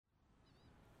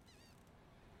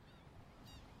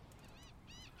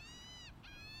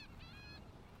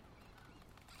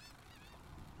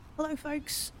Hello,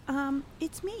 folks.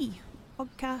 It's me,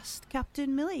 Podcast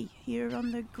Captain Millie, here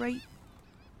on the great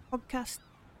podcast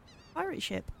pirate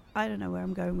ship. I don't know where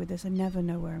I'm going with this. I never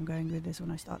know where I'm going with this when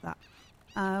I start that.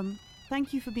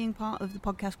 Thank you for being part of the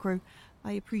podcast crew.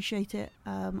 I appreciate it.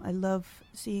 I love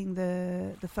seeing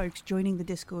the folks joining the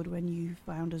Discord when you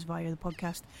found us via the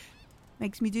podcast.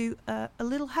 Makes me do a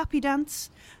little happy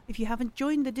dance. If you haven't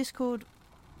joined the Discord,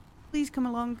 please come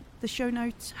along. The show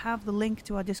notes have the link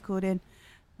to our Discord in.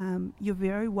 You're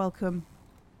very welcome.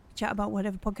 Chat about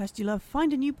whatever podcast you love.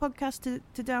 Find a new podcast to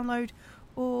download,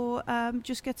 or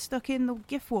just get stuck in the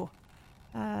GIF war.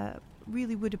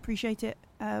 Really would appreciate it.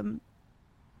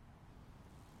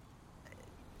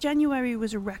 January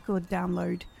was a record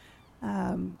download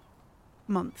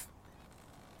month,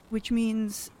 which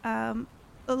means a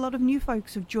lot of new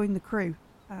folks have joined the crew.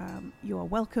 You are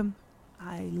welcome.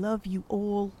 I love you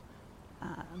all.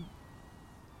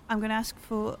 I'm going to ask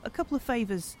for a couple of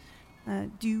favours.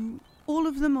 Do all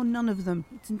of them or none of them.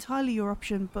 It's entirely your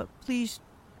option, but please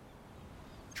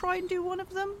try and do one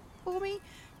of them for me.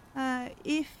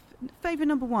 Favour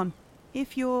number one,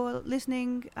 if you're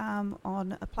listening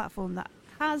on a platform that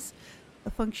has a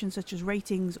function such as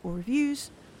ratings or reviews,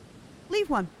 leave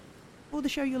one for the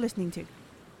show you're listening to.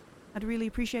 I'd really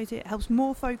appreciate it. It helps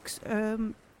more folks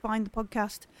find the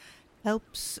podcast,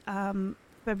 helps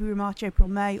February, March, April,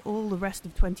 May, all the rest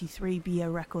of 23 be a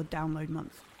record download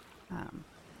month.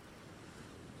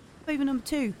 Favour number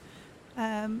two,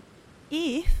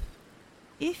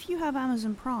 if you have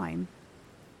Amazon Prime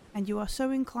and you are so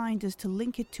inclined as to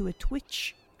link it to a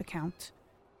Twitch account,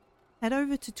 head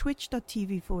over to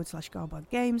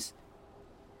twitch.tv/GarbagGames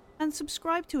and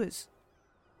subscribe to us.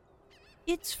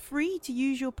 It's free to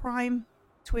use your Prime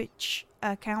Twitch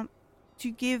account to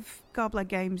give Garblag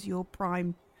Games your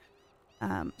Prime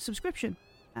subscription.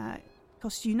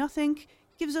 Costs you nothing,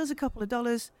 gives us a couple of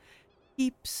dollars,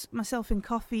 keeps myself in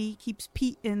coffee, keeps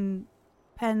Pete in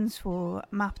pens for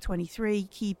map 23,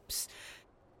 keeps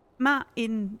Matt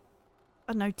in,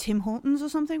 I don't know, Tim Hortons or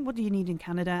something. What do you need in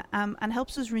Canada? And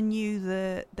helps us renew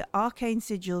the arcane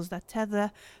sigils that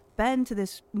tether Ben to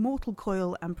this mortal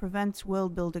coil and prevents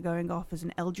World Builder going off as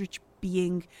an eldritch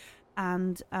being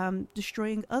and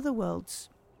destroying other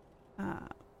worlds.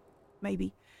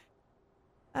 Maybe.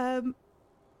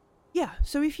 Yeah,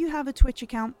 so if you have a Twitch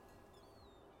account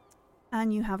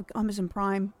and you have Amazon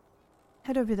Prime,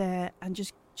 head over there and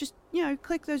just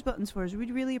click those buttons for us.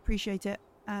 We'd really appreciate it.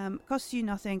 Costs you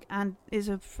nothing and is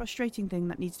a frustrating thing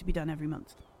that needs to be done every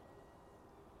month.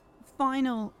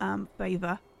 Final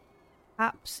favour,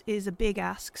 apps is a big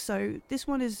ask, so this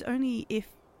one is only if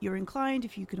you're inclined,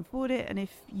 if you can afford it, and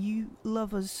if you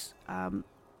love us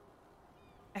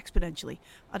exponentially.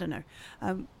 I don't know.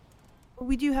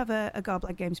 We do have a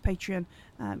Garblag Games Patreon.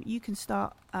 You can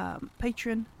start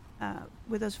Patreon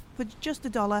with us for just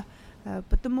 $1,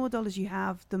 but the more dollars you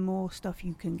have, the more stuff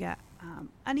you can get.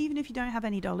 And even if you don't have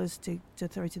any dollars to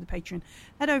throw to the Patreon,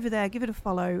 head over there, give it a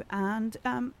follow, and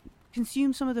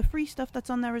consume some of the free stuff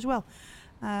that's on there as well.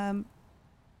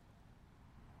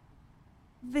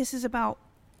 This is about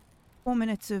 4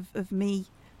 minutes of me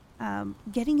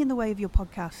getting in the way of your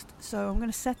podcast. So I'm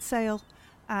going to set sail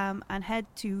and head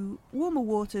to warmer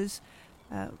waters,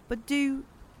 but do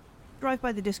drive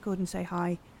by the Discord and say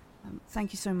hi.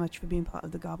 Thank you so much for being part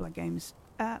of the Garblag Games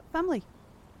family.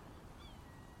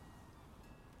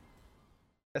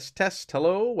 Test.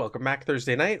 Hello, welcome back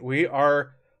Thursday night. We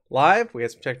are live. We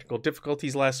had some technical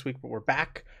difficulties last week, but we're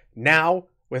back now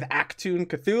with Actun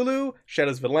Cthulhu,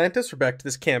 Shadows of Atlantis. We're back to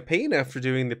this campaign after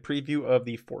doing the preview of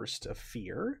the Forest of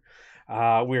Fear.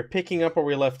 We're picking up where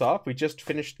we left off. We just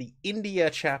finished the India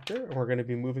chapter, and we're going to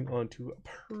be moving on to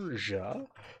Persia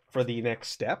for the next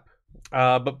step.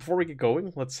 But before we get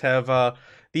going, let's have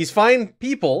these fine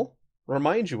people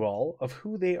remind you all of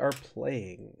who they are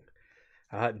playing.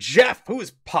 Jeff, who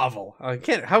is Pavel? How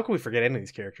can we forget any of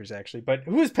these characters, actually? But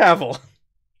who is Pavel?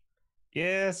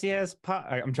 Yes.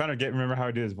 I'm trying to remember how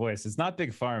to do his voice. It's not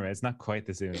Big Pharma. It's not quite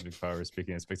the same as Big Pharma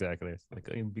speaking in Spectacular. It's like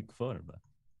I'm Big Pharma.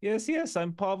 Yes.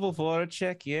 I'm Pavel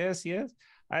Voracek. Yes.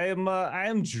 I am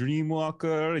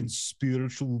Dreamwalker and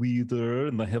spiritual leader,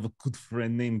 and I have a good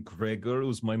friend named Gregor,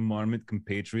 who's my marmot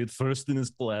compatriot, first in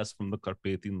his class from the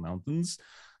Carpathian Mountains.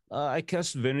 I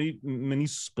cast very many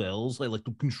spells. I like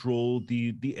to control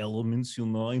the elements,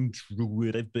 I'm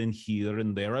druid. I've been here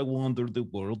and there. I wander the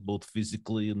world, both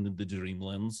physically and in the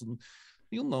dreamlands. And,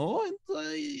 and I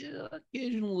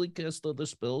occasionally cast other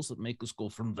spells that make us go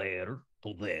from there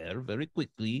to there very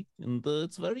quickly. And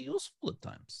it's very useful at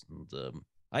times. And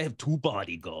I have two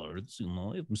bodyguards,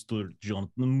 I have Mr.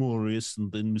 Jonathan Morris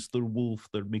and then Mr. Wolf.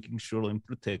 They're making sure I'm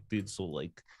protected. So,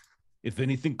 If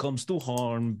anything comes to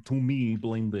harm to me,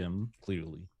 blame them,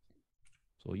 clearly.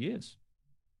 So yes.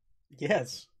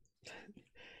 Yes.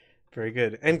 Very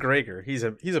good. And Gregor, he's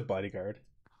a bodyguard.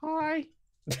 Hi.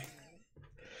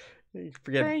 You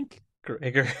forget Frank.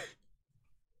 Gregor.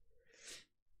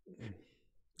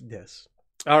 Yes.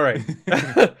 All right.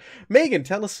 Megan,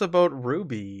 tell us about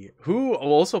Ruby, who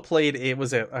also played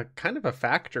was a kind of a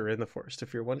factor in the Forest of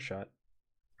Fear one shot.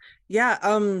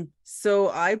 Yeah, so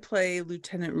I play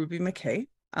Lieutenant Ruby McKay.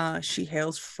 She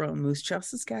hails from Moose Jaw,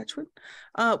 Saskatchewan,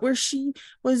 where she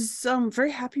was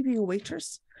very happy being a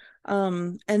waitress.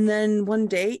 And then one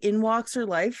day in walks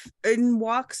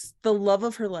the love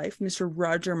of her life, Mr.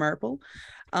 Roger Marple.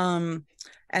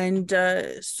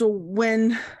 So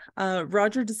when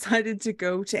Roger decided to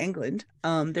go to England,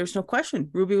 there's no question,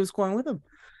 Ruby was going with him.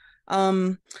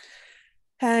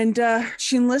 And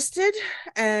she enlisted,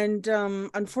 and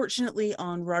unfortunately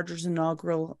on Roger's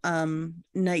inaugural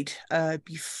night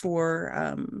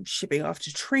before shipping off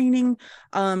to training,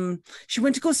 she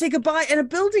went to go say goodbye and a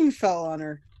building fell on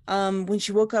her. When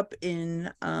she woke up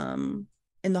in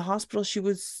the hospital, she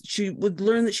would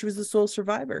learn that she was the sole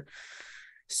survivor.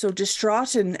 So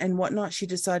distraught and whatnot, she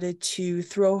decided to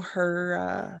throw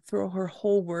her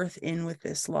whole worth in with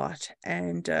this lot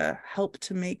and help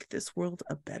to make this world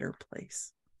a better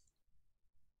place.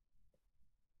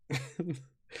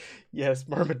 Yes,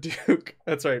 Marmaduke.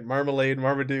 That's right, Marmalade,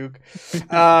 Marmaduke.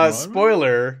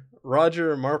 Spoiler: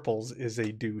 Roger Marples is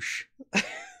a douche.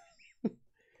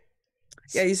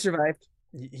 Yeah, he survived.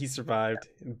 He survived.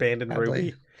 Abandoned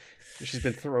Ruby. She's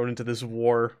been thrown into this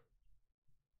war.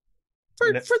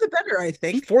 For the better, I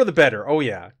think. For the better. Oh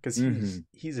yeah, because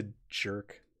he's a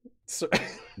jerk.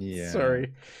 Yeah.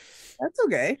 Sorry. That's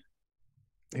okay.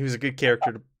 He was a good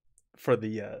character for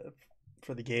the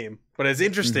game, but it's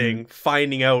interesting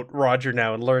finding out Roger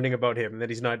now and learning about him, and that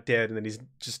he's not dead, and that he's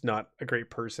just not a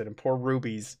great person. And poor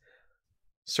Ruby's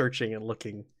searching and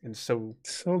looking, and so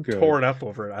good, torn up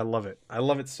over it. I love it. I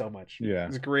love it so much. Yeah,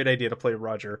 it's a great idea to play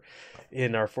Roger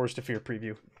in our Forest of Fear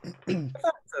preview.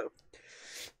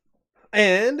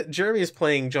 And Jeremy is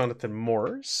playing Jonathan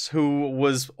Morse, who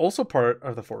was also part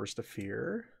of the Forest of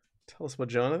Fear. Tell us about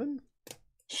Jonathan.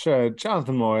 Sure,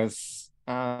 Jonathan Morse,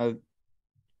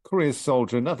 career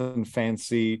soldier, nothing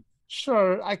fancy.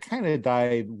 Sure, I kind of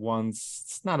died once.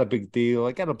 It's not a big deal.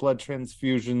 I got a blood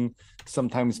transfusion.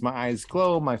 Sometimes my eyes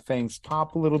glow, my fangs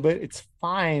pop a little bit. It's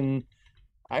fine.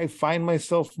 I find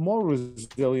myself more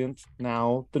resilient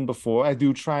now than before. I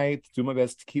do try to do my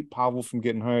best to keep Pavel from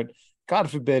getting hurt. God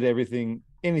forbid anything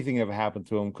ever happened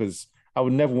to him, because I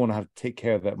would never want to have to take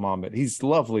care of that marmot. He's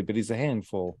lovely, but he's a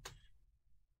handful.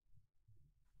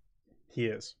 He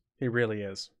is. He really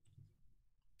is.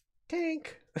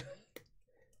 Tank.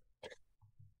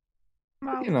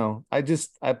 You know, I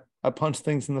punch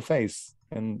things in the face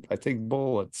and I take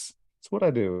bullets. It's what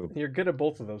I do. You're good at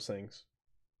both of those things.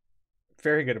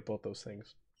 Very good at both those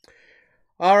things.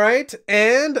 All right,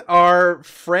 and our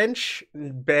French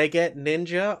baguette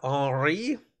ninja,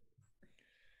 Henri.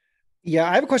 Yeah,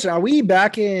 I have a question. Are we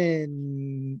back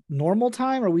in normal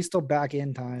time, or are we still back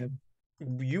in time?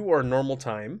 You are normal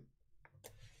time.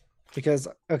 Because,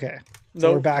 okay,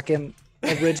 so we're back in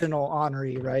original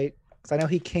Henri, right? Because I know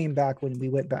he came back when we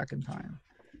went back in time.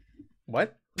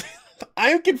 What?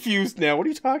 I'm confused now. What are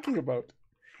you talking about?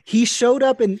 He showed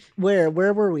up in where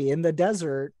were we? In the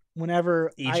desert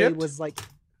whenever Egypt? I was like...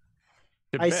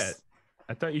 Tibet.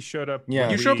 I thought you showed up. Yeah,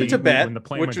 you showed up in Tibet when the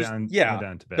plane went down. Yeah, went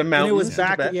down Tibet. the mountains. And it was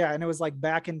back. Tibet. Yeah, and it was like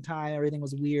back in time. Everything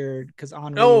was weird because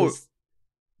Henri.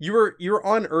 You were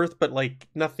on Earth, but like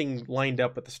nothing lined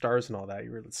up with the stars and all that.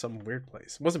 You were in some weird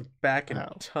place. It wasn't back in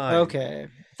time. Okay,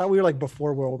 I thought we were like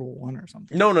before World War One or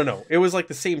something. No. It was like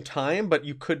the same time, but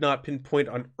you could not pinpoint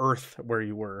on Earth where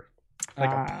you were. Like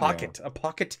a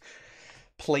pocket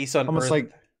place on almost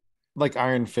Earth. Like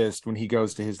Iron Fist when he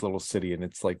goes to his little city and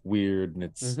it's like weird and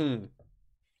it's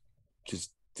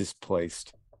just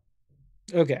displaced.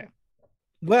 Okay.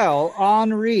 Well,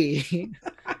 Henri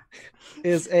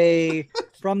is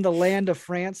from the land of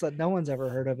France that no one's ever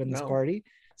heard of in this party.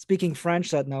 Speaking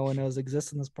French that no one knows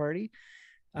exists in this party.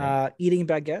 Eating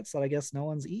baguettes that I guess no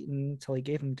one's eaten until he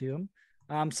gave them to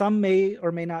him. Some may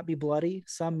or may not be bloody.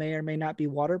 Some may or may not be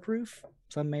waterproof.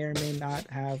 Some may or may not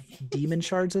have demon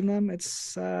shards in them.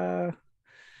 It's you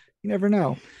never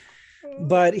know.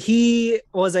 But he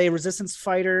was a resistance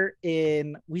fighter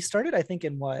we started, I think,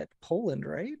 in Poland,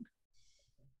 right?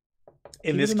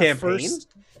 In this campaign?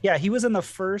 He was in the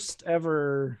first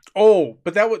ever. Oh,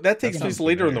 but that takes place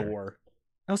later in the war.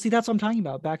 Oh, see, that's what I'm talking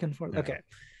about. Back and forth. Yeah. Okay.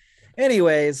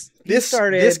 Anyways,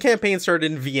 this campaign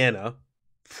started in Vienna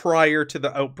prior to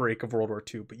the outbreak of World War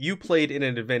II, but you played in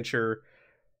an adventure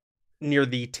near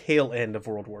the tail end of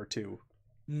World War II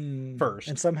first.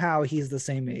 And somehow he's the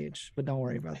same age, but don't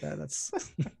worry about that. That's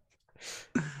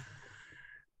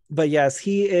But yes,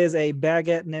 he is a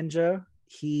baguette ninja.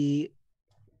 He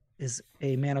is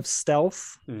a man of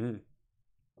stealth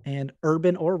and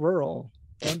urban or rural.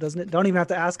 Don't even have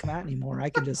to ask Matt anymore. I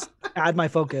can just add my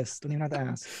focus. Don't even have to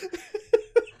ask.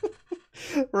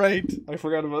 Right. I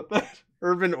forgot about that.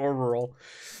 Urban or rural.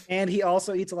 And he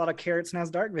also eats a lot of carrots and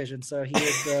has dark vision. So he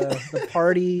is the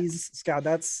party's scout.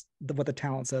 That's what the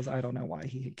talent says. I don't know why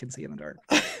he can see in the dark.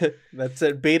 That's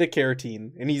a beta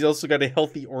carotene. And he's also got a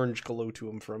healthy orange glow to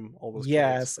him from all those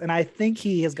Yes. carrots. And I think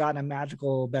he has gotten a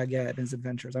magical baguette in his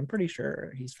adventures. I'm pretty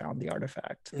sure he's found the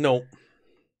artifact. No.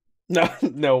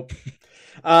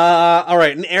 All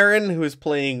right. And Aaron, who is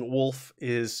playing Wolf,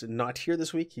 is not here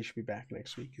this week. He should be back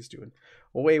next week. He's doing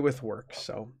away with work,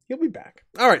 so he'll be back.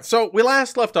 All right. So we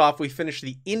last left off. We finished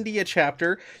the India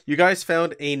chapter. You guys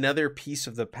found another piece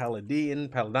of the Paladin.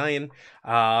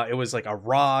 It was like a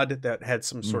rod that had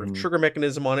some sort of trigger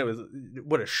mechanism on it. It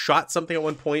would have shot something at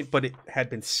one point, but it had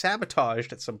been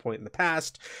sabotaged at some point in the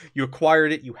past. You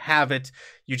acquired it. You have it.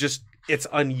 It's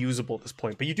unusable at this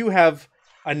point, but you do have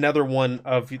another one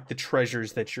of the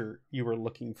treasures that you were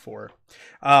looking for.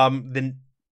 The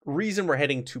reason we're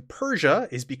heading to Persia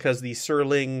is because the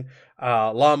Serling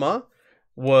Lama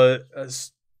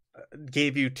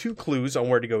gave you 2 clues on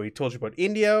where to go. He told you about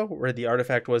India, where the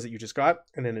artifact was that you just got,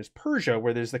 and then there's Persia,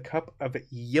 where there's the Cup of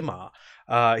Yima.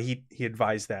 He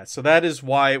advised that. So that is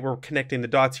why we're connecting the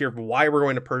dots here of why we're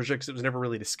going to Persia, because it was never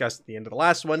really discussed at the end of the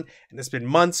last one, and it's been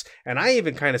months, and I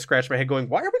even kind of scratched my head going,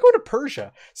 why are we going to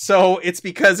Persia? So it's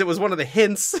because it was one of the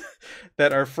hints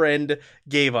that our friend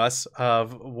gave us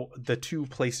of the 2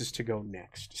 places to go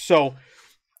next. So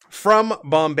from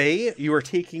Bombay, you are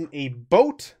taking a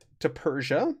boat to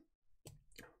Persia,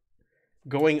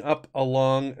 going up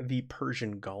along the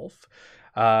Persian Gulf.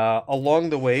 Along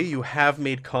the way, you have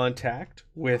made contact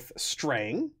with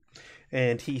Strang,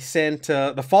 and he sent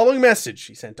the following message.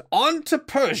 He sent, "On to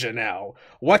Persia now.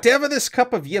 Whatever this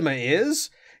Cup of Yima is,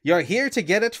 you're here to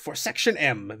get it for Section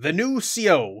M, the new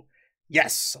CO.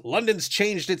 Yes, London's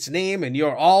changed its name, and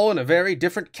you're all in a very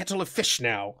different kettle of fish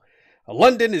now.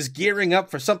 London is gearing up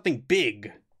for something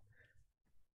big.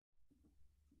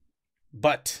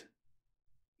 But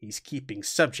he's keeping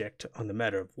subject on the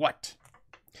matter of what.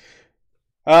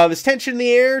 There's tension in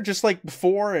the air, just like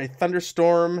before, a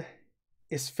thunderstorm.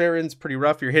 Isfahan's pretty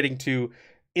rough. You're heading to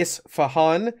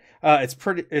Isfahan.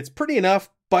 It's pretty enough,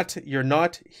 but you're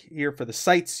not here for the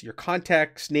sights. Your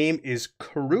contact's name is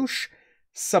Karush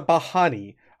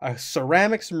Sabahani, a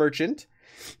ceramics merchant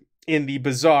in the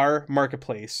bazaar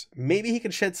marketplace. Maybe he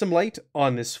can shed some light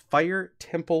on this Fire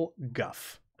Temple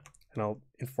Guff. And I'll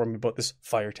inform you about this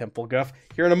Fire Temple Guff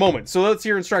here in a moment. So that's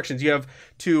your instructions. You have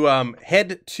to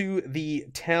head to the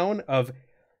town of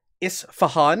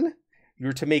Isfahan.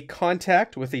 You're to make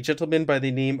contact with a gentleman by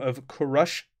the name of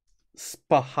Kurush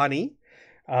Spahani.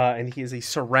 And he is a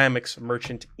ceramics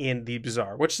merchant in the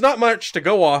bazaar, which is not much to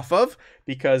go off of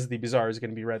because the bazaar is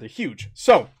going to be rather huge.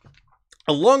 So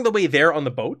along the way there on the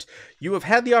boat, you have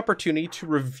had the opportunity to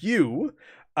review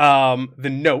the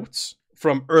notes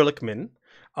from Ehrlichman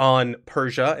on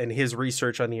Persia and his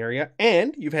research on the area,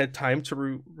 and you've had time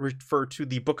to refer to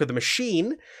the Book of the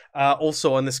Machine,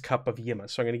 also on this Cup of Yima.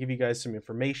 So I'm going to give you guys some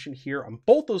information here on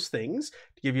both those things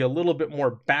to give you a little bit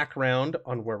more background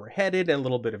on where we're headed and a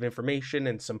little bit of information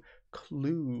and some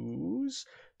clues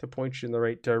to point you in the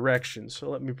right direction. So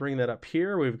let me bring that up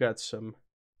here. We've got some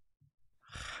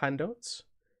handouts.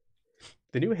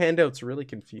 The new handouts really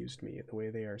confused me the way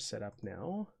they are set up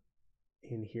now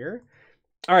in here.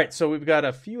 All right, so we've got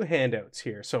a few handouts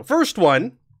here. So first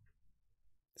one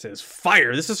says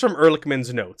fire. This is from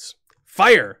Ehrlichman's notes.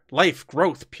 Fire, life,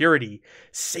 growth, purity,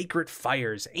 sacred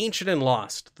fires, ancient and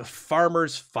lost, the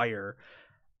farmer's fire,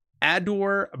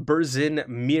 Adur Berzin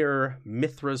Mir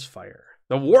Mithra's fire,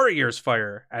 the warrior's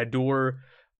fire, Adur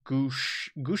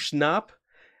Gushnap,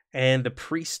 and the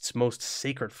priest's most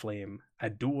sacred flame,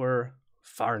 Adur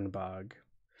Farnbag.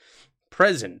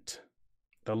 Present,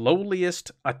 the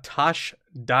lowliest Atash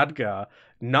Dadga,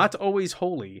 not always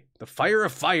holy, the fire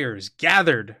of fires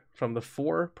gathered from the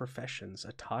 4 professions,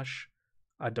 Atash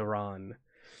Adaran,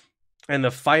 and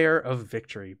the fire of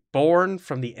victory, born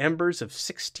from the embers of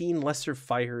 16 lesser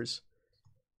fires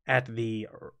at the,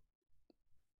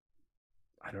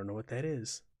 I don't know what that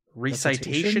is,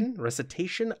 recitation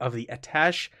of the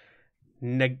Atash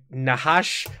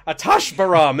Nahash Atash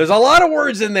Baram. There's a lot of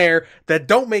words in there that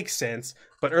don't make sense,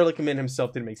 but Ehrlichman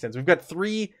himself didn't make sense. We've got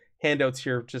 3 handouts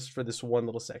here just for this one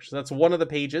little section. That's one of the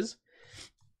pages.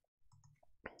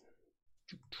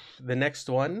 The next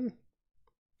one.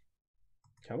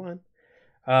 Come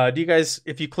on. Do you guys,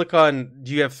 if you click on,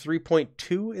 do you have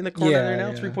 3.2 in the corner there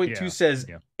now? 3.2 says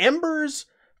Embers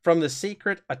from the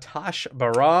sacred Atash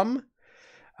Baram,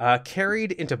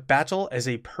 carried into battle as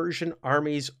a Persian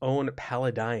army's own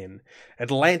Paladin.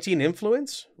 Atlantean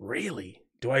influence? Really?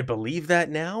 Do I believe that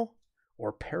now?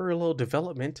 Or parallel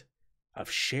development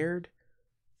of shared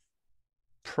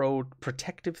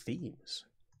protective themes?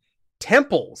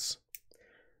 Temples.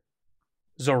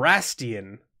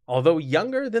 Zoroastrian, although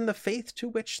younger than the faith to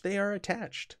which they are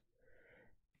attached.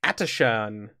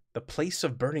 Atashan, the place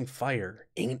of burning fire,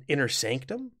 inner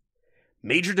sanctum.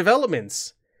 Major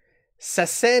developments.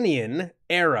 Sasanian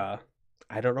era,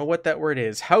 I don't know what that word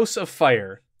is. House of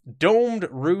fire, domed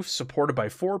roof supported by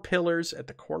 4 pillars at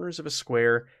the corners of a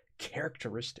square,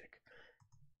 characteristic.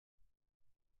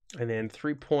 And then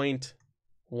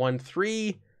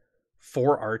 3.13,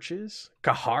 4 arches,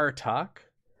 Kahar Tak,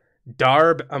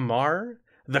 Darb Amar,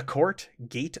 the court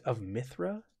gate of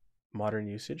Mithra, modern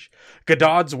usage.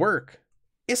 Gadad's work,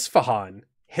 Isfahan,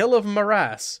 hill of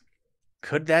Maras.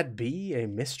 Could that be a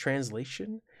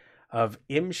mistranslation of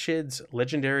Imshid's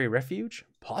legendary refuge?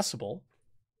 Possible.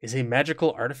 Is a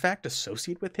magical artifact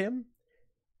associated with him?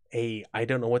 I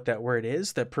don't know what that word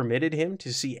is, that permitted him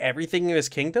to see everything in his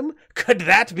kingdom? Could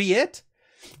that be it?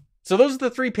 So those are the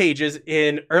 3 pages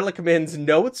in Ehrlichman's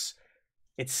notes.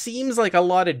 It seems like a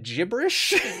lot of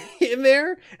gibberish in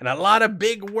there and a lot of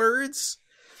big words.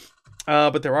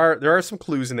 But there are some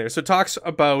clues in there. So it talks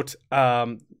about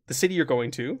the city you're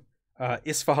going to.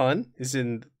 Isfahan is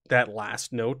in that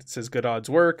last note. It says Godod's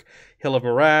work, Hill of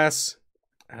Maras.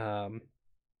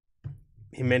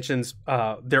 He mentions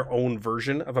their own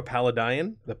version of a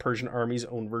Paladin, the Persian army's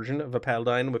own version of a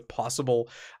Paladin with possible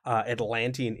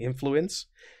Atlantean influence.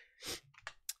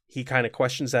 He kind of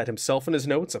questions that himself in his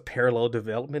notes, a parallel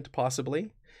development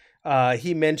possibly.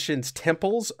 He mentions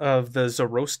temples of the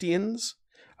Zoroastrians,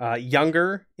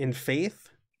 younger in faith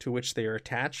to which they are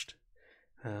attached.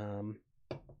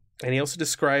 And he also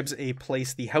describes a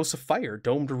place, the House of Fire,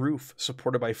 domed roof,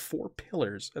 supported by 4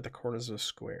 pillars at the corners of a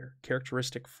square,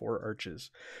 characteristic 4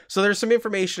 arches. So there's some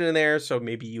information in there, so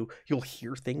maybe you'll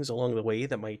hear things along the way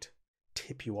that might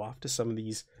tip you off to some of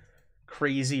these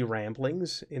crazy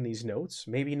ramblings in these notes.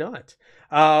 Maybe not.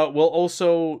 We'll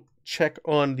also check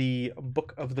on the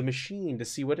Book of the Machine to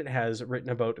see what it has written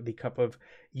about the Cup of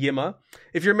Yima.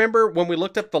 If you remember, when we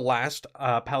looked up the last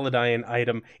Paladin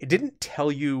item, it didn't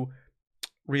tell you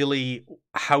really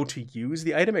how to use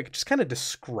the item. It just kind of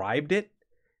described it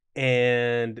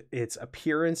and its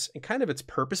appearance and kind of its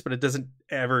purpose, but it doesn't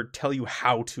ever tell you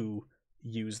how to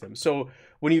use them. So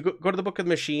when you go to the Book of the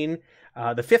Machine,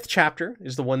 the 5th chapter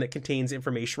is the one that contains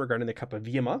information regarding the Cup of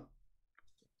Yima.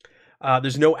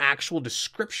 There's no actual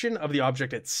description of the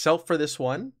object itself for this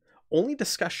one, only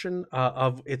discussion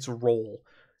of its role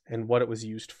and what it was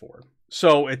used for.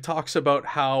 So it talks about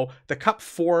how the cup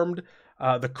formed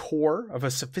the core of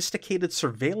a sophisticated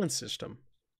surveillance system,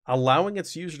 allowing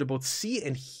its user to both see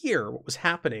and hear what was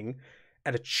happening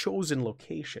at a chosen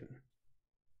location.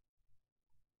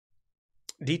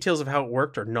 Details of how it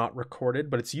worked are not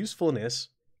recorded, but its usefulness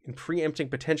in preempting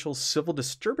potential civil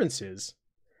disturbances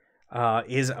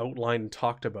is outlined and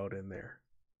talked about in there.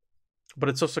 But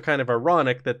it's also kind of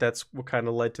ironic that that's what kind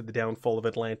of led to the downfall of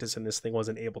Atlantis, and this thing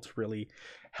wasn't able to really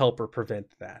help or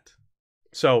prevent that.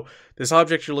 So this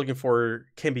object you're looking for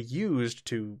can be used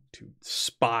to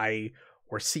spy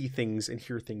or see things and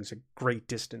hear things at great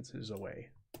distances away.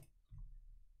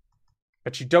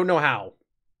 But you don't know how.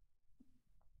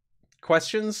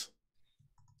 Questions?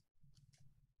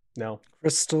 No.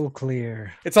 Crystal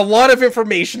clear. It's a lot of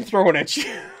information thrown at you.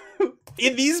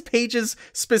 In these pages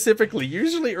specifically,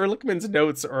 usually Ehrlichman's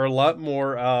notes are a lot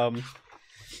more,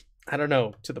 I don't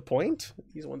know, to the point.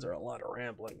 These ones are a lot of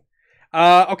rambling.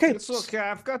 Okay. It's okay.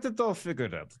 I've got it all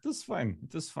figured out. It is fine.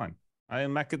 It is fine. I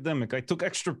am academic. I took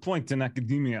extra point in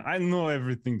academia. I know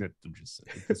everything that you just said.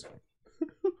 It is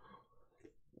fine.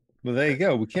 Well, there you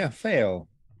go. We can't fail.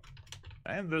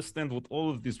 I understand what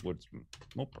all of these words mean.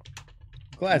 No problem.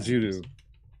 Glad you do.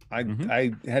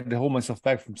 I had to hold myself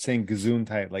back from saying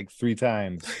Gesundheit like 3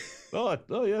 times. Oh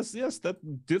yes,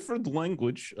 that different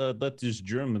language. That is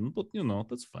German, but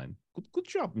that's fine. Good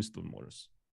job, Mr. Morris.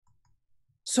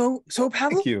 So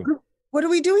Pavel, Thank you. what are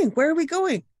we doing? Where are we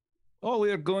going? Oh,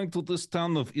 we are going to this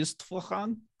town of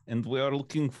Isfahan, and we are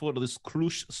looking for this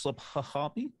Krush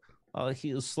Sabhahami.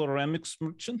 He is ceramics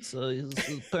merchant.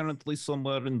 He's apparently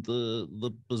somewhere in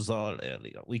the bazaar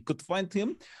area. We could find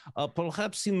him.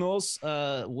 Perhaps he knows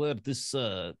where this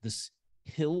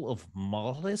Hill of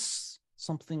Malis,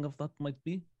 something of that might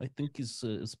be. I think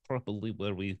is probably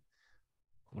where we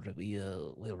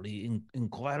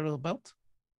inquire about.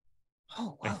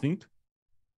 Oh, I wow. think.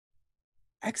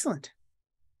 Excellent.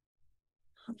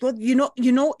 Well, you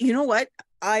know what?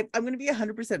 I'm going to be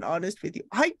 100% honest with you.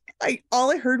 I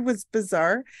all I heard was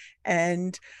bizarre,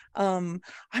 and I'm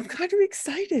kind of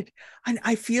excited, and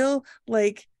I feel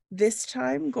like this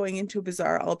time going into a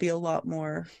bazaar, I'll be a lot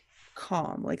more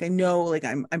calm. Like I know, like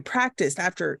I'm practiced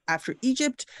after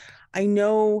Egypt. I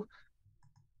know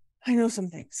some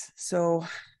things. So,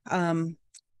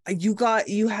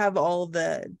 you have all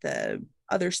the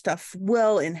other stuff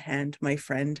well in hand, my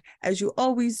friend, as you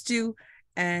always do.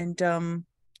 And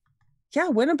yeah,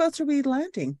 whenabouts are we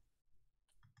landing?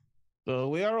 So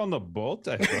we are on a boat,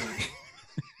 I thought.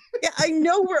 Yeah, I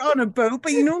know we're on a boat,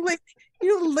 but like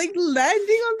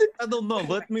landing on the. I don't know.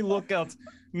 Let me look out.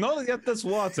 No, yet that's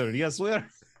water. Yes, we are.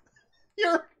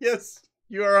 Yes,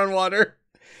 you are on water.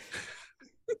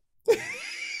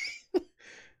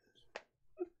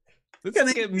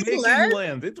 Let's get making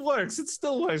land. It works. It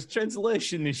still works.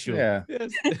 Translation issue. Yeah.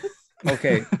 Yes.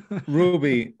 Okay,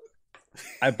 Ruby,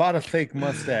 I bought a fake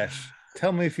mustache.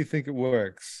 Tell me if you think it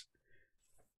works.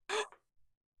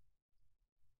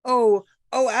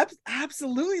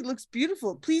 Absolutely. It looks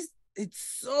beautiful. Please, it's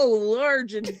so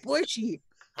large and bushy.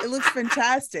 It looks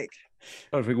fantastic.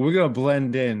 Perfect. We're gonna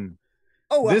blend in.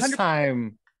 Oh, this 100%.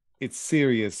 time it's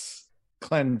serious,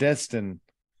 clandestine,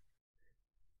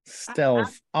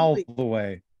 stealth all the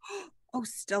way. Oh,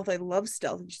 stealth. I love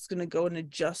stealth. I'm just gonna go and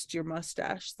adjust your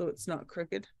mustache so it's not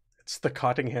crooked. It's the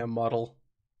Cottingham model.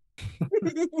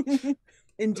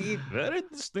 Indeed. Very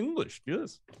distinguished,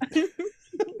 yes.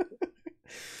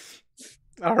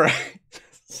 All right.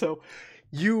 So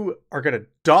you are going to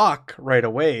dock right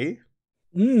away.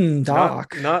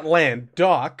 Dock. Not land,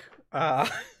 dock.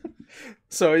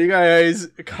 So you guys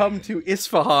come to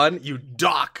Isfahan. You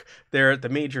dock there at the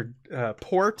major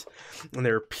port, and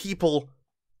there are people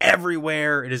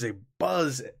everywhere. It is a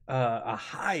buzz, a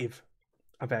hive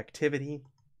of activity.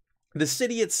 The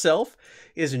city itself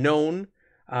is known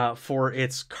for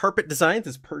its carpet designs,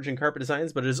 its Persian carpet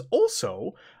designs, but it is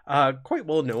also quite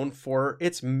well known for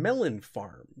its melon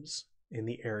farms in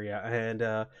the area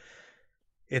and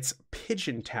its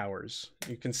pigeon towers.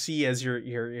 You can see as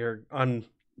you're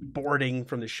unboarding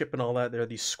from the ship and all that, there are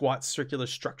these squat circular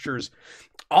structures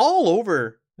all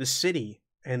over the city,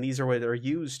 and these are where they're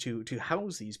used to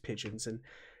house these pigeons. And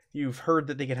you've heard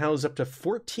that they can house up to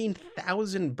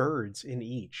 14,000 birds in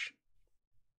each.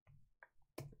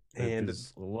 And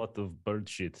it's a lot of bird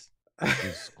shit.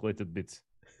 It's quite a bit.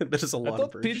 That is a lot I thought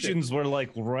of bird pigeons shit. were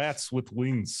like rats with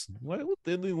wings. Why would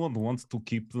anyone want to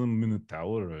keep them in a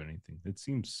tower or anything? It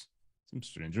seems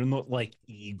strange. They're not like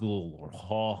eagle or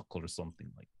hawk or something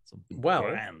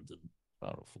grand and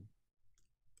powerful.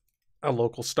 A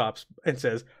local stops and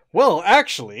says, well,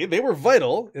 actually, they were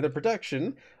vital in the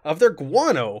production of their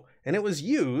guano, and it was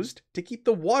used to keep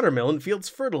the watermelon fields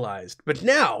fertilized. But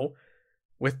now,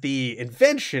 with the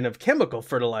invention of chemical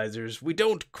fertilizers, we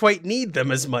don't quite need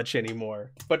them as much anymore.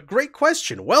 But great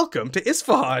question. Welcome to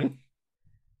Isfahan.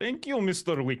 Thank you,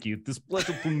 Mr. Wiki. It is a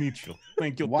pleasure to meet you.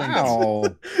 Thank you.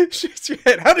 Wow. Shakes your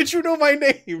head. How did you know my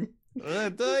name?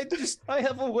 I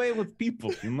have a way with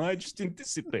people. I just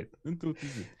anticipate.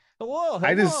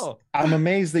 Hello. I'm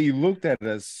amazed that you looked at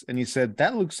us and you said,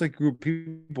 that looks like a group of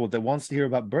people that wants to hear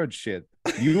about bird shit.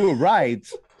 You were right.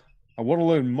 I want to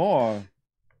learn more.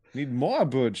 Need more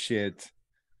bird shit.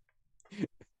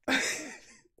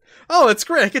 Oh, it's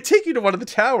great. I could take you to one of the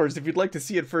towers if you'd like to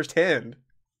see it firsthand.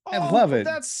 I love it.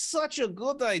 That's such a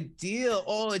good idea.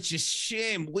 Oh, it's a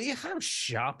shame. We have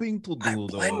shopping to do. I'm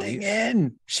blending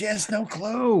in. She has no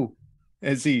clue.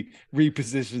 As he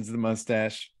repositions the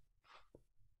mustache.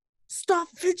 Stop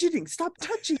fidgeting. Stop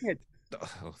touching it.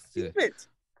 Oh, Keep it.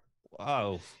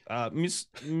 Wow.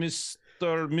 Mrs.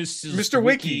 Mr.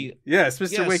 Wiki. Yes,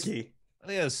 Mr. Wiki.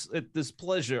 Yes, it is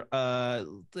pleasure.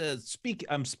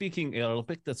 I'm speaking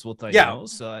Arabic. That's what I know.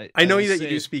 So I know that you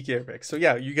do speak Arabic. So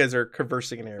yeah, you guys are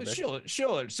conversing in Arabic.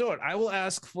 Sure. I will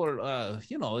ask for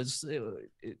is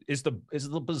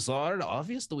the bazaar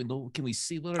obvious? Do we know? Can we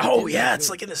see what? Oh yeah, it's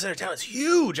like in the center of town. It's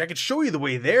huge. I could show you the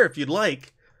way there if you'd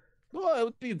like. Well, it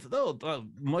would be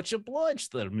much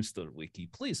obliged there, Mr. Wiki.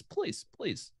 Please.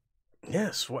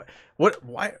 Yes. Why?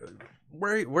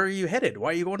 Where are you headed? Why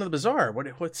are you going to the bazaar? What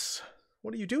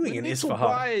are you doing in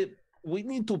Isfahan? We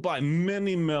need to buy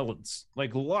many melons,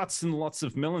 like lots and lots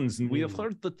of melons. And we have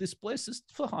heard that this place,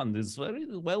 Isfahan, is very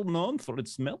well known for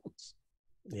its melons.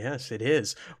 Yes, it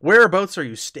is. Whereabouts are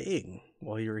you staying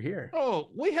while you're here? Oh,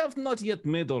 we have not yet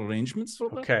made arrangements for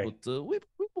that. Okay. But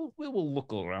we We will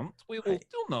look around. We will,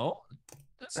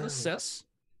 let's assess.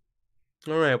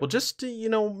 All right. Well, just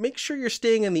make sure you're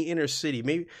staying in the inner city.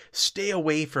 Maybe stay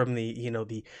away from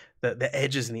the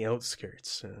edges and the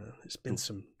outskirts. There's been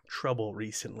some trouble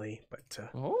recently, but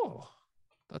Oh,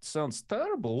 that sounds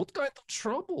terrible. What kind of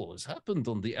trouble has happened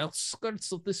on the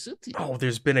outskirts of the city? oh,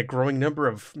 there's been a growing number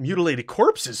of mutilated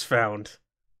corpses found.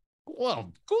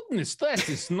 Well, goodness, that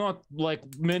is not like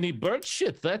many bird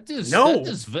shit. That is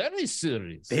very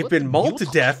serious. They've been mauled to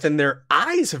death, and their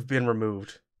eyes have been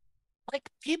removed.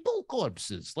 Like people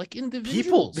corpses, like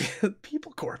individuals.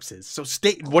 People corpses. So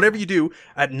whatever you do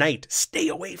at night, stay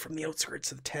away from the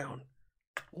outskirts of the town.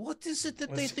 What is it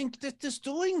that they think that is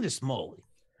doing this, Molly?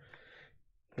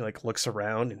 He looks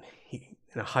around and he,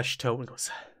 in a hushed tone, goes,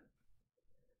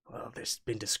 "Well, there's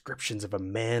been descriptions of a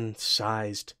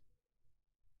man-sized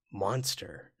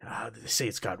monster. They say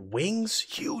it's got wings,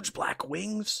 huge black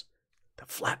wings that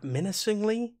flap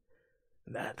menacingly.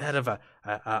 That of a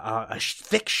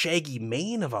thick, shaggy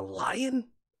mane of a lion?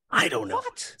 I don't know.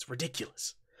 What? It's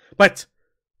ridiculous. But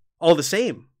all the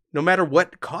same, no matter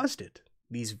what caused it,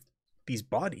 these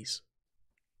bodies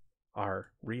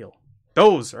are real.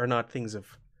 Those are not things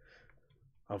of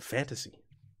fantasy."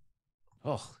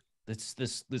 Oh, this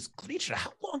creature.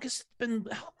 How long has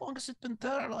it been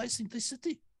terrorizing the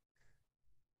city?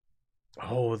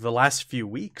 Oh, the last few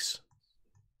weeks.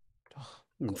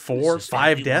 Oh, 4,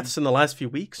 5 deaths in the last few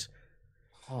weeks.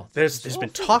 Oh, There's been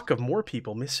talk of more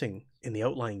people missing in the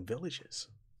outlying villages.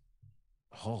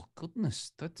 Oh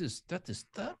goodness, that is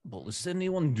terrible. Is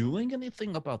anyone doing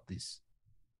anything about this?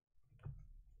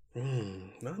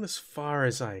 Not as far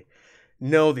as I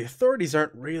know. The authorities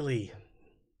aren't really.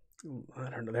 I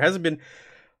don't know. There hasn't been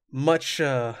much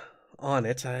on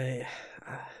it. I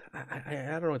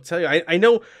don't know what to tell you. I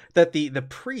know that the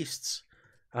priests,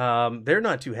 they're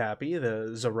not too happy.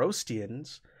 The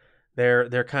Zoroastrians,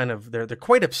 they're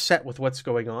quite upset with what's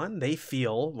going on. They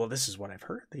feel, well, this is what I've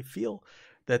heard. They feel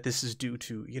that this is due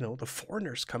to the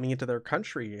foreigners coming into their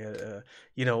country.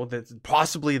 That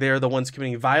possibly they're the ones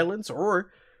committing violence,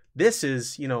 or this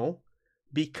is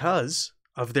because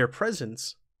of their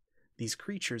presence. These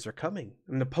creatures are coming,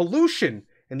 and the pollution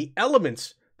and the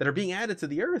elements that are being added to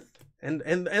the earth and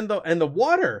the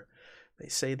water. They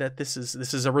say that this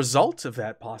is a result of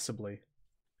that, possibly.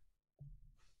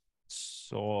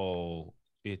 So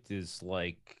it is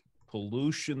like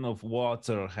pollution of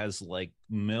water has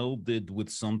melded with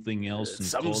something else. And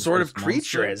some sort of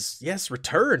creature has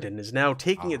returned and is now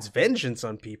taking its vengeance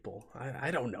on people.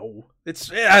 I don't know. It's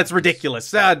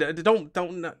ridiculous.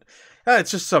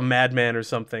 It's just some madman or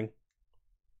something.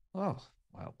 Oh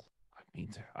well. I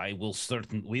mean,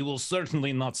 we will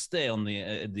certainly not stay on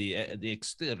the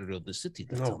exterior of the city.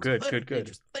 Oh, good.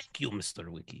 Thank you, Mr.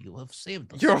 Wiki. You have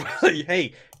saved us.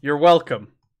 You're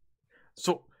welcome.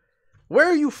 So, where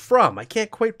are you from? I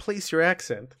can't quite place your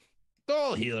accent.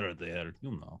 Oh, here or there,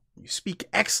 You speak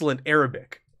excellent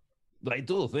Arabic. I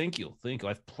do. Thank you.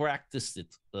 I've practiced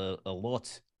it a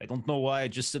lot. I don't know why I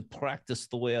just said practice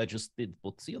the way I just did,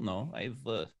 but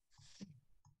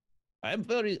I'm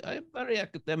very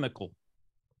academical.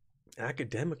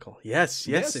 Academical. Yes,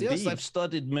 indeed. Yes, I've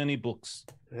studied many books.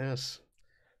 Yes.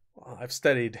 Well, I've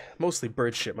studied mostly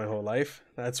bird shit my whole life.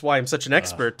 That's why I'm such an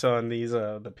expert on these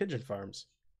the pigeon farms.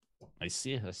 I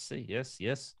see.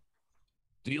 Yes.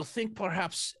 Do you think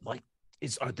perhaps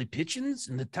are the pigeons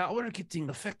in the tower getting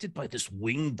affected by this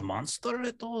winged monster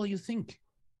at all, you think?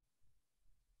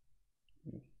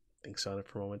 Thinks on it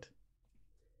for a moment.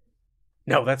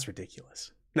 No, that's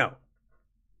ridiculous. No.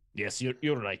 Yes,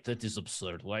 you're right. That is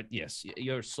absurd. Right? Yes,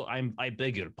 I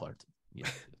beg your pardon. Yeah.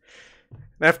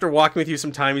 After walking with you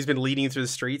some time, he's been leading you through the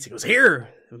streets. He goes, "Here,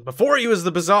 before you is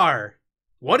the bazaar.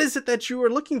 What is it that you are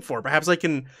looking for? Perhaps I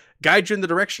can guide you in the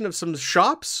direction of some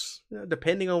shops,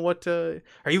 depending on what... Are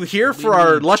you here for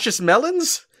our luscious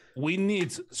melons?" We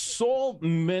need so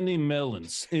many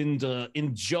melons in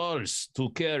jars to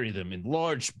carry them, in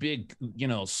large, big,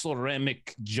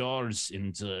 ceramic jars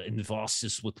and in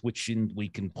vases with which we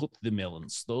can put the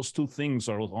melons. Those two things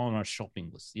are on our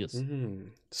shopping list. Yes.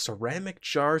 Ceramic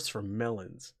jars for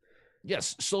melons.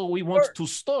 Yes. So we want to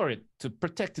store it to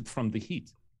protect it from the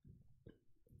heat.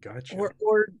 Gotcha.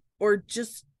 Or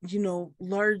just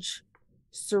large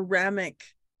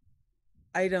ceramic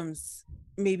items.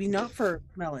 Maybe not for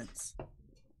melons.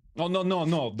 Oh,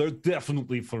 no. They're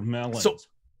definitely for melons.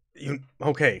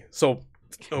 So,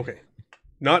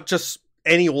 not just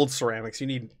any old ceramics. You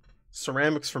need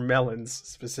ceramics for melons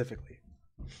specifically.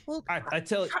 Well, I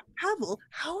tell you, Pavel,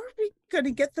 how are we going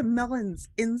to get the melons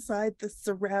inside the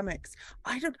ceramics?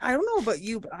 I don't know about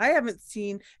you, but I haven't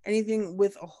seen anything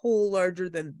with a hole larger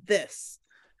than this.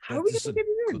 How are That we is going a to get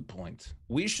it in? good point.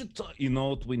 We should talk, you know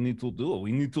what we need to do?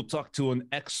 We need to talk to an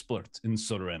expert in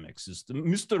ceramics.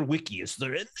 Mr. Wiki, is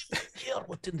there anyone here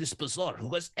within this bazaar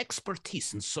who has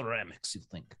expertise in ceramics, you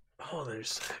think? Oh,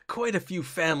 there's quite a few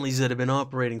families that have been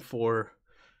operating for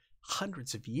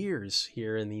hundreds of years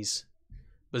here in these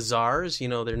bazaars. You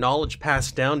know, their knowledge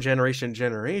passed down generation to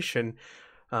generation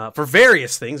for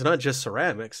various things, not just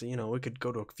ceramics. You know, we could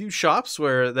go to a few shops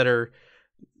that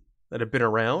have been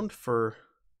around for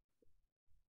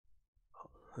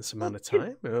this amount of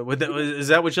time. Is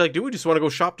that what you like to do? We just want to go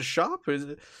shop to shop? Or is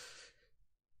it...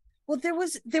 Well, there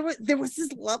was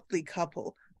this lovely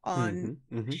couple on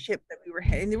the ship that we were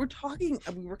heading. They were talking,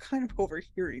 and we were kind of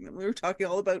overhearing them. We were talking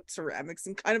all about ceramics,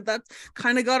 and that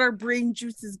got our brain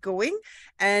juices going.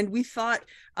 And we thought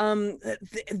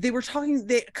they were talking.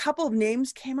 A couple of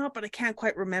names came up, but I can't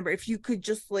quite remember. If you could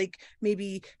just like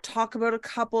maybe talk about a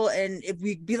couple, and if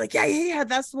we'd be like, yeah,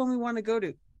 that's the one we want to go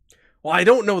to. Well, I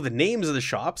don't know the names of the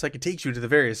shops. I could take you to the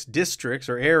various districts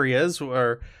or areas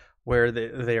where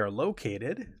they are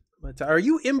located. But are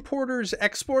you importers,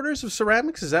 exporters of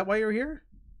ceramics? Is that why you're here?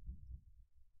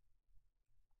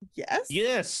 Yes.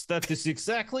 Yes, that is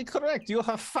exactly correct. You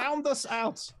have found us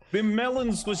out. The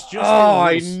melons was just. Oh,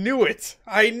 I knew it.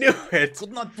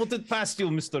 Could not put it past you,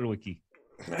 Mr. Wiki.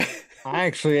 I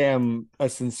actually am a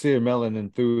sincere melon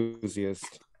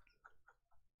enthusiast.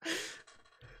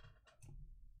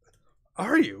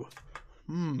 Are you?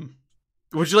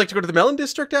 Would you like to go to the melon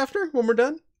district after when we're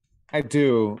done? I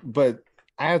do, but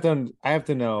I have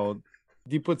to know,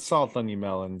 do you put salt on your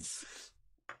melons?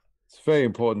 It's very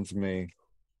important to me.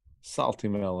 Salty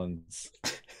melons.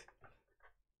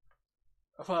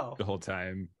 Wow. The whole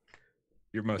time,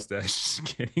 your mustache is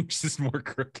getting just more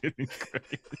crooked and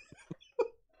crooked.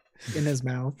 In his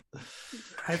mouth.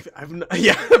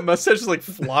 Mustache is like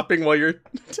flopping while you're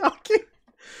talking.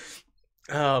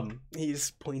 He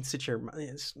points at your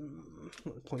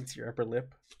upper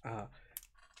lip.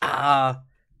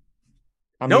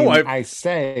 I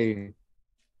say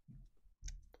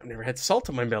I've never had salt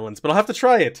on my melons, but I'll have to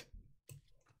try it.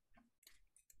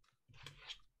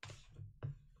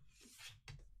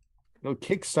 It'll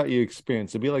kickstart your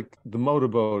experience. It'll be like the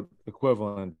motorboat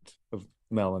equivalent of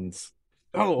melons.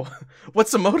 Oh,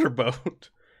 what's a motorboat?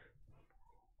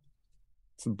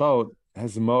 It's a boat,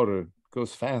 has a motor,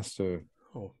 goes faster.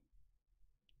 Oh,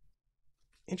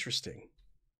 interesting.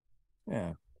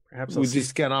 Yeah. Perhaps we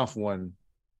just get off one.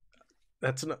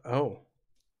 That's an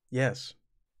yes.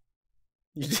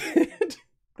 You did.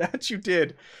 That you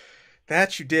did.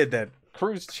 That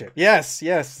cruise ship. Yes.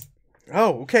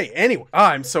 Oh, okay. Anyway,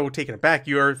 I'm so taken aback.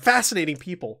 You are fascinating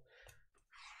people.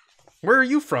 Where are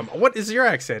you from? What is your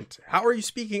accent? How are you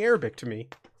speaking Arabic to me?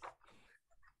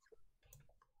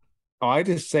 Oh, I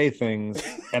just say things,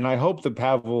 and I hope that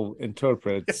Pavel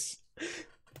interprets.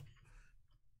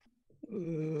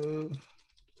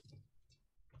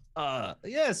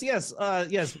 Yes.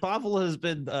 Pavel has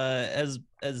been has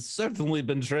certainly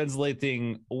been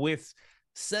translating with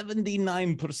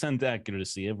 79%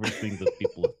 accuracy everything that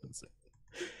people have been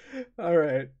saying. All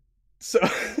right, so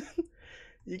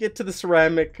you get to the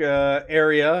ceramic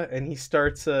area, and he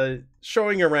starts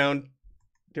showing around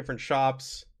different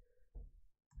shops,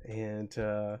 and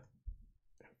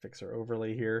fix our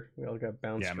overlay here. We all got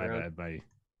bounced around. Yeah, my bad. My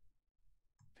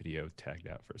video tagged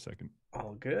out for a second.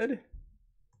 All good.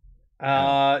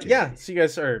 So you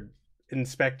guys are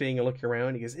inspecting and looking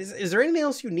around. He goes, is there anything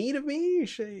else you need of me?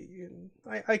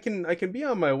 I can be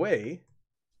on my way.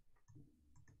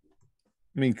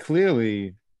 I mean,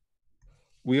 clearly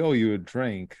we owe you a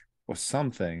drink or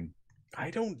something.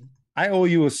 I owe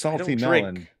you a salty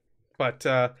melon. Drink, but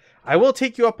I will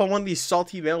take you up on one of these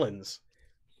salty melons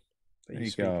that you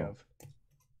speak of.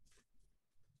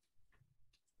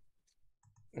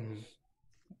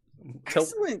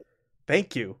 Excellent.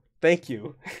 Thank you.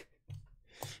 You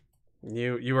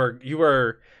are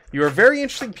very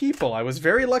interesting people. I was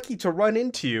very lucky to run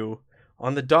into you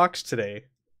on the docks today.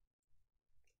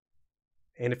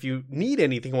 And if you need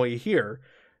anything while you're here,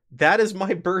 that is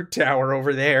my bird tower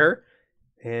over there.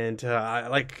 And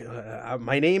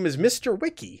my name is Mr.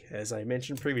 Wiki, as I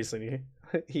mentioned previously.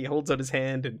 He holds out his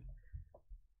hand and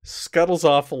scuttles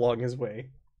off along his way.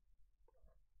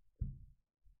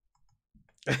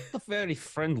 A very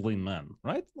friendly man,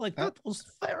 right? Like, that was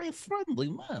very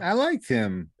friendly man. I liked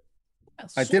him.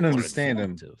 I didn't understand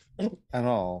him at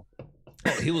all.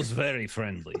 Oh, he was very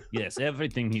friendly. Yes,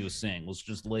 everything he was saying was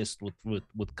just laced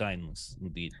with kindness,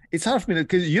 indeed. It's hard for me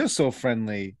because you're so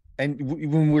friendly, and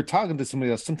when we're talking to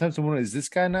somebody else, sometimes I wonder, is this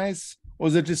guy nice, or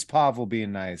is it just Pavel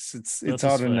being nice? It's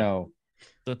hard to know.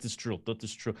 That is true.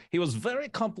 He was very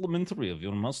complimentary of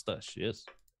your mustache. Yes.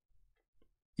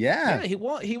 Yeah.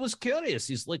 He was curious.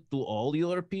 He's like, do all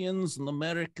Europeans and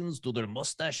Americans, do their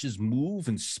mustaches move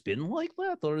and spin like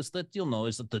that? Or is that,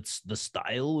 is that the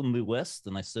style in the West?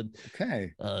 And I said,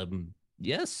 Okay.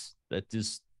 yes, that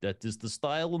is the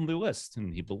style in the West.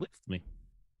 And he believed me.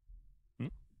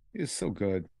 You're so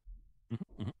good.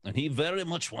 And he very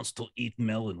much wants to eat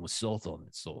melon with salt on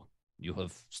it. So you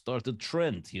have started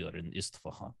trend here in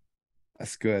Isfahan.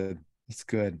 That's good. That's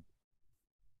good.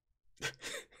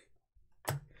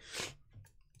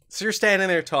 So you're standing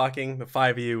there talking, the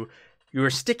five of you. You were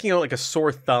sticking out like a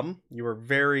sore thumb. You were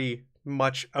very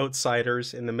much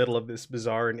outsiders in the middle of this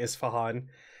bazaar in Isfahan.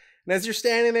 And as you're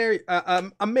standing there,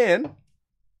 a man,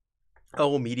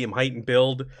 medium height and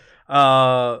build,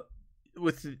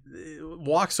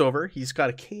 walks over. He's got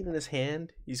a cane in his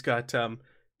hand. He's got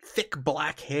thick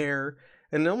black hair,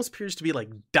 and it almost appears to be like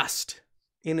dust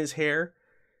in his hair.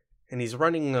 And he's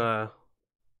running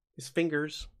his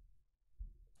fingers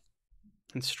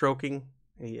and stroking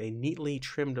a neatly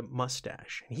trimmed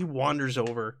mustache. And he wanders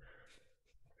over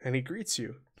and he greets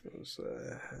you. He goes,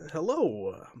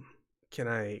 hello, can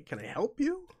I help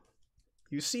you?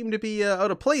 You seem to be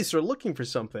out of place or looking for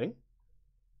something.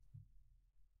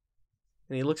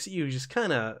 And he looks at you just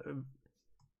kind of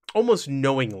almost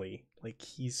knowingly, like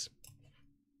he's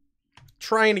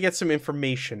trying to get some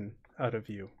information out of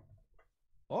you.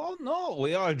 Oh, no,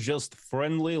 we are just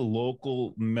friendly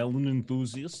local melon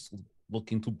enthusiasts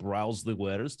looking to browse the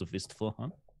wares of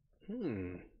Isfahan.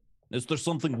 Is there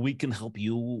something we can help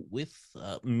you with,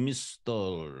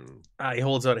 Mr.? He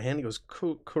holds out a hand. He goes,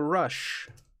 Kurush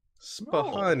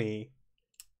Spahani.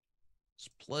 It's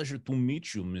a pleasure to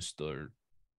meet you, Mr.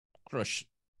 Crush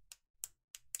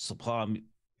Spahani.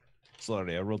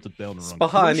 Sorry, I wrote it down wrong.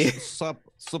 Spahani.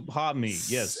 Spahani,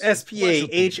 yes. Spahany.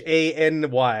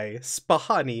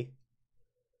 Spahani.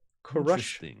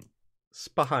 Kurush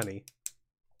Spahani.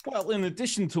 Well, in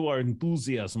addition to our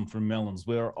enthusiasm for melons,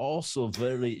 we are also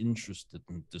very interested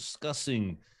in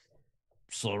discussing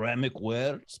ceramic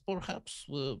wares, perhaps.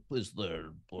 Is there?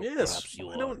 Yes. Perhaps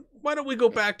you why don't we go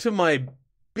back to my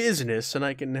business and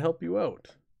I can help you out?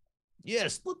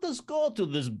 Yes, let us go to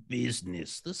this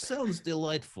business. This sounds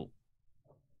delightful.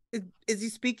 Is he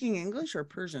speaking English or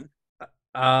Persian?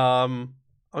 I'm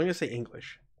gonna say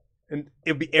English, and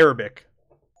it would be Arabic.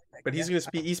 But he's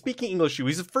speaking English to you.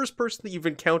 He's the first person that you've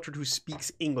encountered who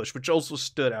speaks English, which also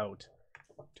stood out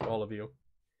to all of you.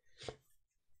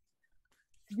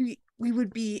 We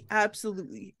would be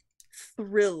absolutely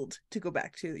thrilled to go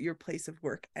back to your place of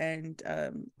work, and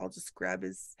I'll just grab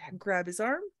his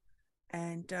arm,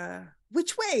 and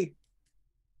which way?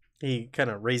 He kind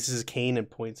of raises his cane and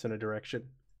points in a direction.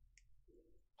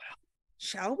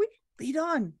 Shall we? Lead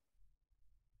on.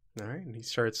 All right, and he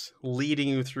starts leading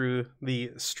you through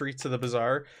the streets of the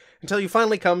bazaar until you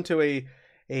finally come to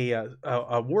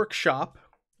a workshop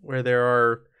where there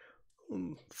are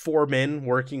 4 men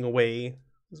working away.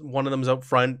 One of them's out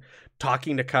front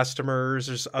talking to customers.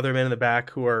 There's other men in the back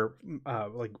who are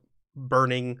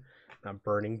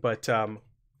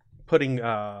putting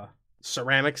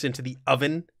ceramics into the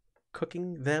oven,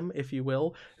 cooking them, if you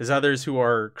will. There's others who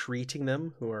are creating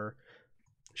them, who are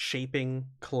shaping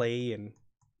clay and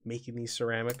making these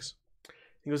ceramics.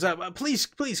 He goes,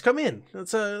 please come in.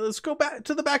 Let's go back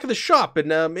to the back of the shop,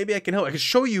 and maybe I can help. I can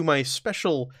show you my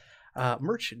special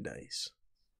merchandise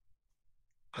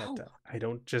that I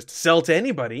don't just sell to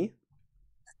anybody.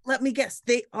 Let me guess.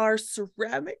 They are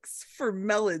ceramics for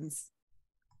melons.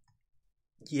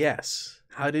 Yes.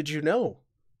 How did you know?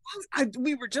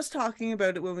 We were just talking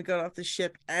about it when we got off the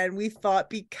ship, and we thought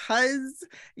because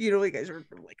you guys are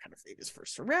like kind of famous for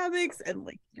ceramics, and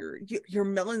like your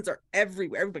melons are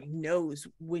everywhere. Everybody knows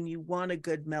when you want a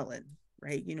good melon,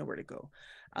 right? You know where to go.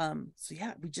 So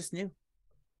yeah, we just knew.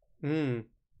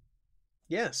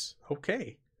 Yes.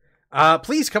 Okay.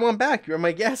 Please come on back. You're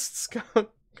my guests.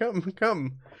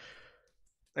 Come.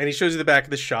 And he shows you the back of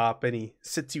the shop, and he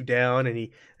sits you down, and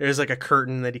there's like a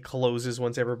curtain that he closes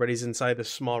once everybody's inside the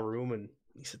small room, and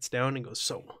he sits down and goes,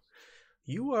 so,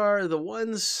 you are the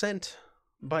ones sent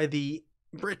by the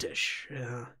British.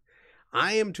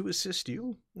 I am to assist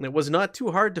you. It was not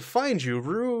too hard to find you.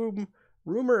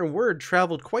 Rumor and word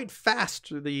traveled quite fast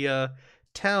through the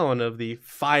town of the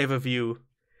 5 of you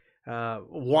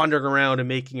wandering around and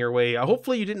making your way.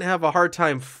 Hopefully you didn't have a hard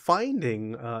time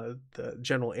finding the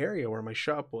general area where my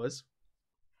shop was.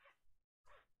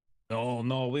 Oh,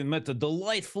 no, we met a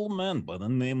delightful man by the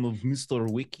name of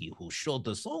Mr. Wiki who showed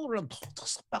us all around, told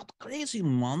us about crazy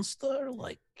monster,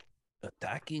 like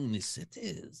attacking the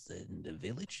cities and the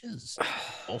villages.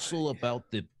 Also about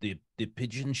the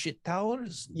pigeon shit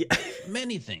towers. Yeah.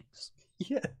 Many things.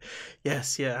 Yeah.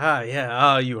 Yes. Yeah.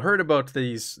 Yeah. You heard about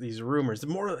these rumors.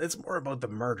 It's more about the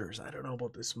murders. I don't know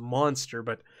about this monster,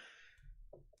 but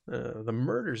the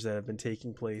murders that have been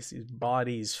taking place. These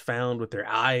bodies found with their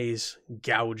eyes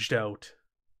gouged out.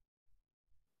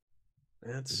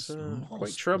 That's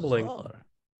quite troubling. Bizarre.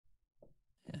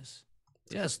 Yes.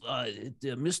 Yes,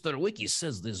 Mr. Wiki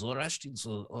says the Zoroastrians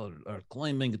are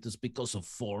claiming it is because of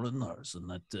foreigners and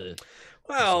that.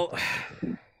 Well,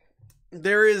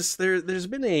 there's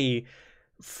been a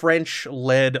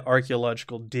French-led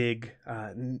archaeological dig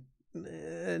a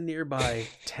nearby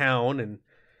town, and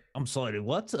I'm sorry,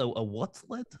 what? A what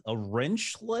led? A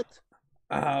wrench led?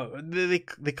 they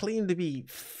claim to be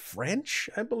French,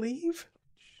 I believe.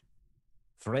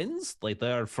 Friends? Like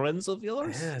they are friends of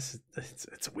yours? Yes,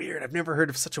 it's weird. I've never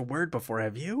heard of such a word before.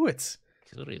 Have you? It's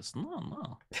Curious.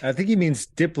 No. I think he means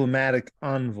diplomatic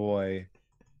envoy.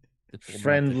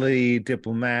 Friendly,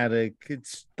 diplomatic.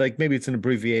 It's like maybe it's an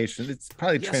abbreviation. It's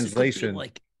probably translation. It could be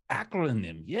like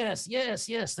acronym. Yes.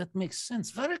 That makes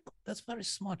sense. That's very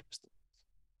smart.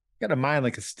 Got a mind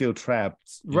like a steel trap.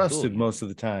 It's rusted most of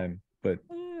the time, but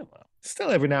still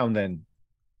every now and then.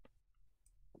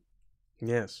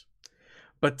 Yes.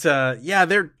 But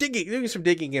they're doing some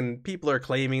digging, and people are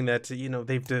claiming that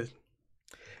they've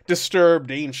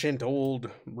disturbed ancient old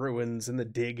ruins, and the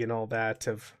dig and all that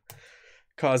have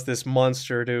caused this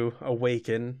monster to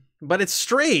awaken. But it's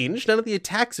strange. None of the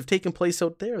attacks have taken place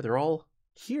out there. They're all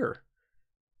here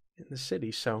in the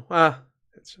city. So,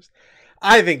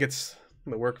 I think it's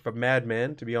the work of a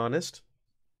madman, to be honest.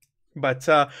 But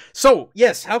so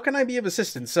yes, how can I be of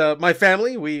assistance? My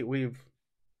family, we've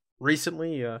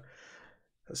recently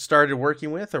started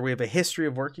working with, or we have a history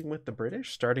of working with the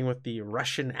British, starting with the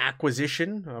Russian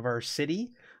acquisition of our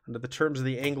city under the terms of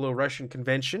the Anglo-Russian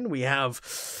Convention. We have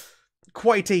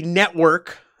quite a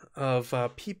network of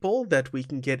people that we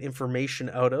can get information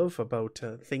out of about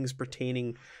things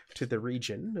pertaining to the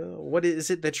region. What is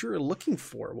it that you're looking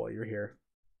for while you're here?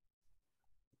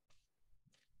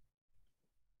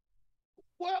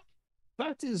 Well,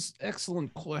 that is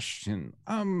excellent question.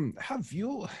 Have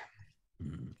you...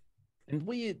 And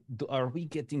are we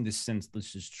getting the sense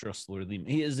this is trustworthy?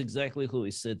 He is exactly who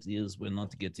he said he is. We're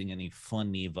not getting any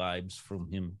funny vibes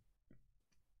from him.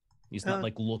 He's not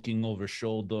like looking over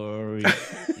shoulder. He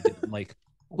didn't like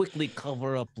quickly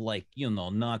cover up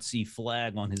Nazi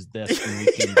flag on his desk when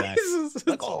we came back.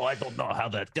 Like, I don't know how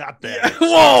that got there. Yeah.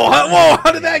 Whoa!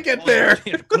 How did that get there?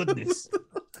 Dear goodness.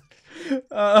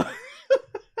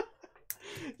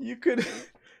 You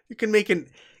can make an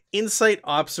insight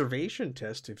observation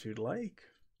test if you'd like.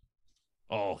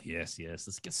 Oh, yes.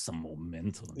 Let's get some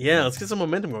momentum. Yeah, let's get some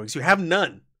momentum going, because you have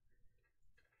none.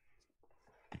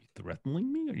 Are you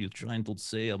threatening me? Are you trying to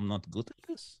say I'm not good at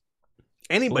this?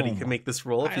 Anybody can make this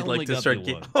roll if you'd like to start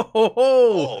getting...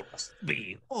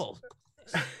 Me. Oh.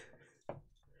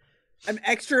 I'm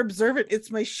extra observant.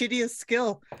 It's my shittiest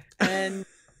skill. And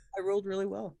I rolled really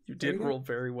well. You did roll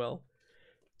very well.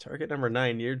 Target number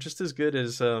 9. You're just as good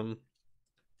as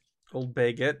old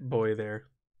Baguette Boy there.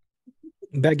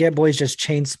 Baguette Boy's just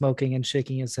chain smoking and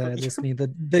shaking his head, listening to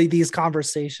these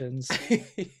conversations.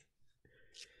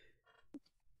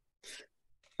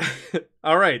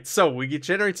 All right, so we can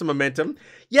generate some momentum.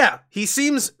 Yeah, he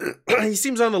seems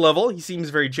on the level. He seems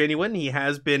very genuine. He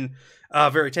has been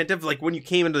very attentive. Like when you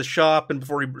came into the shop and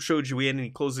before he showed you in and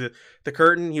he closed the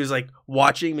curtain, he was like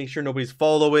watching, make sure nobody's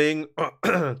following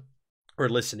or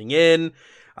listening in.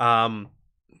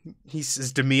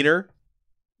 His demeanor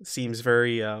seems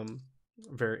very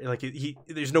like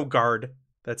there's no guard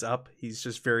that's up. He's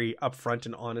just very upfront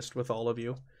and honest with all of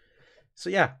you. So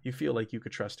yeah, you feel like you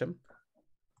could trust him.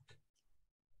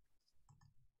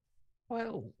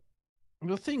 Well,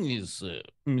 the thing is,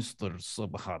 Mr.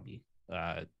 Subhabi,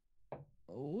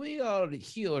 we are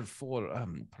here for,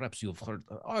 perhaps you've heard,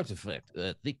 artifact,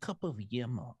 the Cup of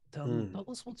Yema. Tell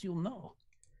us what you know.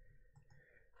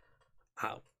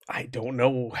 I don't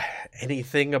know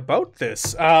anything about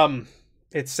this.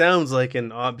 It sounds like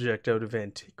an object out of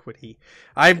antiquity.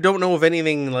 I don't know of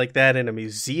anything like that in a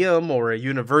museum or a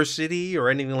university or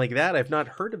anything like that. I've not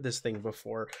heard of this thing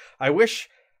before. I wish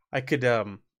I could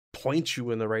point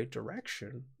you in the right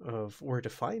direction of where to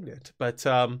find it. But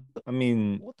I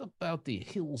mean, what about the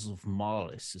Hills of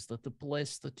Morris? Is that the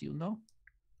place that you know?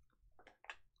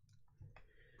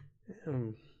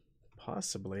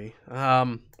 Possibly.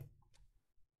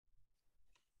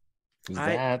 Is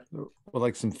that or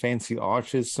like some fancy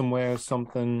arches somewhere or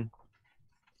something?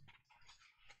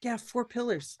 Yeah, 4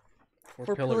 pillars.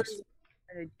 Four pillars.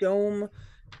 And a dome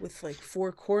with like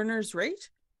 4 corners, right?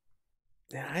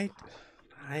 Yeah,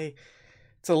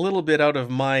 it's a little bit out of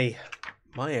my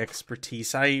my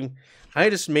expertise. I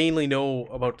just mainly know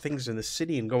about things in the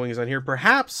city and goings on here.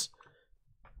 Perhaps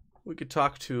we could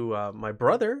talk to my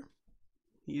brother.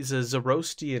 He's a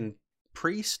Zoroastrian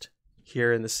priest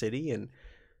here in the city, and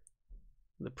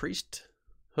the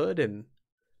priesthood and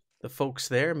the folks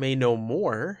there may know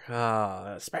more,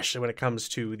 especially when it comes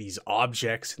to these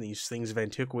objects and these things of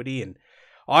antiquity. And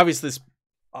obviously,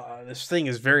 this thing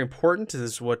is very important. This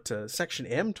is what Section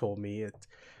M told me.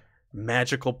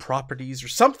 Magical properties or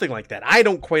something like that. I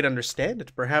don't quite understand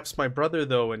it. Perhaps my brother,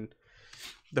 though, and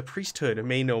the priesthood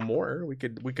may know more. We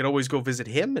could always go visit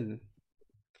him, and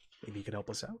maybe he could help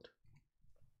us out.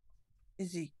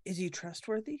 Is he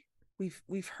trustworthy?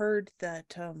 We've heard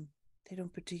that they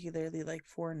don't particularly like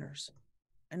foreigners,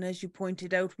 and as you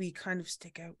pointed out, we kind of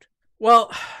stick out.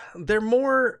 Well, they're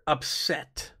more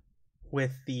upset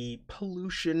with the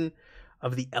pollution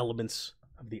of the elements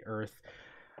of the earth.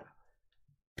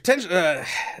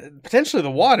 Potentially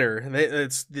the water.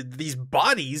 It's these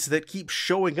bodies that keep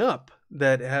showing up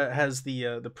that has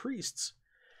the priests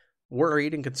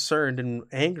worried and concerned and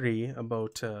angry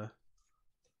about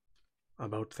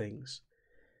things.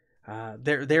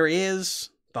 There is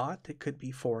thought it could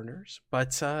be foreigners,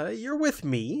 but you're with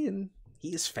me and he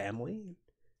is family.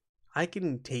 I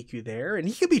can take you there, and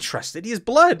he can be trusted. He is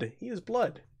blood.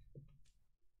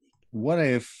 What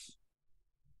if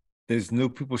there's new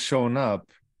people showing up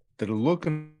that are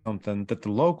looking at something that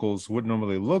the locals wouldn't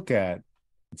normally look at?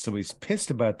 And somebody's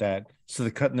pissed about that, so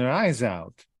they're cutting their eyes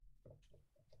out.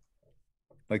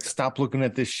 Like, stop looking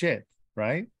at this shit,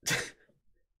 right?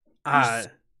 I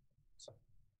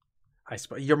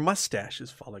suppose your mustache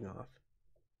is falling off.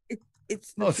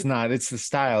 It's not. It's the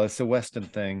style. It's a Western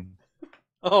thing.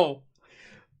 Oh,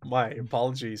 my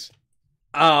apologies.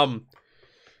 Yeah,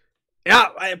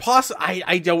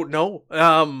 I don't know.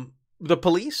 The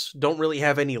police don't really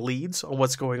have any leads on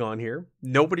what's going on here.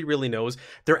 Nobody really knows.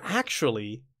 They're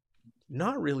actually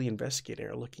not really investigating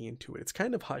or looking into it. It's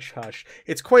kind of hush-hush.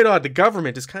 It's quite odd. The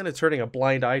government is kind of turning a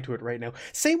blind eye to it right now.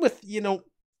 Same with,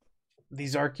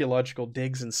 these archaeological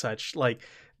digs and such. Like,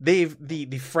 the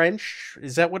French,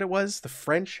 is that what it was? The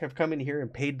French have come in here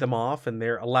and paid them off, and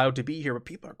they're allowed to be here, but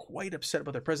people are quite upset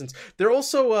about their presence. They're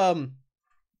also,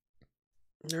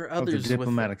 there are others the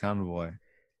diplomatic envoy.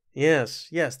 Yes,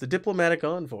 the diplomatic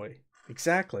envoy.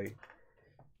 Exactly.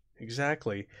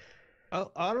 Our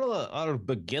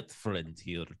baguette friend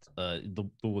here, the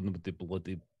one with the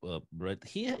bloody bread.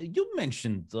 You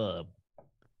mentioned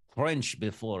French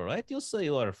before, right? You say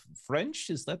you are French,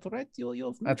 is that right?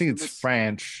 I think it's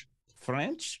French.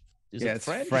 French? Is yeah, it it's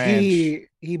French?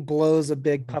 He blows a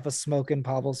big puff of smoke in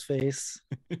Pavel's face.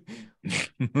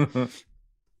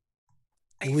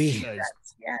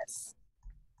 Yes.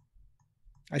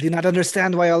 I do not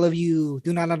understand why all of you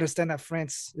do not understand that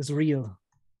France is real.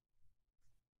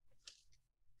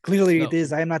 Clearly it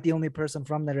is. I am not the only person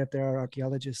from there if there are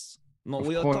archaeologists. No, Of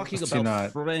we are course talking you're about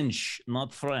not. French,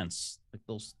 not France. Like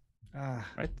those,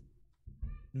 right?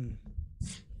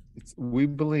 We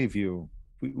believe you.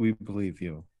 We believe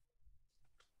you.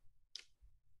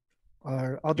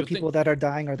 Are all the people that are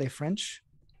dying, are they French?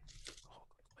 Oh,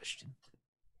 good question.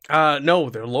 No,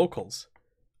 they're locals.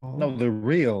 Oh. No, they're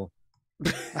real.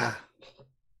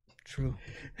 True.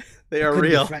 They are Could be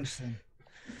real. French then.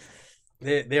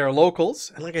 They are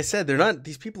locals, and like I said, they're not.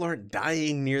 These people aren't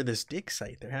dying near this dig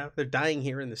site. They're dying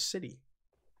here in the city.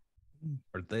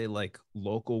 Are they like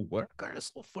local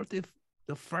workers for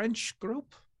the French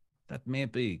group that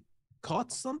maybe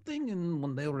caught something and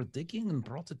when they were digging and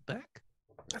brought it back?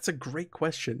 That's a great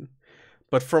question.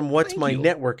 But from what my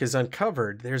network has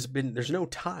uncovered, there's no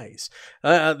ties.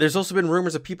 There's also been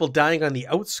rumors of people dying on the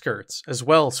outskirts as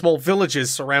well, small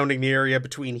villages surrounding the area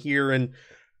between here and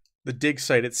the dig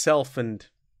site itself. And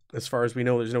as far as we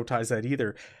know, there's no ties to that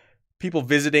either. People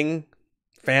visiting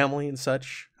family and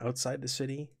such outside the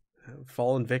city,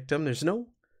 fallen victim. There's no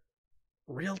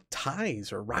real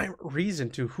ties or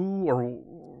reason to who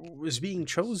or is being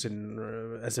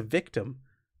chosen as a victim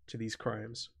to these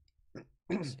crimes.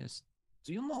 Yes.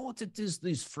 Do you know what it is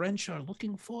these French are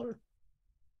looking for?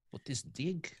 What this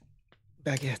dig?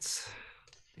 Baguettes.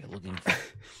 They're looking for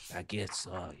baguettes.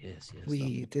 Oh, yes.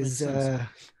 It is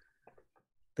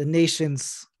the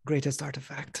nation's greatest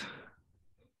artifact.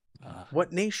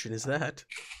 What nation is that?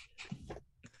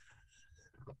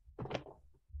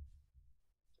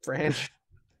 French.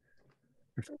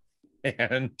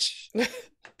 French.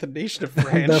 The nation of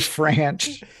France. The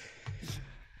French.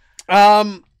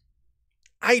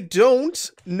 I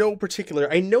don't know particular.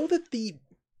 I know that the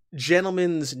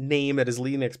gentleman's name that is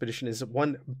leading the expedition is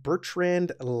one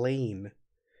Bertrand Lane.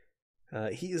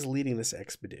 He is leading this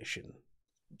expedition.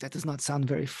 That does not sound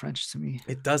very French to me.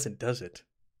 It doesn't, does it?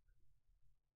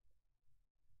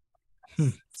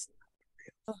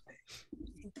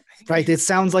 Right, it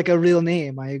sounds like a real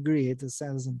name. I agree. It just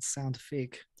doesn't sound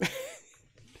fake.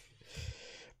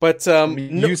 But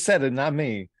You said it, not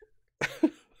me.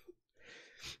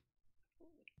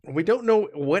 we don't know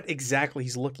what exactly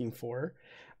he's looking for.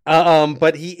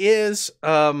 But he is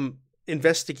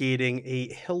investigating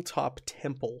a hilltop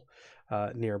temple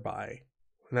nearby.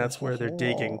 And that's where they're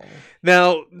digging.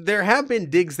 Now, there have been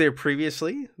digs there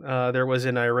previously. There was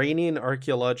an Iranian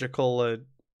archaeological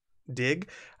dig.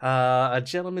 A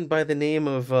gentleman by the name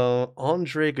of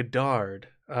Andre Godard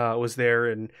was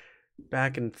there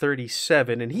back in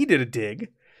 1937, and he did a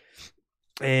dig.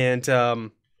 And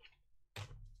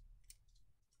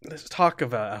there's talk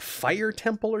of a fire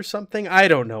temple or something. I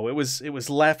don't know. It was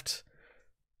left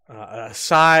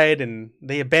aside, and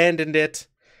they abandoned it.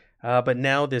 But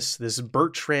now this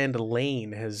Bertrand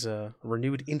Lane has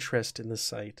renewed interest in the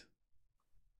site.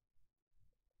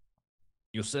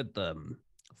 You said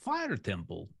fire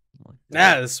temple.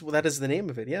 That is the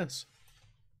name of it. Yes.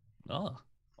 Oh,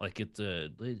 like it.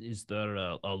 Is there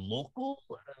a local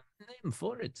name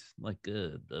for it? Like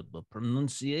a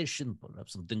pronunciation,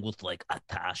 perhaps something with like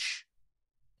attache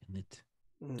in it.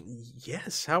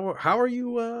 Yes. How are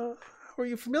you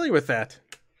familiar with that?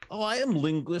 Oh, I am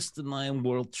linguist and I am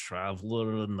world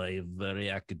traveler and I am very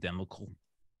academical.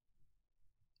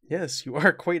 Yes, you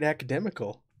are quite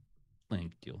academical.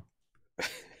 Thank you.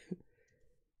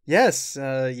 Yes,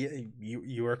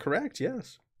 you are correct.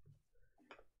 Yes.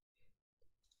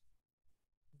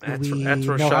 Do we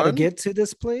know how to get to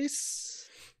this place?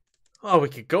 Oh, we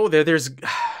could go there. There's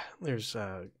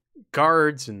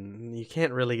guards, and you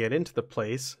can't really get into the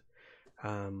place.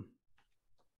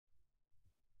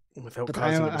 Without But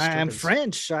causing a disturbance. I'm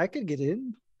French. I could get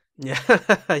in. Yeah.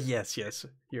 yes.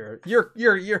 You're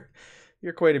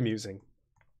quite amusing.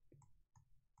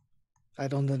 I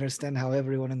don't understand how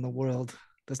everyone in the world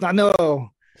does not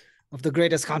know of the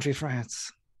greatest country,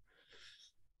 France.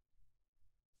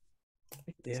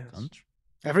 Yes.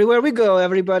 Everywhere we go,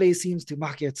 everybody seems to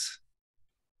mock it.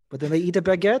 But then they eat a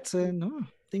baguette and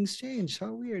things change.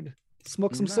 How weird.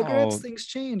 Smoke some cigarettes, things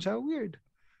change. How weird.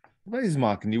 Nobody's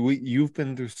mocking you. You've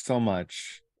been through so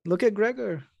much. Look at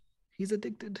Gregor. He's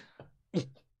addicted.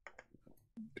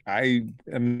 I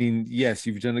mean, yes,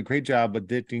 you've done a great job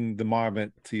addicting the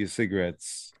marmot to your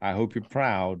cigarettes. I hope you're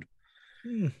proud.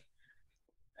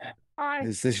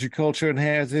 Is this your culture and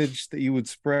heritage that you would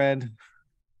spread?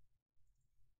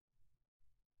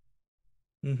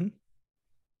 Mm-hmm.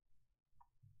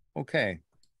 Okay.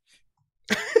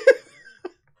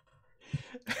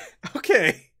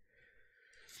 Okay.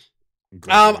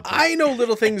 I know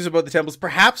little things about the temples.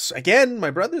 Perhaps, again,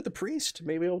 my brother, the priest,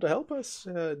 may be able to help us.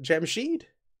 Jamshid.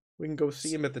 We can go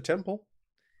see him at the temple.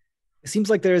 It seems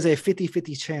like there is a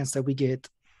 50-50 chance that we get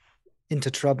into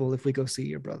trouble if we go see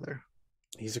your brother.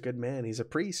 He's a good man. He's a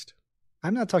priest.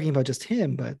 I'm not talking about just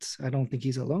him, but I don't think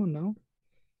he's alone, no?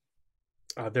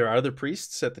 There are other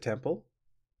priests at the temple.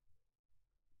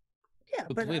 Yeah,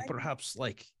 But we perhaps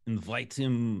like invite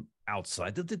him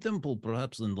outside of the temple,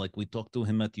 perhaps, and like we talk to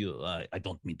him at your. I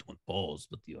don't mean to impose,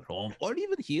 but your home, or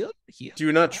even here. Do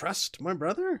you not trust my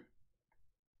brother?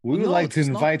 We would like to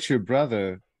invite your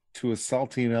brother to a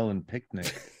salty melon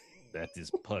picnic. That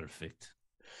is perfect.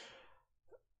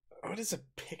 What is a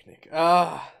picnic?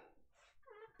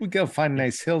 We go find a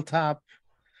nice hilltop,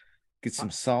 get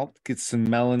some salt, get some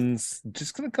melons.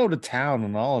 Just gonna go to town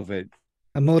on all of it.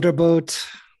 A motorboat.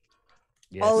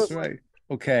 Yes, that's right.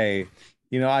 Okay,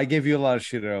 I gave you a lot of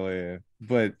shit earlier,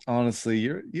 but honestly,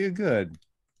 you're good.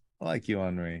 I like you,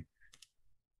 Henri.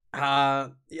 Yeah.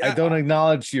 I don't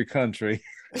acknowledge your country,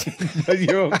 but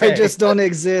you're okay. I just don't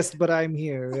exist, but I'm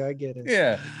here. I get it.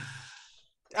 Yeah.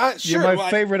 Sure, you're my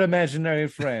favorite imaginary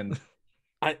friend.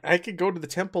 I could go to the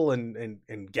temple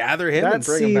and gather him and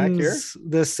bring him back here.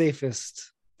 The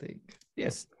safest thing.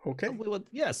 Yes. Okay. We would,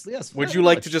 yes. Would you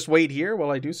like to just wait here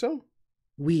while I do so?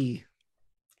 We.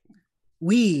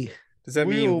 Does that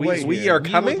mean we here. are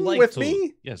coming with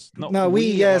me? Yes. No,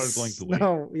 we are going to wait.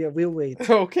 No, yeah, we'll wait.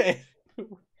 Okay.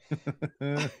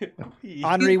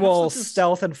 Henri will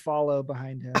stealth and follow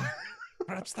behind him.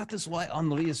 Perhaps that is why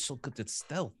Henri is so good at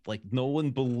stealth. Like no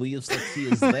one believes that he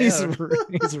is there.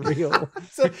 He's real.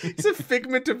 It's a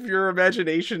figment of your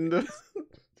imagination.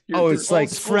 It's like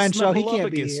French. Oh, he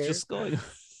can't be here. Just going.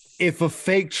 If a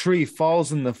fake tree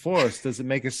falls in the forest, does it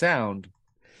make a sound?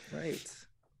 Right.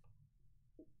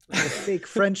 The fake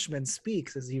Frenchman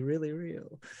speaks. Is he really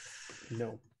real?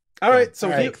 No. All right. So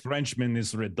fake Frenchman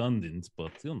is redundant,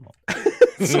 but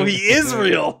so he is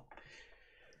real.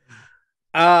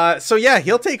 So yeah,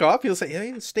 he'll take off. He'll say,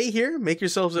 "Hey, stay here, make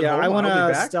yourselves at Yeah, home. I want I'll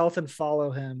be to back." stealth and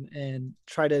follow him and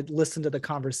try to listen to the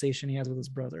conversation he has with his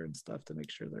brother and stuff to make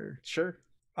sure they're. Sure.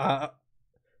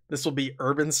 This will be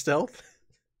urban stealth.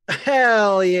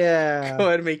 Hell yeah! Go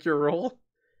ahead and make your roll.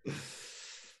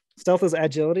 Stealth is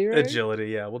agility, right? Agility,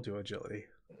 yeah, we'll do agility.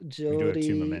 We do have Agility.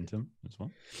 2 momentum as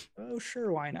well. Oh,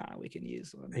 sure, why not? We can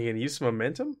use one. Are you gonna use some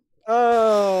momentum?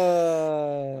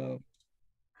 Oh,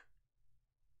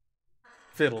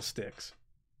 Fiddlesticks.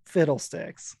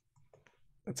 fiddlesticks.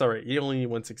 That's all right. You only need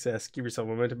 1 success. Give yourself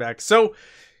momentum back. So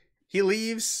he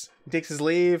leaves, takes his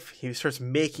leave. He starts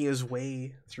making his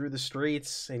way through the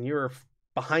streets, and you're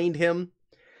behind him.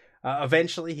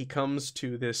 Eventually, he comes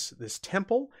to this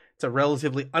temple. It's a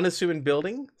relatively unassuming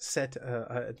building set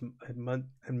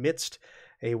amidst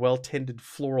a well-tended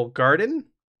floral garden.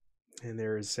 And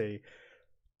there is a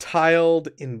tiled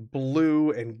in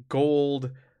blue and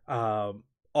gold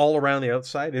all around the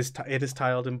outside. It is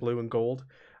tiled in blue and gold.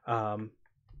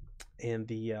 And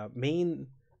the main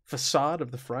facade of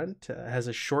the front has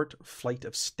a short flight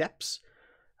of steps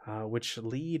which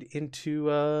lead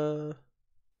into a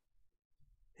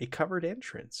covered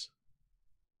entrance.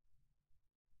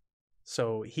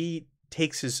 So he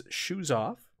takes his shoes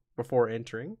off before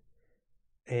entering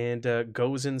and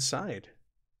goes inside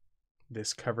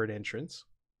this covered entrance.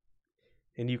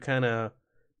 And you kind of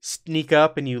sneak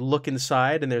up and you look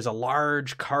inside, and there's a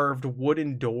large carved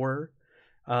wooden door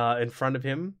in front of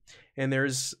him. And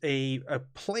there's a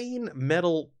plain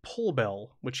metal pull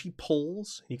bell, which he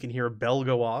pulls. You can hear a bell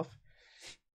go off.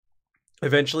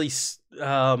 Eventually,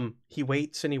 he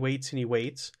waits and he waits and he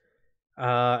waits,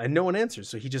 and no one answers.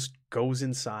 So he just goes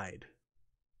inside.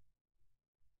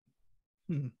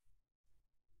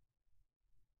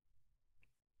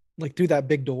 Like through that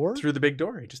big door? Through the big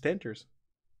door, he just enters.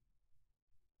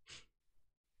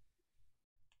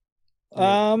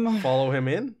 Follow him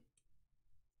in?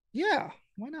 Yeah,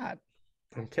 why not?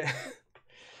 Okay.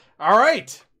 All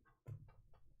right.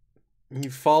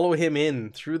 You follow him in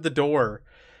through the door.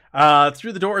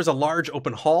 Through the door is a large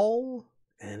open hall,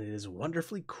 and it is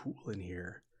wonderfully cool in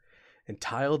here, and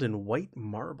tiled in white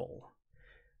marble.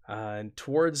 And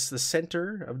towards the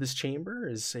center of this chamber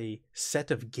is a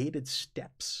set of gated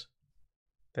steps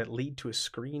that lead to a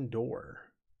screen door.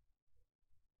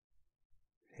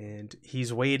 And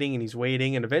he's waiting and he's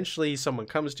waiting, and eventually someone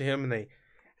comes to him and they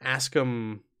ask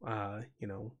him, how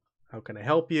can I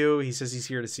help you? He says he's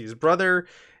here to see his brother.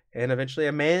 And eventually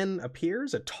a man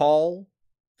appears, a tall,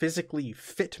 physically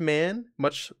fit man,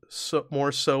 much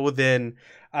more so than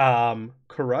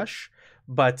Karush.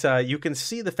 But you can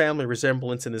see the family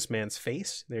resemblance in this man's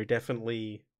face. They're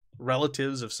definitely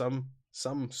relatives of some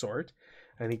sort.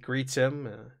 And he greets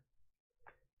him.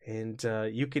 And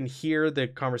you can hear the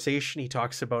conversation. He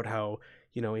talks about how,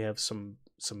 we have some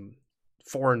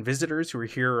foreign visitors who are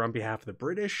here on behalf of the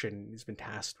British, and he's been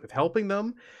tasked with helping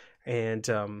them.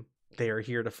 And they are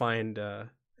here to find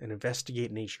and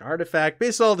investigate an ancient artifact.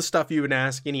 Basically all the stuff you've been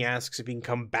asking. He asks if he can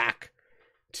come back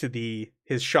to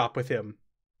his shop with him,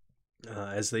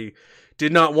 as they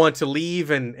did not want to leave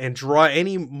and draw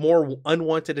any more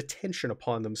unwanted attention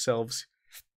upon themselves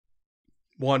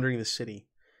wandering the city.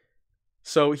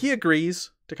 So he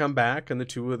agrees to come back, and the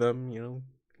two of them,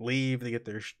 leave. They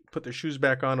put their shoes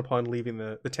back on upon leaving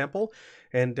the temple,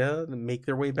 and make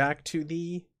their way back to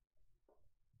the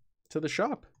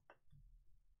shop.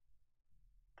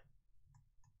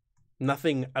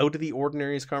 Nothing out of the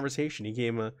ordinary's conversation. He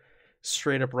gave him a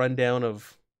straight up rundown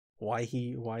of why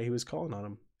he was calling on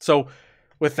him. So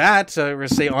with that, we're going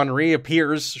to say Henri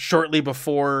appears shortly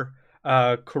before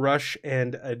Karush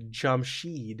and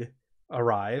Jamshid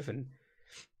arrive, and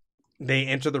they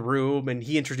enter the room, and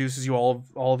he introduces you all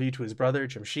of you to his brother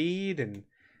Jamshid, and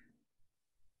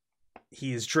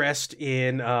he is dressed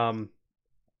in a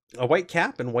white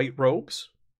cap and white robes,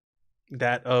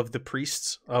 that of the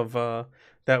priests of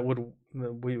that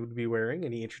we would be wearing.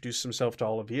 And he introduces himself to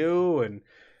all of you and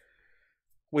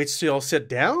waits till you all sit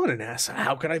down and asks,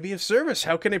 "How can I be of service?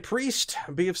 How can a priest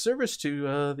be of service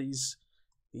to these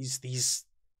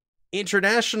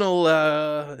international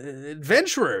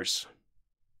adventurers?"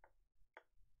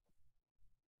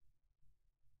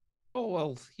 Oh,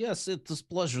 well, yes, it is a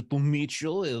pleasure to meet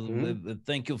you.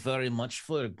 Thank you very much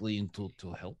for agreeing to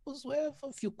help us. We have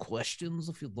a few questions,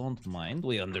 if you don't mind.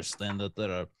 We understand that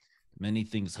there are many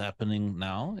things happening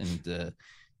now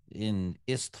in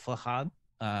Isfahan,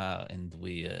 and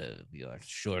we are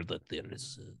sure that there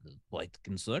is quite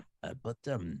concern. But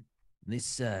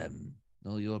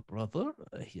your brother,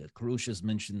 Karush has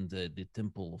mentioned the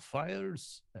Temple of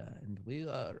Fires, and we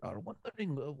are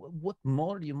wondering what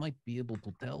more you might be able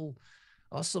to tell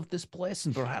us of this place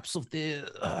and perhaps of the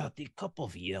cup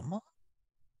of Yema?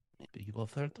 Maybe you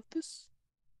have heard of this?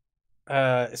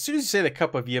 As soon as you say the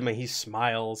cup of Yema, he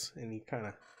smiles and he kind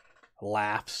of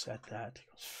laughs at that. He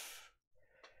goes,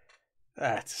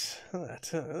 that's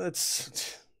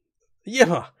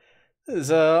Yema. This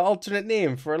is an alternate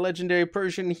name for a legendary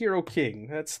Persian hero king.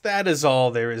 That is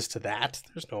all there is to that.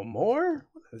 There's no more.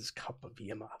 What is cup of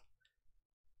Yema?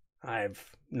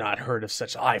 I've not heard of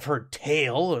such. I've heard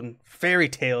tale and fairy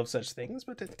tale of such things,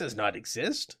 but it does not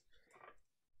exist.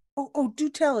 Oh, do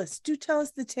tell us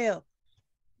the tale.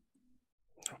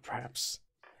 Perhaps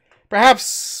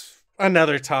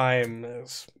another time.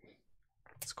 It's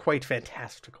quite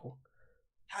fantastical.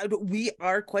 We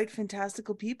are quite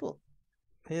fantastical people.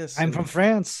 Yes, I'm from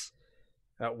France.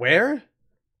 Where?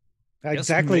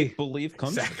 Exactly. Believe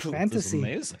country. Exactly. Fantasy.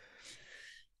 Amazing.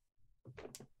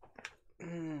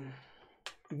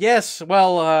 Yes,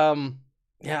 well,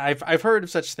 yeah, I've heard of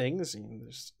such things.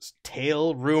 There's this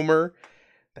tale, rumor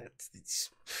that these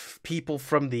people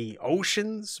from the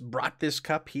oceans brought this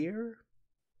cup here,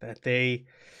 that they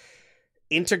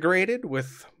integrated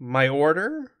with my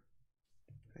order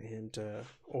and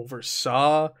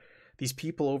these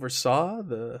people oversaw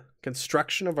the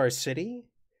construction of our city.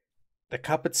 The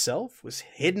cup itself was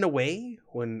hidden away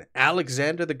when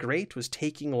Alexander the Great was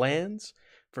taking lands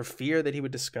for fear that he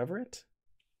would discover it.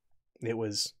 It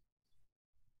was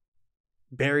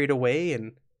buried away,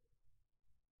 and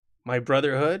my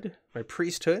brotherhood, my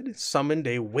priesthood, summoned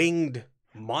a winged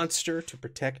monster to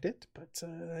protect it. But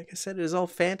like I said, it is all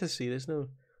fantasy. There's no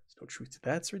truth to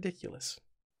that. It's ridiculous.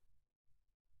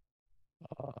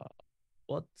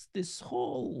 But this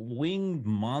whole winged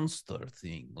monster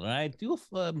thing, right?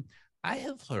 I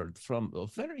have heard from a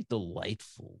very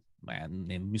delightful man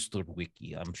named Mr.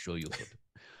 Wiki. I'm sure you heard.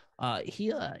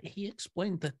 He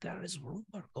explained that there is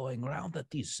rumor going around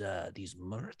that these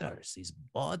murders, these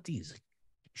bodies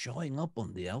showing up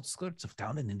on the outskirts of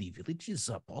town and in the villages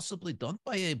are possibly done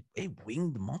by a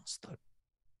winged monster.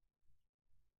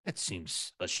 That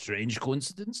seems a strange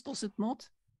coincidence, does it not?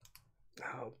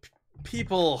 Oh,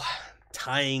 people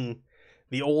tying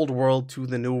the old world to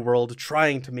the new world,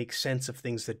 trying to make sense of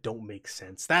things that don't make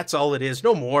sense. That's all it is,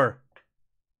 no more.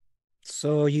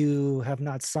 So you have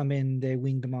not summoned a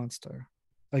winged monster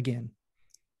again?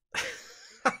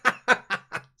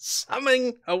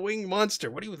 Summoning a winged monster?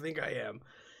 What do you think I am?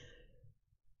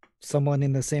 Someone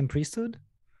in the same priesthood?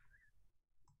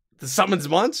 The summons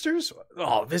monsters?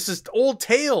 Oh, this is old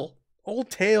tale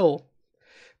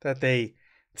that they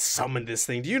summoned this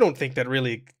thing. You don't think that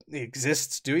really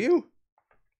exists, do you?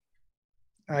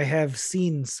 I have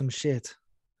seen some shit.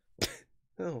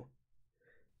 Oh.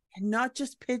 And not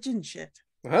just pigeon shit.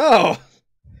 Oh.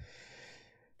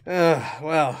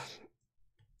 Well,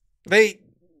 they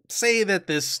say that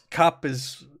this cup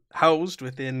is housed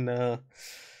within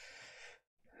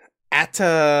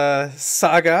Atta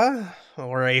Saga,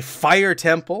 or a fire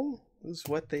temple, is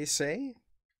what they say.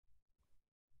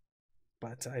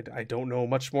 But I don't know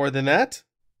much more than that.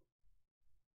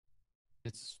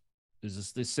 Is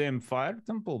this the same fire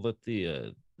temple that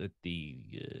the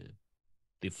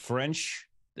French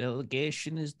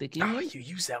delegation is digging? Oh, you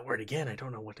use that word again. I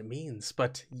don't know what it means,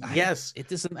 but yes,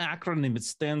 it is an acronym. It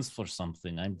stands for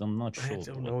something. I'm not sure. I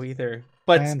don't know either.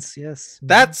 But France, yes,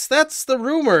 that's the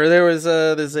rumor. There's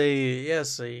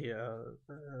a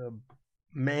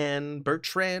man,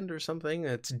 Bertrand or something,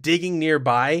 that's digging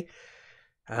nearby,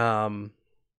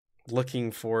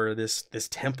 looking for this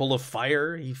temple of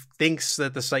fire. He thinks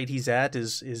that the site he's at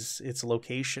is its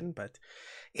location, but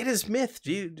it is myth,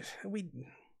 dude.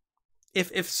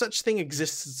 If such thing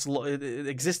exists, it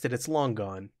existed, it's long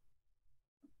gone.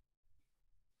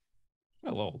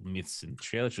 Well, all myths and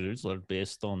treasures are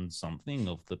based on something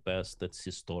of the past that's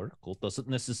historical. Doesn't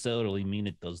necessarily mean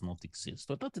it does not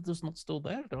exist or that it is not still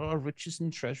there. There are riches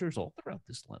and treasures all throughout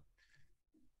this land.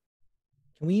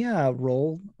 Can we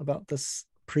roll about this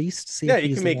priest? See Yeah, if you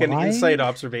he's can make lying? an insight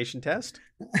observation test.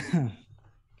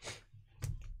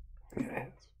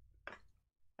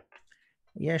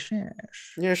 Yes.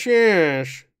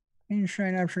 Yes.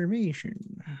 Insight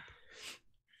observation.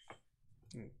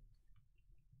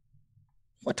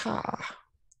 What?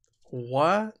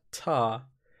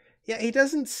 Yeah, he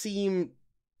doesn't seem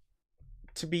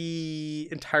to be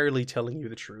entirely telling you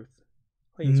the truth.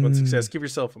 I think it's one success. Give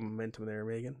yourself a momentum there,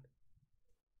 Megan.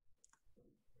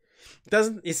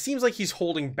 It seems like he's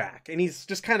holding back, and he's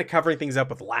just kind of covering things up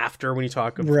with laughter when you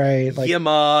talk of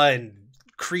Yema and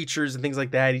creatures and things like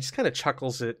that. He just kind of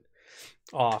chuckles it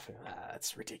off.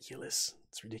 It's ridiculous.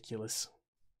 It's ridiculous.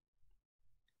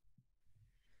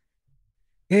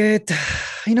 It,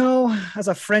 you know, as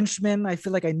a Frenchman, I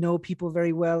feel like I know people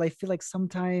very well. I feel like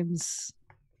sometimes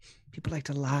people like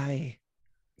to lie.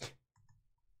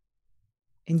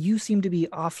 And you seem to be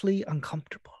awfully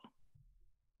uncomfortable.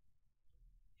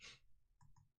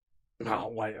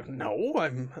 No,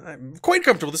 I'm quite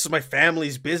comfortable. This is my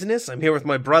family's business. I'm here with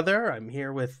my brother. I'm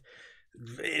here with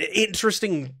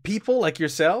interesting people like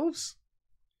yourselves.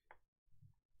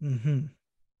 Mm-hmm.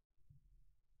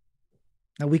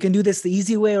 Now we can do this the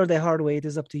easy way or the hard way. It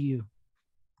is up to you.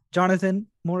 Jonathan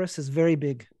Morris is very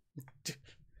big.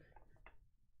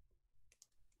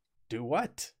 Do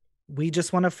what? We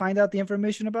just want to find out the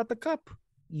information about the cup.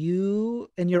 You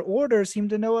and your order seem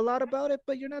to know a lot about it,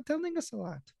 but you're not telling us a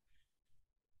lot.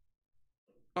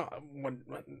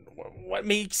 What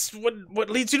leads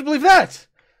you to believe that?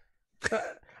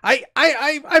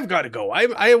 I've got to go.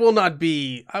 I will not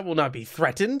be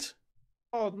threatened.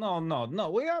 Oh no!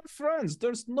 We are friends.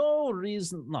 There's no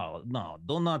reason. No.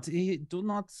 Do not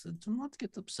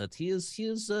get upset. He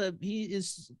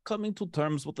is coming to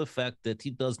terms with the fact that he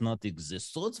does not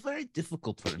exist. So it's very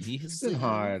difficult for him. He is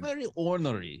hard. Very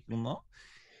ornery. You know.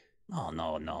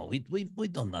 No. We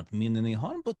do not mean any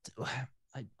harm. But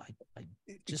I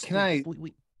just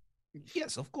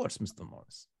yes, of course, Mr.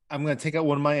 Morris. I'm gonna take out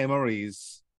one of my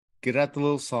MREs, get out the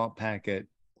little salt packet,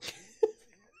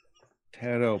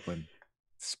 tear it open,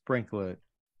 sprinkle it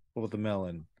over the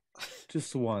melon,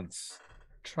 just once.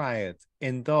 Try it,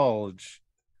 indulge.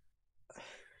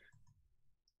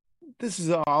 This is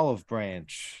an olive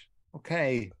branch,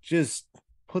 okay? Just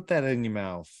put that in your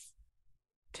mouth.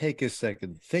 Take a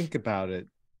second, think about it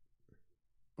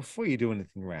before you do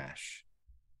anything rash.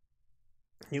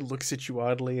 He looks at you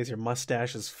oddly as your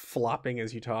mustache is flopping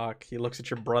as you talk. He looks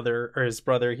at your brother, or his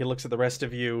brother. He looks at the rest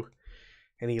of you,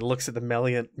 and he looks at the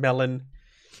melon.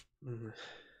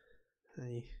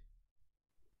 He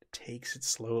takes it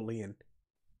slowly and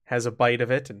has a bite of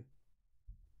it. And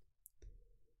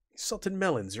salted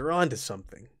melons, you're onto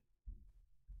something.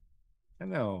 I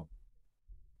know.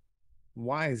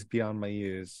 Wise beyond my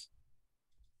years.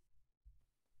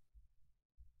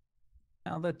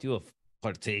 Now that you have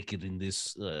partaken in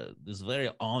this very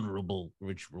honorable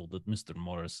ritual that Mr.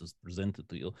 Morris has presented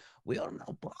to you, we are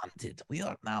now bonded. We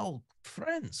are now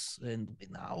friends, and we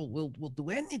now will do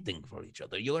anything for each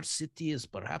other. Your city is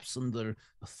perhaps under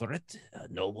threat.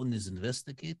 No one is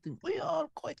investigating. We are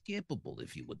quite capable.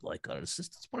 If you would like our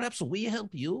assistance, perhaps we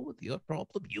help you with your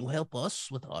problem. You help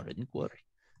us with our inquiry.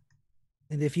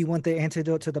 And if you want the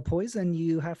antidote to the poison,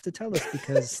 you have to tell us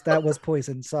because that was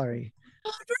poison. Sorry.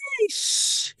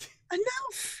 Shh.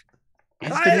 Enough.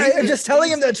 I'm just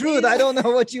telling him the truth. I don't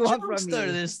know what you want from me.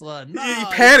 This one. He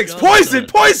panics. Poison!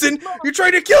 You're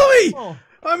trying to kill me! No.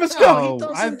 I must go.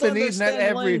 No, I've been eating that understand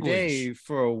every language. day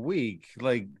for a week.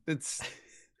 Like, it's...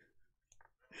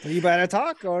 So you better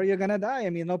talk or you're gonna die. I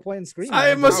mean, no point in screaming.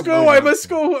 I must go. I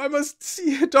must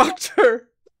see a doctor.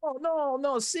 Oh,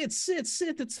 no, sit.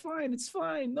 It's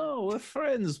fine. No, we're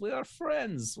friends. We are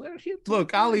friends. We're here to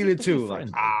Look, I'll eat it be too. Like,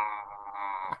 friendly.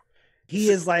 He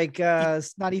is like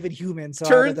not even human, so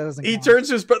that doesn't He count. turns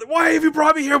to his brother. Why have you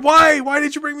brought me here? Why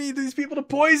did you bring me these people to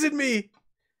poison me?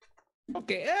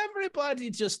 Okay, everybody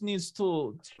just need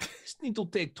to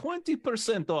take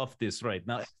 20% off this right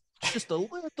now. Just a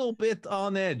little bit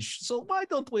on edge. So why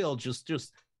don't we all just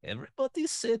everybody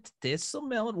sit, taste some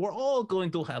melon. We're all going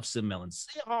to have some melons.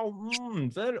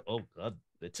 Oh God,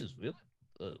 this is really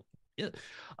yeah.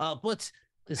 But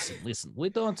listen. We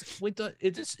don't.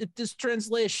 It is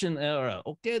translation error.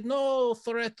 Okay, no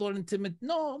threat or intimidation.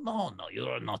 No. You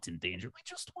are not in danger. We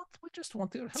just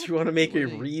want your help. Do you want to make a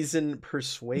reason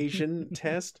persuasion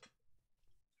test?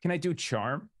 Can I do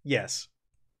charm? Yes.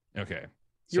 Okay.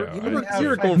 You're So going have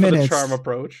for 5 the minutes. charm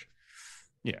approach.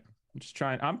 I'm just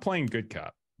trying. I'm playing good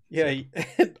cop. Yeah,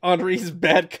 Henri's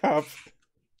bad cop.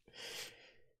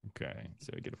 Okay,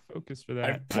 so I get a focus for that.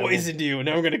 I poisoned you, and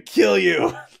now I'm gonna kill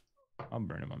you. I'll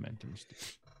burn a momentum.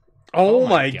 Oh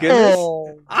my goodness!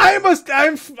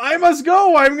 I must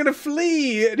go. I'm gonna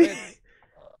flee.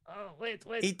 Wait.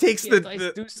 He takes Can't I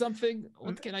the. do something.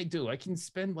 What can I do? I can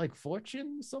spend like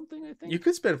fortune or something. I think You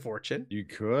could spend fortune. you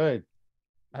could.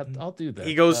 I'll do that.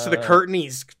 He goes to the curtain. He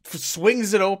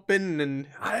swings it open, and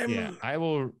Yeah, I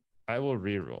will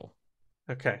reroll.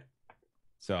 Okay.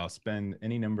 So I'll spend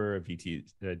any number of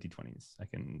d20s. I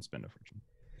can spend a fortune.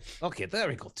 Okay, there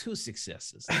we go. 2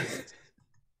 successes.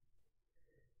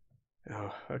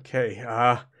 Oh, okay.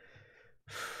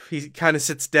 He kind of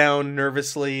sits down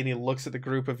nervously, and he looks at the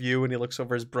group of you, and he looks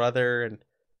over his brother, and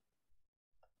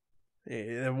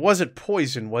it wasn't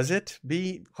poison, was it?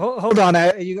 Hold on.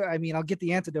 I mean, I'll get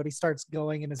the antidote. He starts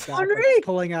going in his back, like, Henri!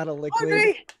 pulling out a liquid.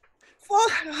 Henri!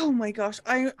 Oh my gosh,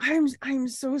 I'm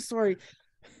so sorry.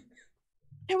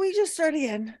 Can we just start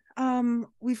again?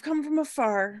 We've come from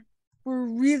afar. We're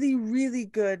really, really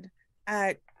good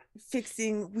at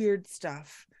fixing weird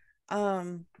stuff.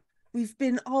 We've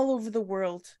been all over the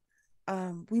world.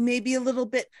 We may be a little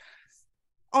bit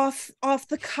off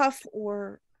the cuff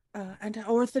or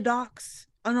unorthodox.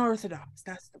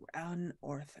 That's the word,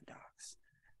 unorthodox.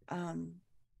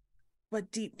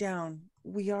 But deep down,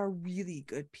 we are really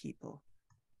good people.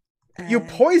 You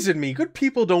poisoned me. Good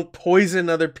people don't poison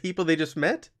other people they just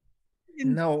met.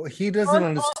 No, he doesn't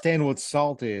understand what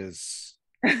salt is.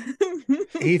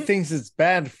 He thinks it's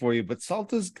bad for you, but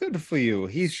salt is good for you.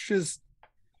 He's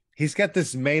got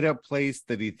this made up place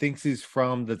that he thinks he's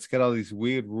from that's got all these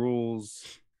weird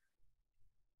rules.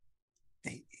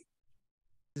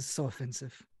 This is so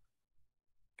offensive.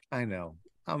 I know.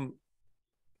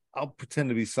 I'll pretend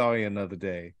to be sorry another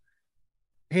day.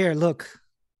 Here, look.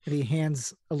 And he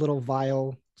hands a little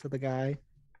vial to the guy.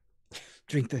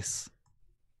 Drink this.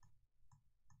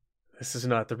 This is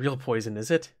not the real poison, is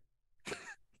it? I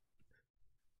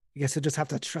guess you'll just have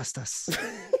to trust us.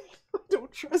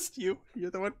 Don't trust you. You're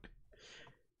the one.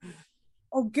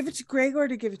 Oh, give it to Gregor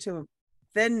to give it to him.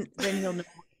 Then he'll know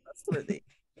it's trustworthy.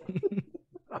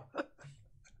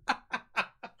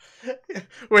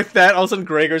 With that, all of a sudden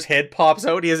Gregor's head pops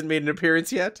out. He hasn't made an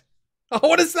appearance yet. Oh,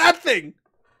 what is that thing?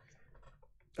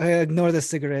 Ignore the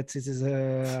cigarettes. It is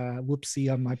a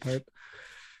whoopsie on my part.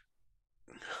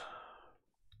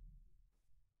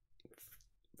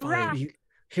 Fine.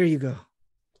 Here you go.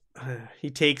 He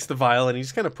takes the vial and he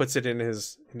just kind of puts it in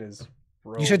his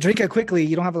robe. You should drink it quickly.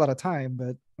 You don't have a lot of time,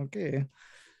 but okay.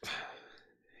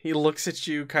 He looks at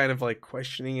you kind of like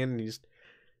questioning it, and he just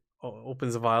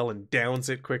opens the vial and downs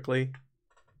it quickly.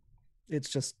 It's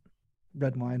just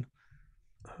red wine.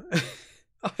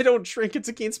 I don't drink. It's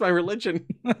against my religion.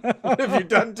 What have you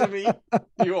done to me,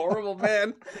 you horrible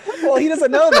man? Well, he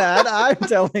doesn't know that. I'm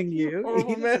telling you.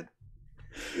 Horrible man.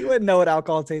 He wouldn't know what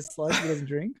alcohol tastes like. He doesn't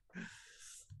drink.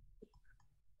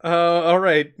 All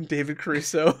right, David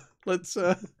Caruso. Let's.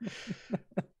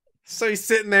 So he's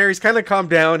sitting there. He's kind of calmed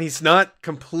down. He's not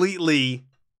completely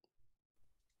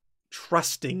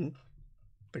trusting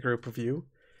the group of you.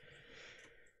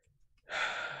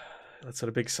 Let's let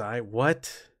a big sigh.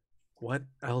 What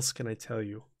else can I tell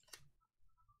you?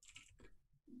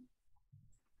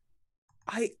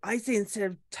 I say instead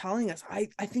of telling us, I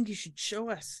think you should show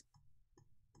us.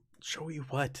 Show you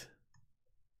what?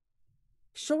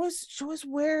 Show us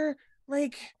where,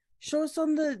 like, show us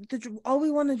on the all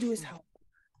we want to do is help.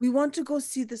 We want to go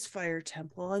see this fire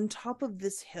temple on top of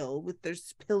this hill with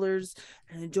there's pillars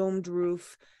and a domed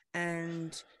roof,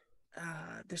 and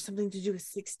there's something to do with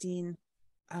 16.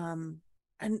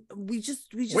 And we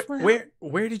just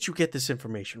where did you get this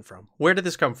information from? Where did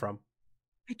this come from?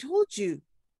 I told you.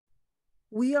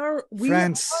 We are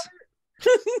France.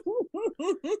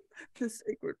 The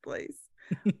sacred place.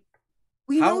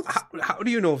 How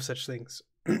do you know of such things?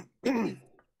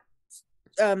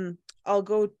 I'll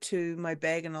go to my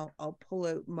bag and I'll pull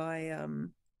out my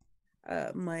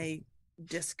my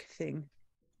disc thing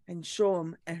and show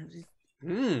him, and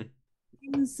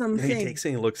something. And he takes it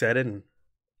and he looks at it, and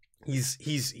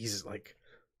he's like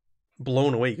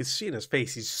blown away. You can see in his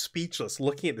face he's speechless,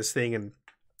 looking at this thing and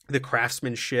the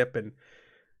craftsmanship and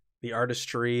the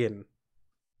artistry, and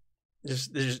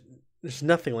just there's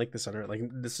nothing like this on Earth. Like,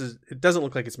 it doesn't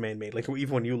look like it's man-made. Like,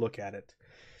 even when you look at it,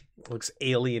 it looks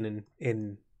alien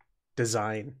in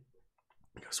design.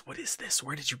 He goes, "What is this?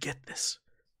 Where did you get this?"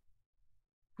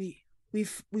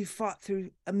 We fought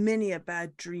through many a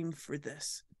bad dream for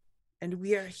this, and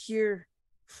we are here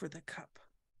for the cup.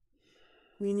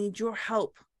 We need your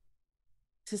help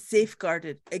to safeguard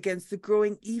it against the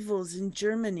growing evils in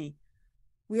Germany.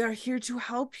 We are here to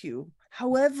help you.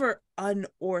 However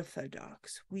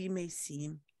unorthodox we may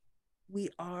seem, we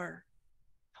are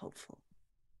helpful.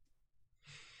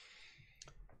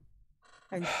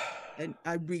 And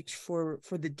I reach for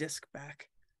the disc back.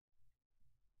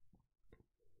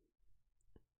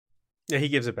 Yeah, he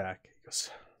gives it back. He goes,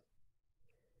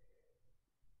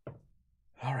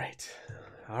 All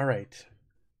right.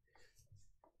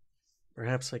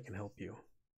 Perhaps I can help you.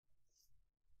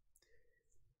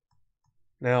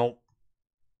 Now,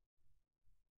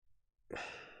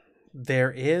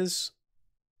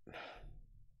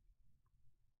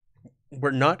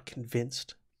 we're not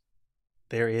convinced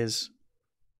there is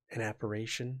an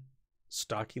apparition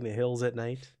stalking the hills at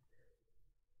night.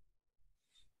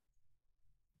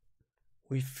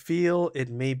 We feel it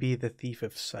may be the Thief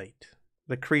of Sight,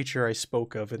 the creature I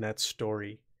spoke of in that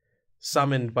story,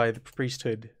 summoned by the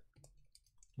priesthood.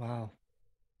 Wow.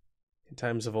 In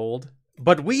times of old.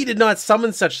 But we did not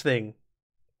summon such thing.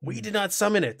 We did not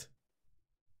summon it.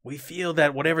 We feel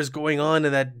that whatever's going on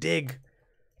in that dig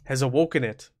has awoken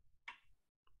it.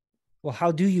 Well,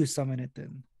 how do you summon it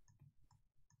then?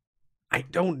 I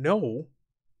don't know.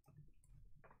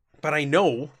 But I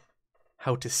know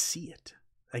how to see it.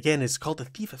 Again, it's called a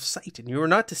thief of sight, and you are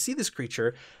not to see this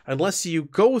creature unless you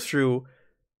go through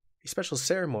a special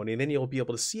ceremony, and then you'll be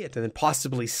able to see it and then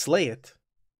possibly slay it.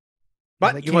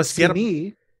 But Well, you must get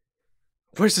me.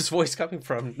 Where's this voice coming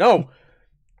from? No.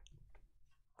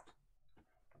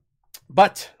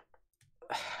 But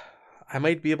I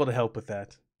might be able to help with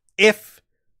that. If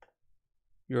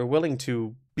you're willing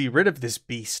to be rid of this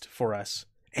beast for us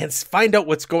and find out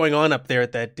what's going on up there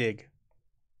at that dig.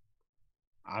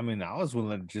 I mean, I was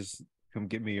willing to just come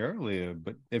get me earlier,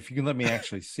 but if you can let me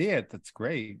actually see it, that's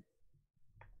great.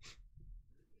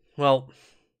 Well,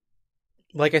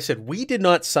 like I said, we did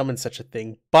not summon such a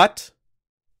thing, but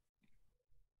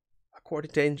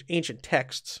according to ancient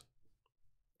texts,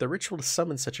 the ritual to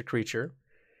summon such a creature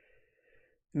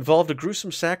involved a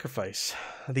gruesome sacrifice,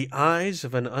 the eyes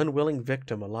of an unwilling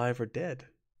victim, alive or dead.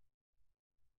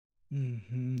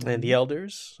 Mm-hmm. And the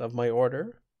elders of my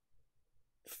order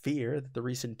fear that the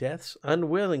recent deaths,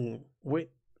 unwittingly,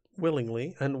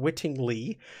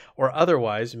 or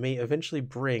otherwise, may eventually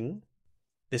bring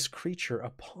this creature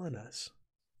upon us.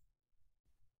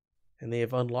 And they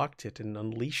have unlocked it and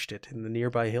unleashed it in the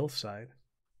nearby hillside.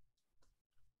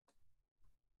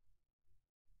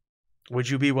 Would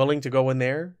you be willing to go in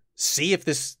there, see if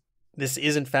this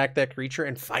is in fact that creature,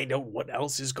 and find out what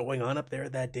else is going on up there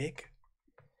at that dig?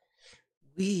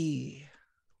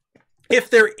 If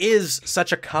there is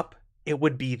such a cup, it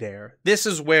would be there. This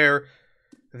is where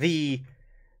the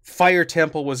fire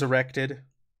temple was erected.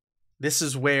 This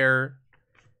is where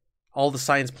all the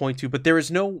signs point to, but there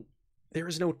is no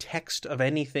text of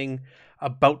anything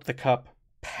about the cup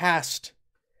past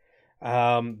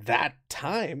that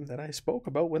time that I spoke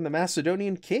about when the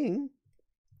Macedonian king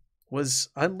was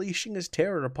unleashing his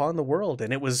terror upon the world,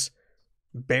 and it was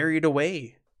buried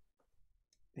away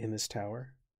in this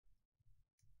tower.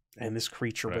 And this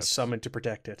creature was summoned to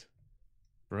protect it.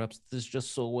 Perhaps it is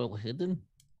just so well hidden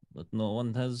that no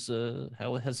one has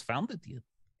found it yet.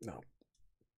 No.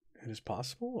 It is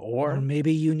possible. Or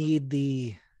maybe you need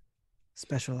the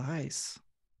special eyes.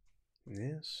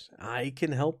 Yes, I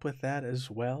can help with that as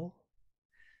well.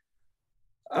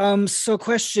 So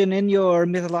question, in your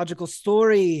mythological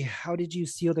story, how did you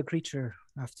seal the creature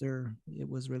after it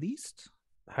was released?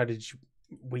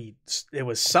 It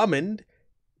was summoned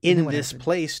in this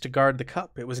place to guard the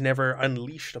cup. It was never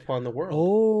unleashed upon the world.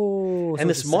 Oh. And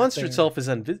this monster itself is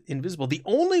invisible. The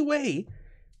only way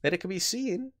that it can be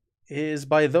seen is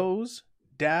by those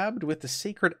dabbed with the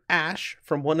sacred ash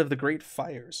from one of the great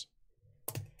fires.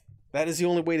 That is the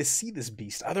only way to see this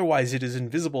beast. Otherwise, it is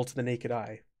invisible to the naked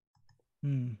eye.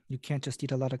 You can't just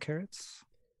eat a lot of carrots?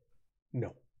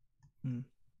 No.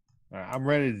 I'm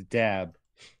ready to dab.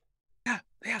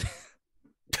 Yeah.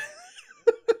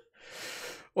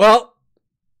 Well,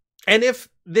 and if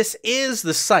this is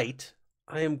the site,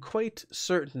 I am quite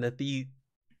certain that the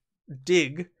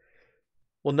dig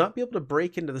will not be able to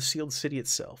break into the sealed city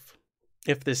itself.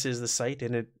 If this is the site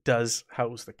and it does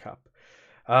house the cup.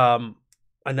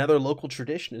 Another local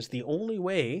tradition is the only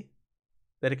way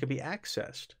that it can be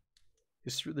accessed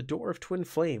is through the Door of Twin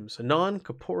Flames, a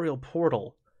non-corporeal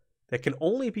portal that can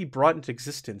only be brought into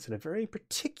existence in a very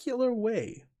particular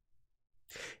way.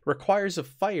 It requires a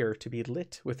fire to be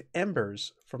lit with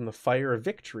embers from the fire of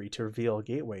victory to reveal a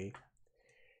gateway.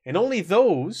 And only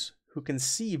those who can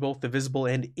see both the visible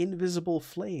and invisible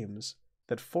flames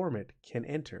that form it can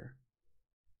enter.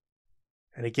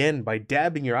 And again, by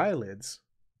dabbing your eyelids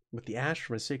with the ash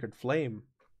from a sacred flame,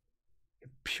 it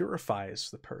purifies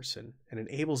the person and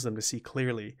enables them to see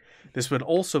clearly. This would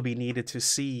also be needed to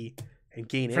see and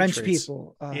gain French entrance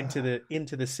people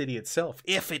into the city itself,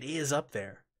 if it is up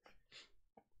there.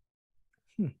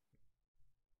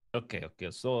 Okay.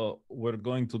 So we're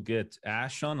going to get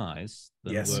ash on ice.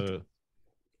 Then Yes.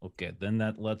 Okay, then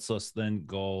that lets us then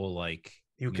go like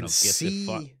You can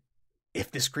see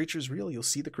if this creature is real. You'll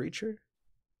see the creature,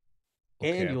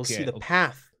 and you'll see the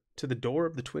path to the Door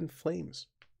of the Twin Flames.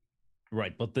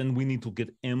 Right, but then we need to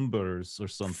get embers or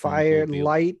something. Fire,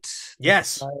 light.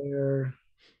 Yes. Fire,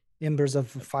 embers of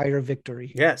fire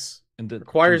victory. Yes. And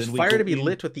requires fire to be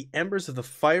lit with the embers of the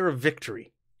fire of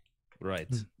victory. Right.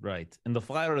 And the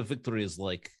fire of victory is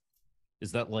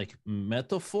that like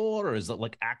metaphor, or is that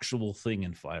like actual thing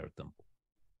in Fire Temple?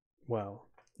 Well,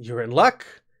 you're in luck.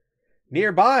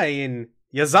 Nearby in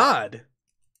Yazad,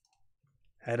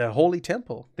 at a holy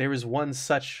temple, there is one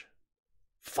such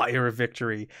fire of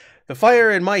victory. The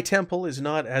fire in my temple is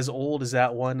not as old as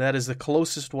that one. That is the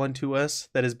closest one to us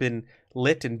that has been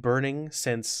lit and burning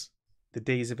since the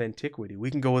days of antiquity.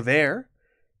 We can go there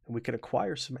and we can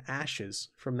acquire some ashes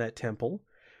from that temple.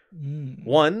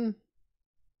 One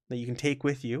that you can take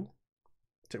with you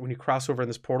when you cross over in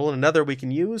this portal, and another we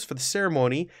can use for the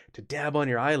ceremony to dab on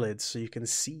your eyelids so you can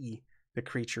see the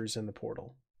creatures in the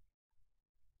portal.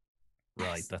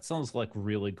 Right, that sounds like a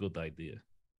really good idea.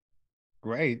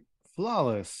 Great.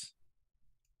 Flawless.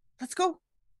 Let's go.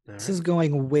 This is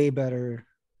going way better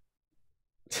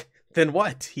Then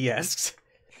what? He asks.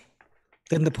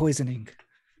 than the poisoning.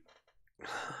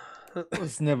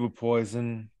 It's never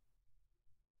poison.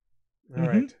 All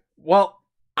right. Well,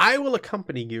 I will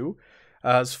accompany you.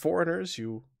 As foreigners,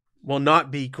 you will not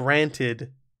be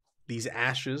granted these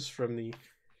ashes from the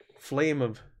flame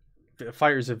of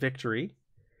fires of victory,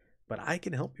 but I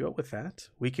can help you out with that.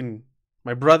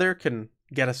 My brother can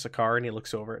get us a car, and he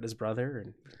looks over at his brother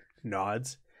and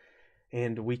nods,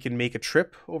 and we can make a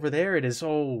trip over there. It is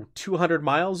 200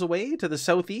 miles away to the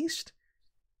southeast.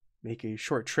 Make a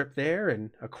short trip there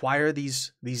and acquire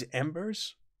these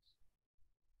embers,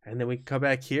 and then we can come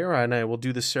back here, and I will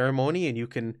do the ceremony, and you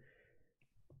can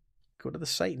go to the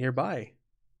site nearby.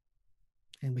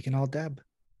 And we can all dab.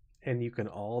 And you can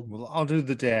all... We'll all do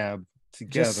the dab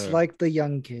together. Just like the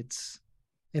young kids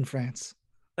in France.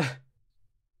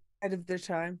 Ahead of their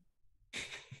time.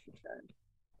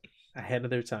 Ahead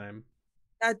of their time.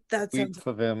 That Sweet sounds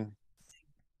for them.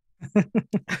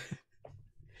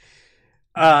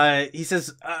 He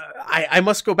says, I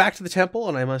must go back to the temple,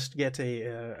 and I must get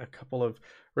a couple of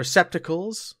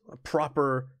receptacles,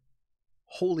 proper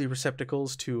holy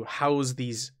receptacles to house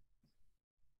these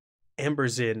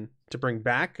embers in to bring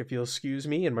back, if you'll excuse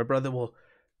me, and my brother will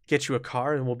get you a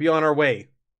car, and we'll be on our way.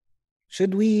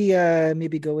 Should we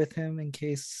maybe go with him in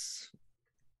case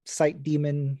Sight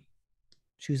Demon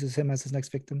chooses him as his next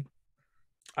victim?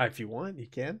 If you want, you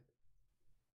can.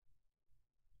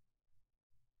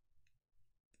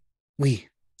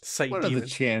 Sight What Demon. are the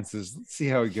chances? Let's see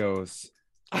how it goes.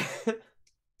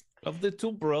 Of the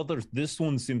two brothers, this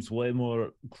one seems way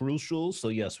more crucial. So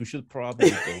yes, we should probably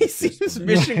go He with this seems one.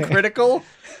 mission critical.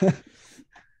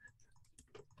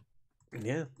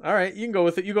 Yeah. All right. You can go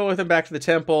with it. You go with him back to the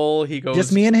temple. He goes.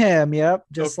 Just me and him. Yep.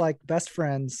 Just like best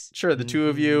friends. Sure. The two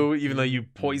of you, even though you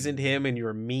poisoned him and you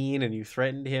were mean and you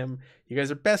threatened him, you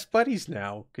guys are best buddies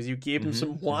now because you gave him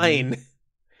some wine.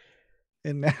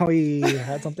 And now he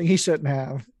had something he shouldn't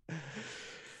have.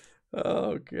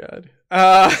 Oh God.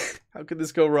 How could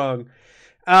this go wrong?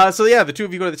 So yeah, the two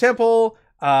of you go to the temple.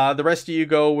 The rest of you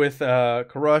go with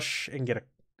Karush and get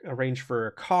arrange for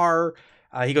a car.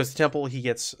 He goes to the temple. He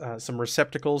gets some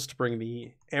receptacles to bring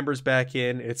the embers back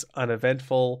in. It's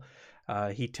uneventful.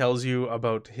 He tells you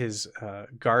about his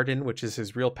garden, which is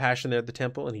his real passion there at the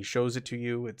temple, and he shows it to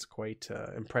you. It's quite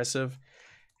impressive.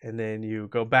 And then you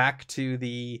go back to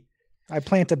the... I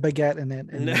plant a baguette in it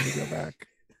and then we go back.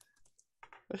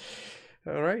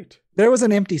 All right. There was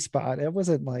an empty spot. It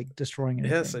wasn't like destroying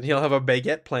anything. Yes, and he'll have a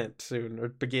baguette plant soon, or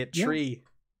baguette tree.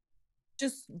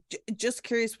 Just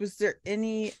curious, was there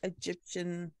any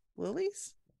Egyptian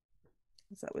lilies?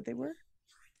 Is that what they were?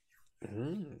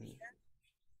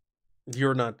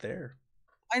 You're not there.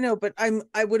 I know, but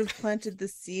I would have planted the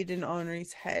seed in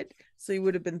Henri's head, so he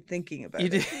would have been thinking about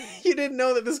it. You didn't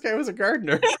know that this guy was a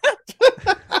gardener.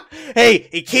 Hey,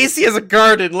 in case he has a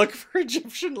garden, look for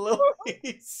Egyptian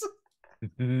lilies.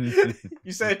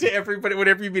 You said it to everybody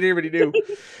whenever you meet anybody new.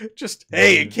 Just,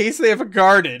 hey, in case they have a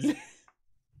garden.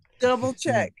 Double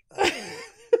check.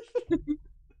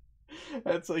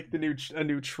 That's like a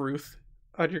new truth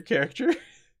on your character.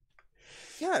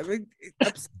 Yeah,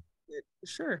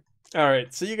 sure. All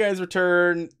right, so you guys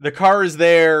return. The car is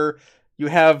there. You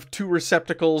have two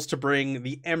receptacles to bring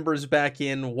the embers back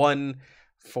in. One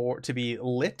to be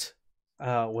lit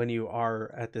when you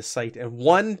are at this site, and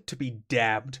one to be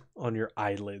dabbed on your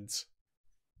eyelids.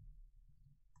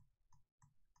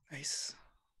 Nice.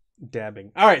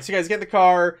 Dabbing. All right, so you guys get in the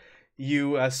car.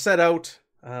 You set out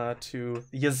to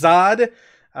Yazad.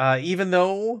 Even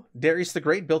though Darius the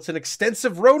Great built an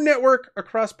extensive road network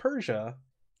across Persia,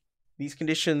 these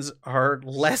conditions are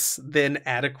less than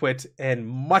adequate and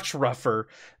much rougher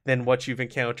than what you've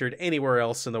encountered anywhere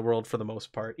else in the world for the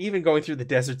most part. Even going through the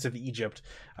deserts of Egypt,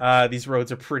 these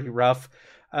roads are pretty rough.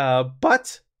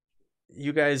 But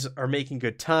you guys are making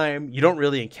good time. You don't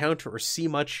really encounter or see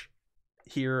much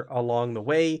here along the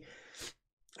way.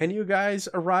 And you guys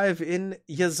arrive in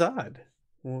Yazad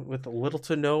with little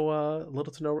to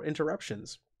no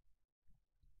interruptions.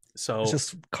 So It's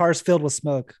just cars filled with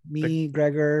smoke. Me,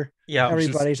 Gregor, yeah,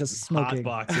 everybody's just smoking.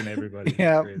 Hotboxing everybody.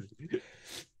 Yeah. Crazy.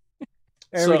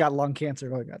 Everybody got lung cancer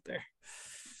going out there.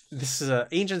 This is an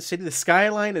ancient city. The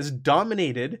skyline is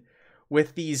dominated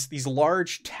with these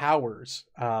large towers.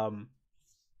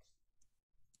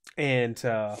 And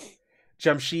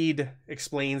Jamshid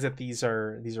explains that these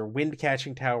are wind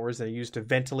catching towers that are used to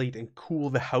ventilate and cool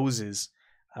the houses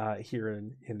here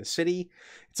in the city.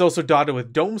 It's also dotted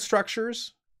with dome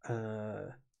structures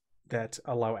that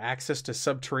allow access to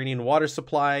subterranean water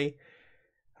supply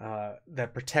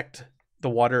that protect the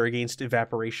water against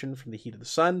evaporation from the heat of the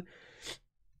sun.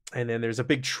 And then there's a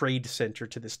big trade center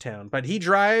to this town. But he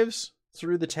drives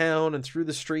through the town and through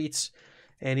the streets,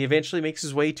 and he eventually makes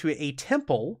his way to a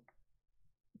temple,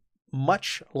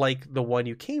 much like the one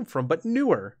you came from, but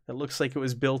newer. It looks like it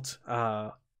was built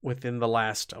within the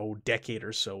last decade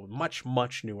or so. Much,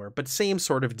 much newer, but same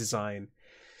sort of design.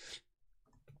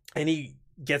 And he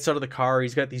gets out of the car.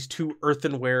 He's got these 2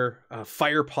 earthenware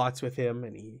fire pots with him,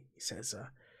 and he says,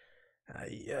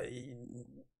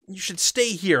 you should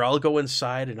stay here. I'll go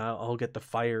inside and I'll get the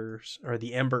fires or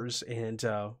the embers, and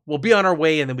we'll be on our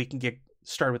way, and then we can get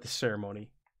started with the ceremony.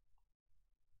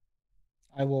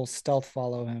 I will stealth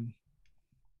follow him.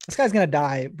 This guy's gonna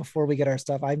die before we get our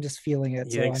stuff. I'm just feeling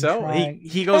it. You think I'm so? trying-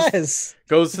 He goes Yes.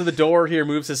 goes to the door. He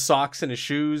removes his socks and his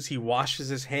shoes. He washes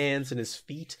his hands and his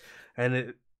feet,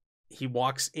 and he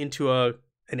walks into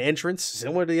an entrance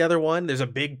similar to the other one. There's a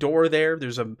big door there.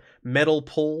 There's a metal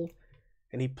pull,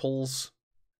 and he pulls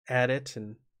at it,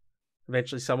 and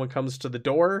eventually someone comes to the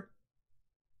door,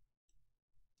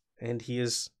 and he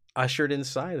is ushered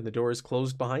inside, and the door is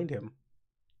closed behind him.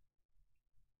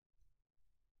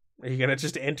 Are you gonna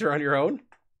just enter on your own?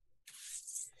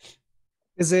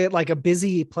 Is it like a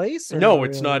busy place? Or No,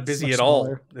 it's really? not It's busy much at all.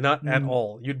 smaller. Not at Mm.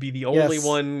 all. You'd be the only Yes.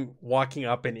 one walking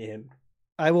up and in.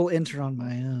 I will enter on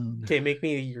my own. Okay, make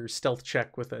me your stealth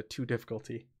check with a 2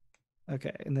 difficulty.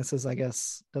 Okay, and this is, I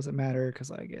guess, doesn't matter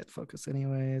because I get focus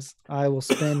anyways. I will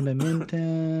spend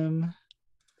momentum.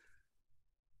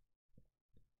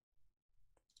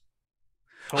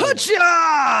 Oh my-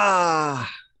 Hacha!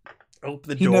 Open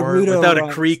the He door Naruto without a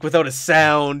runs. creak, without a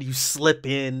sound. You slip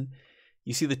in.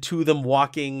 You see the 2 of them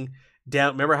walking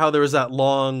down. Remember how there was that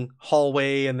long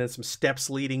hallway and then some steps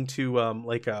leading to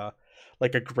like a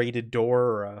grated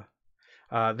door?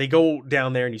 Or they go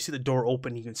down there, and you see the door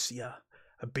open. You can see a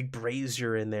big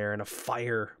brazier in there and a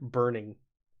fire burning.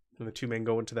 And the 2 men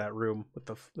go into that room with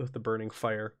the burning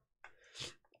fire.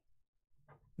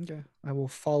 Okay, I will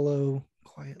follow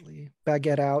quietly.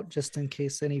 Baguette out just in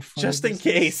case any. funny Just in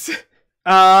business. case.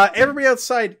 Everybody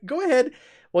outside, go ahead.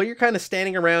 While you're kind of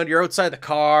standing around, you're outside the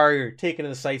car, you're taking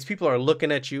in the sights. People are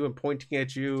looking at you and pointing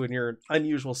at you, and you're an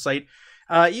unusual sight.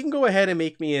 You can go ahead and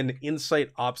make me an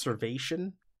insight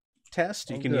observation test.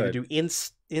 You can either do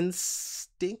instincts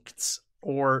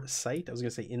or sight. I was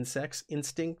going to say instincts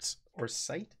or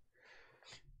sight.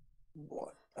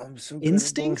 What? I'm so good at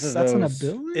Instincts? both of That's an those.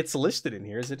 ability. It's listed in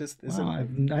here. Is it? Wow,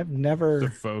 I've never. The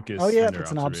focus. Oh yeah, under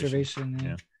it's an observation.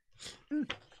 Yeah. Yeah.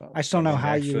 I just don't know how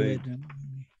Actually, you would.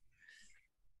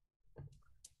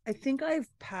 I think I've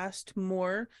passed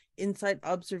more inside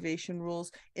observation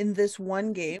rules in this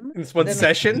one game. In this one Then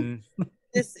session?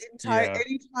 This entire Yeah.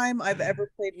 any time I've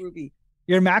ever played Ruby,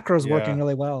 Your macro's working Yeah.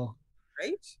 really well.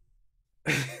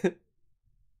 right?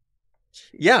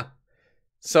 Yeah.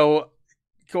 So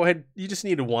go ahead. You just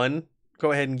need a 1.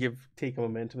 Go ahead and take a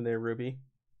momentum there, Ruby.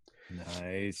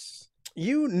 Nice.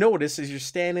 You notice as you're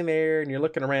standing there and you're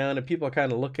looking around and people are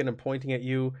kind of looking and pointing at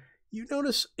you, you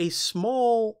notice a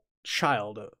small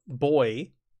child, a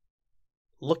boy,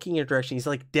 looking in your direction. He's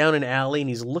like down an alley and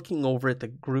he's looking over at the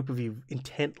group of you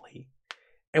intently.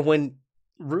 And when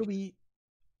Ruby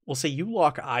will say you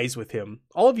lock eyes with him,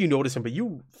 all of you notice him, but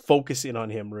you focus in on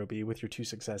him, Ruby, with your 2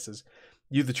 successes.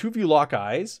 The 2 of you lock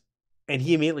eyes, and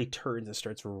he immediately turns and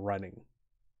starts running.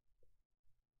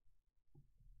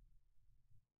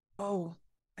 Oh,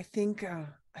 I think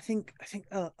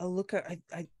I'll look at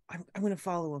I'm gonna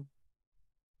follow him.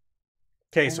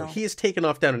 Okay, I so know. he is taken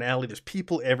off down an alley. There's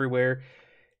people everywhere.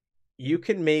 You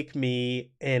can make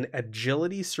me an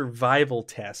agility survival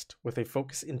test with a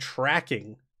focus in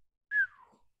tracking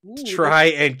to Ooh, try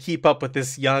and keep up with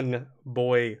this young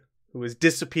boy who has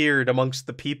disappeared amongst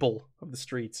the people of the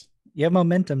streets. You have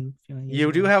momentum. if wanna use You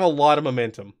it. do have a lot of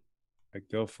momentum.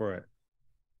 Go for it.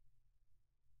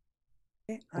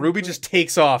 okay, I'm Ruby good. just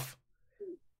takes off.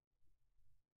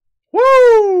 Woo!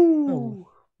 Oh.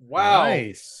 Wow.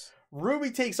 Nice.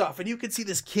 Ruby takes off, and you can see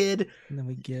this kid. And then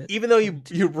we get, even though you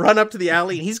run up to the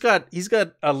alley, and he's got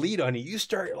a lead on you. You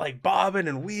start like bobbing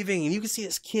and weaving, and you can see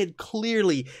this kid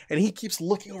clearly, and he keeps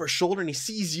looking over his shoulder, and he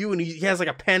sees you, and he has like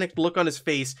a panicked look on his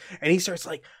face, and he starts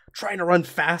like trying to run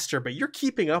faster, but you're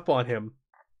keeping up on him.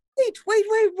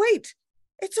 Wait.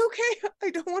 It's okay. I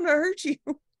don't want to hurt you.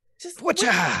 Just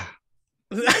Whatcha?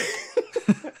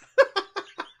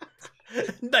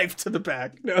 Knife to the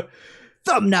back. No.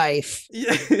 Thumb knife.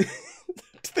 Yeah.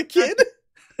 To the kid?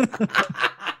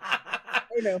 I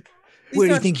know. Where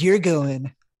do you think you're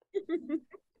going?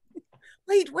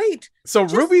 Wait. So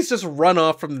Ruby's just run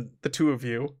off from the two of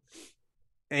you,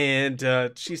 and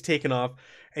she's taken off,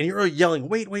 and you're yelling,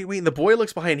 wait. And the boy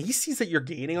looks behind, and he sees that you're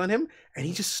gaining on him, and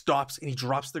he just stops, and he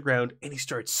drops to the ground, and he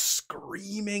starts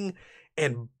screaming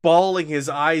and bawling his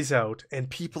eyes out, and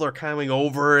people are coming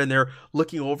over, and they're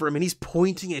looking over him, and he's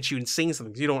pointing at you and saying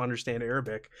something, because you don't understand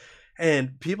Arabic.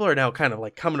 And people are now kind of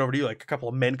like coming over to you, like a couple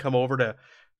of men come over to,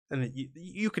 and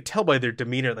you could tell by their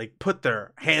demeanor, like put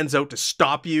their hands out to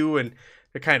stop you, and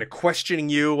they're kind of questioning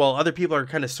you, while other people are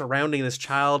kind of surrounding this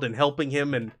child and helping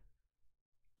him and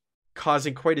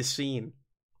causing quite a scene.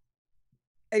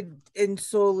 And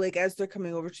so, like, as they're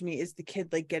coming over to me, is the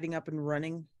kid like getting up and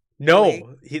running?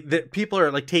 No, the people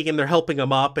are like they're helping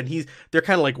him up, and they're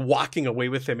kind of like walking away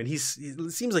with him, and it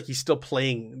seems like he's still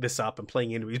playing this up and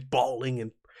playing into it. He's bawling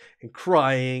and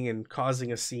crying and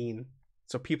causing a scene.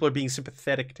 So people are being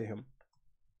sympathetic to him.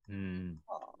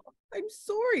 Oh, I'm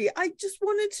sorry. I just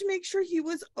wanted to make sure he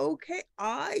was okay.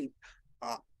 I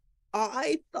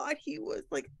thought he was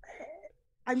like,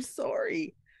 I'm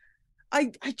sorry.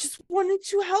 I just wanted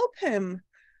to help him.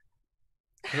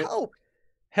 Help.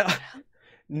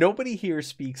 Nobody here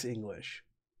speaks English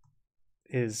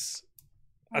is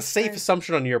a safe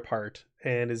assumption on your part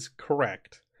and is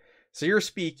correct. So you're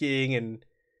speaking and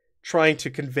trying to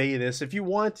convey this. If you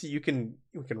want, you can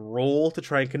roll to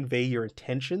try and convey your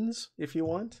intentions if you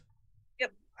want.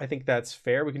 Yep. I think that's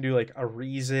fair. We can do like a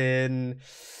reason.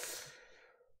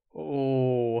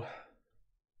 Oh,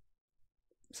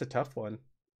 it's a tough one.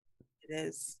 It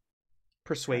is.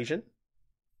 Persuasion.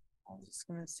 I was just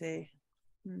gonna say.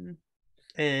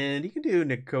 And you can do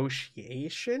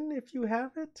negotiation if you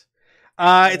have it.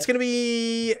 It's going to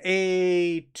be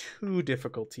a 2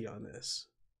 difficulty on this.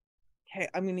 Okay,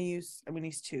 I'm gonna use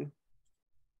 2.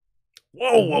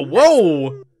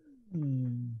 Whoa!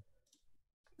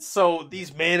 So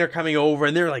these men are coming over,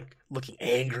 and they're like looking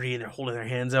angry, and they're holding their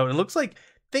hands out. And it looks like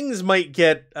things might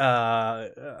get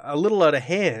a little out of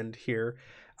hand here.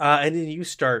 And then you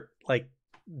start like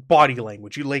body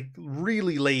language. You like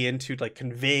really lay into like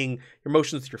conveying your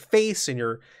emotions with your face and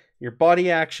your body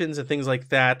actions and things like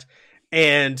that.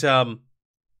 And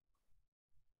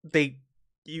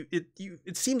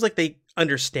it seems like they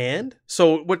understand.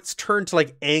 So what's turned to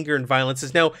like anger and violence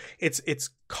is now it's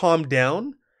calmed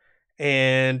down,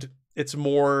 and it's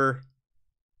more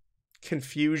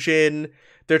confusion.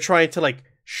 They're trying to like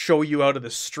show you out of the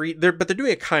street. But they're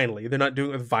doing it kindly. They're not doing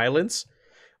it with violence.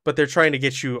 But they're trying to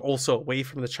get you also away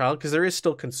from the child, because there is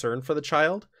still concern for the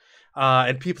child.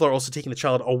 And people are also taking the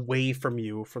child away from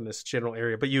you from this general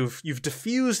area. But you've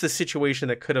diffused the situation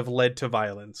that could have led to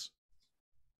violence.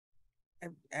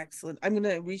 Excellent. I'm going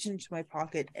to reach into my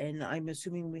pocket, and I'm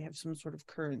assuming we have some sort of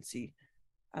currency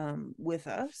with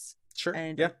us. Sure.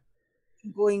 And yeah.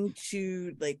 I'm going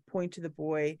to like point to the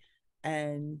boy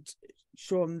and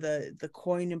show him the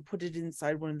coin and put it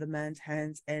inside one of the man's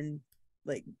hands and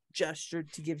like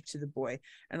gestured to give to the boy,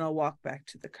 and I'll walk back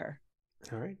to the car.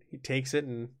 All right. He takes it,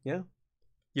 and yeah.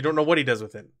 You don't know what he does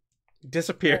with it. He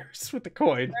disappears with the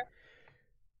coin.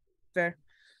 Fair.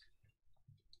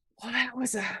 Well, that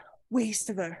was a waste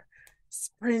of a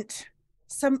sprint.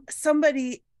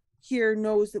 Somebody here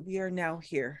knows that we are now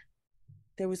here.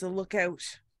 There was a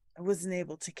lookout. I wasn't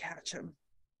able to catch him.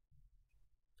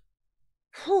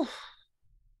 Whew.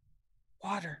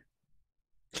 Water.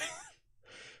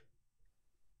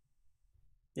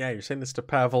 Yeah, you're saying this to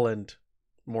Pavel and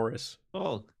Morris.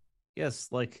 Oh, yes,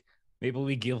 like maybe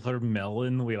we give her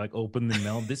melon. We like open the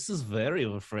melon. This is very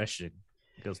refreshing.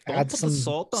 Because don't Add put some the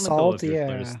salt on salt, it though if you're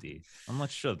yeah. thirsty. I'm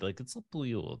not sure. Like it's up to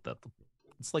you.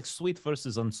 It's like sweet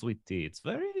versus unsweet tea. It's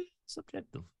very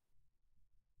subjective.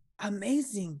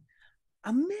 Amazing.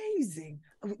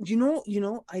 You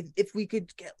know, if we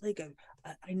could get like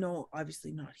I know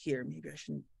obviously not here, maybe I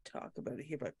shouldn't talk about it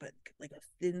here, but like a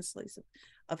thin slice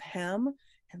of ham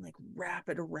and like wrap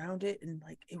it around it, and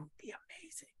like it would be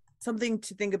amazing. Something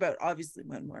to think about obviously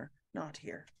when we're not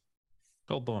here.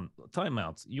 Hold on,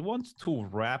 timeouts. You want to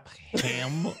wrap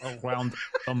ham around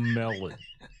a melon?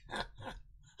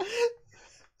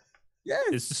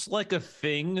 Yes. Is this like a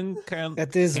thing in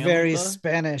That is very Canada?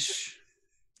 Spanish.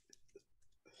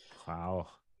 Wow.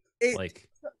 It- Like,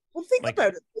 Well, think like-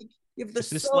 about it. Like, you have the is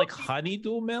this salty- like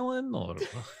honeydew melon or?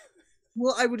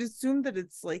 Well, I would assume that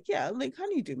it's like, yeah, like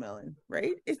honeydew melon,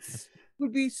 right? It's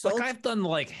would be Like salty. I've done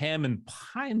like ham and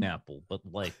pineapple, but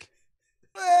like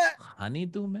But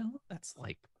honeydew melon? That's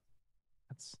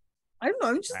I don't know.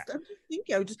 I'm just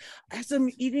thinking. As I'm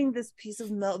eating this piece of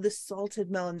this salted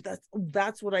melon,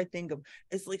 that's what I think of.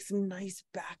 It's like some nice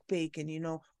back bacon,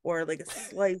 or like a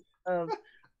slice of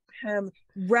ham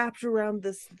wrapped around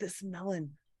this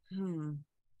melon.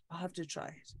 I'll have to try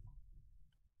it.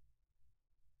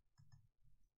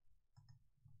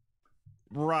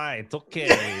 right.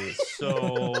 Okay.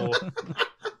 So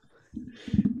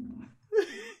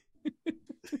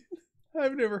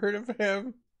I've never heard of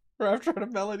ham wrapped around a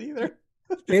melon either.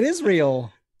 It is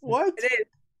real. What? It is.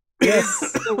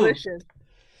 Yes. Delicious.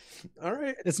 All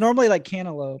right. It's normally like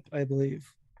cantaloupe, I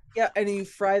believe. Yeah, and you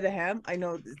fry the ham. I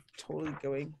know it's totally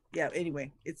going. Yeah,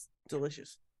 anyway, it's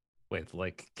delicious. wait,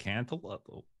 like cantaloupe?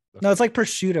 Oh, No, it's like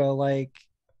prosciutto, like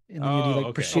and then you do Oh, like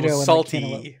okay. prosciutto and like cantaloupe.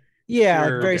 Salty. Yeah,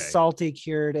 cured. very Okay. salty,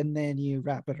 cured, and then you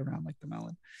wrap it around like the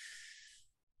melon.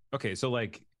 Okay, so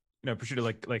like prosciutto,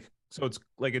 like so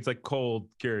it's like cold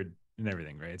cured and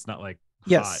everything, right? It's not like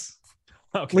Yes. hot.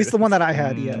 Okay, At least the one that I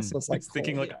had, Mm. yes. So it's like like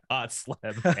thinking cold. like a hot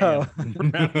slab of Oh.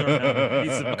 ham wrapped around a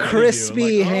piece of honeydew. I'm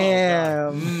Crispy like,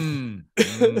 oh, God.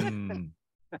 ham.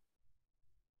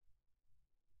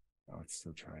 Oh, let's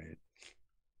still try it.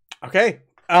 Okay.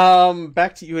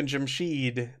 Back to you and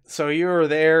Jamshid. So you're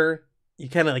there. You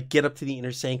kind of like get up to the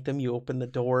inner sanctum. You open the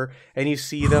door and you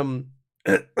see them.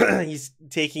 He's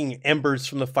taking embers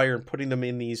from the fire and putting them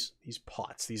in these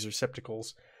pots, these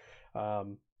receptacles,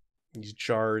 these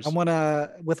jars. I want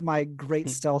to, with my great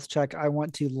stealth check, I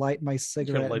want to light my You're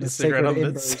cigarette. gonna in light the a cigarette sacred on the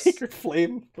embers. sacred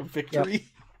flame of victory.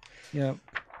 Yep.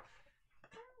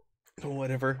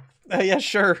 Whatever. Yeah,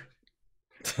 sure.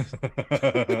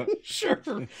 Sure.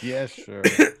 Yeah, sure.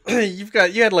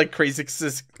 You had like crazy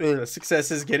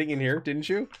successes getting in here, didn't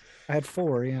you? I had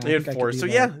 4. Yeah. I You had think I could 4. do So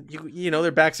that. yeah, you know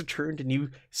their backs are turned and you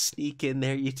sneak in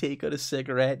there. You take out a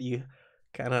cigarette. You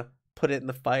kind of put it in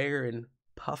the fire and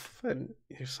puff, and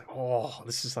you're just like, oh,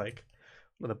 this is like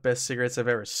one of the best cigarettes I've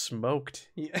ever smoked.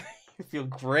 Yeah, you feel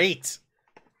great.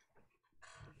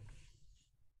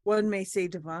 One may say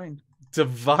divine.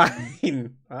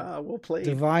 Divine. We'll play.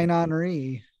 Divine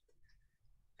Henri.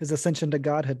 His ascension to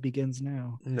godhood begins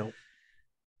now. No.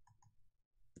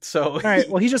 So All right.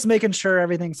 Well, he's just making sure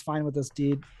everything's fine with this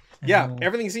deed. and yeah, he'll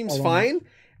everything seems follow fine,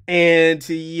 and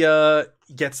he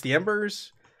gets the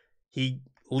embers. He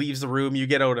leaves the room. You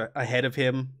get out ahead of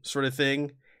him, sort of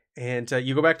thing, and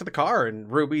you go back to the car.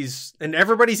 And Ruby's and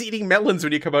everybody's eating melons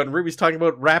when you come out. And Ruby's talking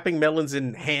about wrapping melons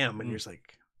in ham, and you're just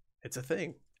like, it's a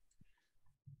thing.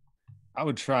 I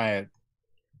would try it.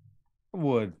 I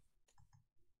would.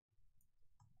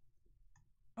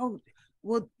 Oh,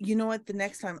 well, you know what? The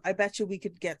next time, I bet you we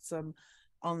could get some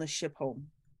on the ship home.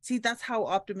 See, that's how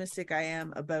optimistic I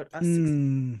am about us.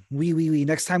 We.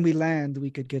 Next time we land, we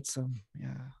could get some.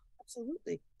 Yeah.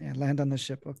 Absolutely. Yeah. Land on the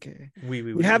ship. Okay.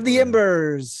 We have the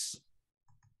embers.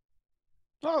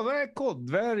 Oh, very cool.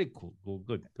 Very cool. Oh,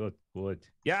 good.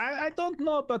 Yeah, I don't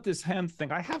know about this ham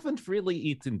thing. I haven't really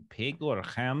eaten pig or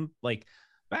ham. Like,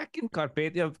 back in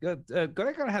Carpathia,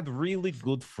 Gregor had really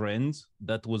good friends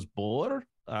that was boar.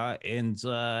 And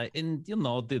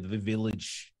the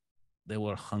village, they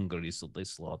were hungry, so they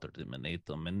slaughtered him and ate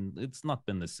them. And it's not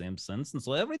been the same since. And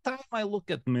so every time I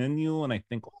look at menu and I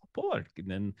think, oh, pork, and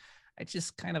then I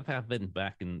just kind of have in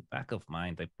back of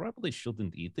mind, I probably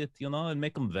shouldn't eat it, and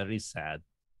make them very sad.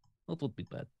 That would be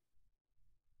bad.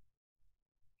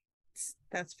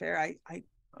 That's fair. I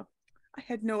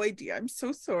had no idea. I'm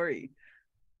so sorry.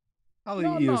 I'll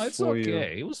No, eat yours it's for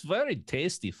okay. you. It was very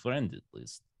tasty friend, at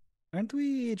least. Aren't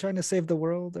we trying to save the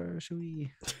world, or should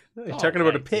we? You're talking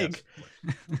about a right, pig.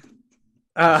 yes.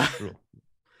 Uh, True.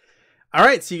 all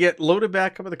right, so you get loaded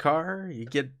back up in the car. You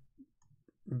get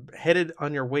headed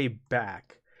on your way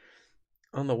back.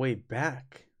 On the way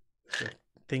back,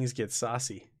 things get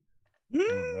saucy. Oh,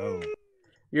 no.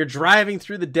 You're driving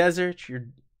through the desert.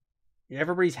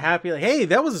 Everybody's happy. Like, hey,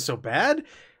 that wasn't so bad.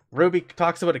 Ruby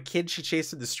talks about a kid she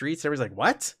chased in the streets. Everybody's like,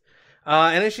 what?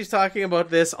 And as she's talking about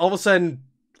this, all of a sudden,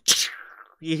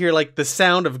 you hear like the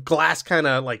sound of glass kind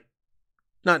of like,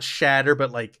 not shatter,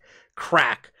 but like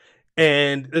crack.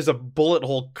 And there's a bullet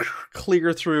hole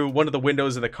clear through one of the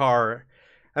windows of the car.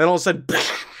 And then all of a sudden,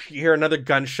 you hear another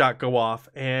gunshot go off.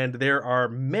 And there are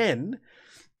men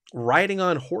riding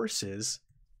on horses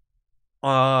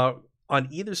on on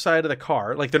either side of the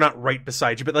car. Like they're not right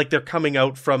beside you, but like they're coming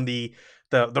out from the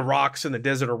rocks and the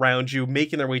desert around you,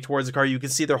 making their way towards the car. You can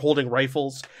see they're holding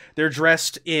rifles. They're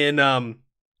dressed in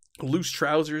loose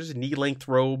trousers, knee-length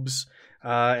robes,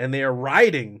 and they are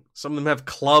riding. Some of them have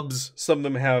clubs, some of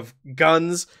them have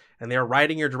guns, and they are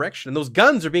riding your direction. And those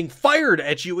guns are being fired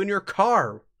at you in your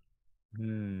car. What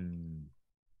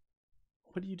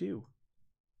do you do?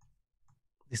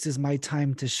 This is my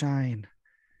time to shine.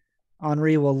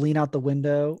 Henri will lean out the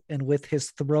window, and with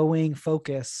his throwing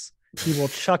focus, he will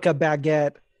chuck a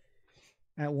baguette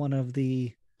at one of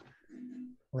the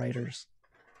riders.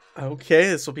 Okay,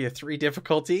 this will be a 3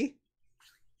 difficulty.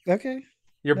 Okay.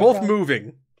 You're No both problem.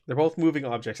 moving. They're both moving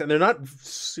objects, and they're not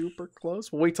super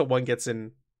close. We'll wait till one gets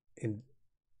in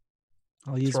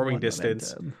I'll use throwing one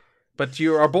distance. momentum. But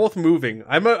you are both moving.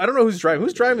 I don't know who's driving.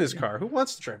 Who's driving this car? Who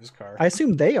wants to drive this car? I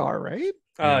assume they are, right?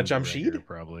 Jamshid?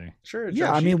 Probably. Sure.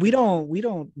 Yeah, I Jamshid. mean we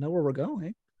don't know where we're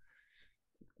going.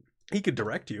 He could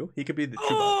direct you. He could be the true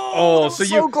Oh, so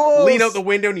so you close! lean out the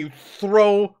window and you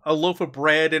throw a loaf of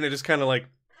bread, and it just kind of like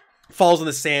falls in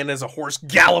the sand as a horse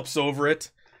gallops over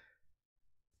it.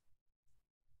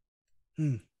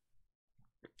 I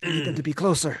need them to be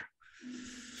closer.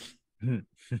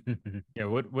 Yeah,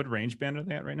 what range band are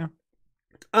they at right now?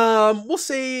 We'll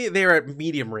say they're at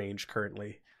medium range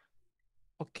currently.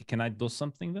 Okay, can I do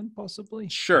something then, possibly?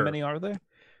 Sure. How many are there?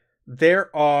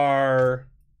 There are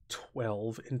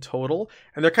 12 in total,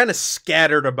 and they're kind of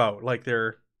scattered about. Like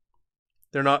they're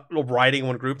not riding in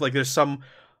one group. Like there's some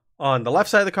on the left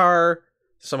side of the car,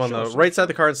 some on the right side of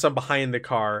the car, and some behind the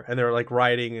car, and they're like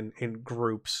riding in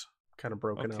groups, kind of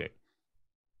broken up.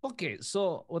 Okay,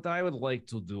 so what I would like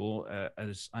to do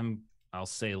is I'll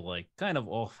say like kind of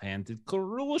offhanded,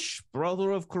 Karush,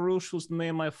 brother of Karush, whose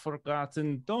name I've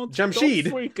forgotten. Don't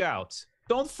freak out.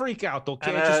 Don't freak out,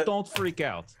 okay? Just don't freak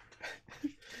out.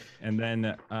 And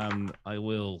then I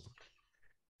will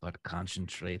start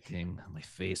concentrating. My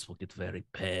face will get very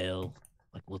pale.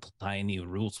 Like little tiny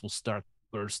roots will start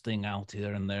bursting out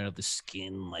here and there. The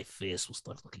skin, my face will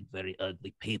start looking very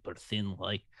ugly, paper thin,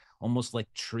 like almost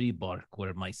like tree bark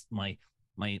where my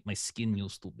skin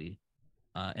used to be.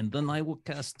 And then I will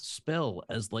cast a spell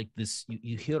as like this.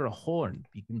 You hear a horn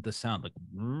begin to sound like.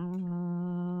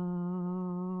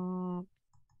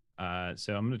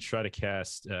 So I'm gonna try to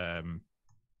cast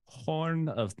Horn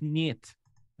of Niet,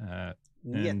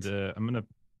 and I'm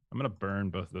gonna burn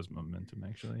both of those momentum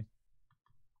actually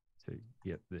to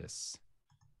get this.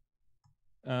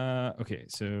 Okay,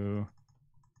 so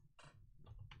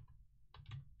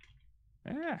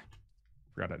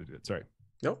forgot how to do it. Sorry.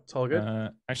 Nope, it's all good.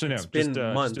 Actually, no. It's been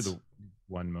months. Just do the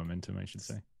one momentum, I should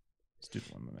say. Let's do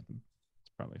the one momentum.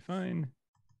 It's probably fine.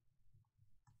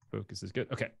 Focus is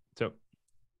good. Okay, so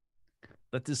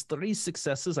That is 3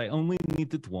 successes. I only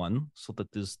needed 1, so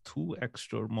that is 2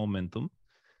 extra momentum.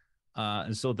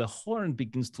 And so the horn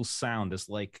begins to sound as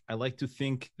like, I like to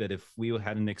think that if we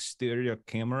had an exterior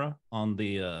camera on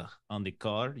the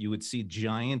car, you would see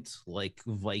giant like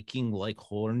Viking like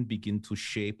horn begin to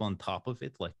shape on top of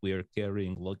it, like we are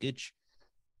carrying luggage.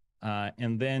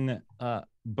 And then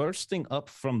bursting up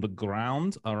from the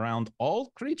ground around all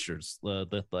creatures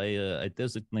that I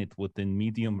designate within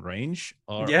medium range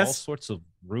are all sorts of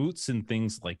roots and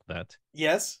things like that.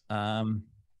 Yes. I'm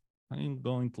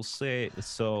going to say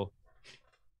so.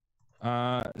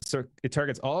 So it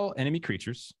targets all enemy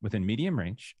creatures within medium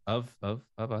range of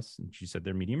us. And she said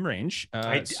they're medium range.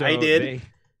 I did.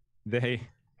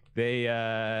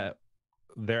 Their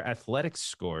athletics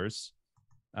scores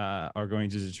are going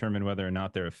to determine whether or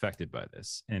not they're affected by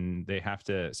this, and they have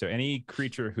to. So any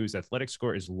creature whose athletic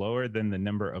score is lower than the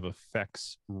number of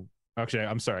effects. Actually,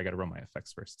 I'm sorry. I got to run my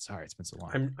effects first. Sorry, it's been so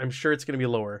long. I'm sure it's going to be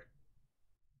lower.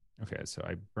 Okay, so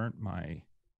I burnt my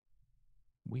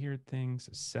weird things.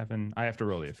 7. I have to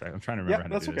roll the effect. I'm trying to remember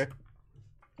how to do this.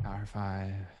 Power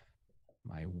 5.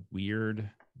 My weird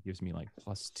gives me like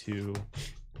 +2.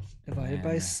 Divided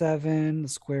by 7, the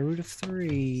square root of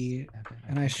 3.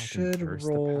 And I should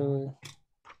roll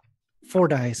 4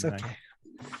 dice. Okay.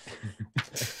 I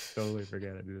totally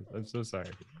forget I do this. I'm so sorry.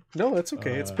 No, that's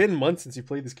okay. It's been months since you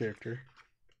played this character.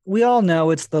 We all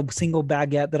know it's the single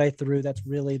baguette that I threw. That's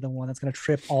really the one that's going to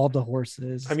trip all the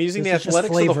horses. I'm using This the is just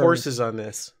athletics of the flavor. horses on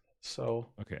this. So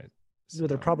Okay. So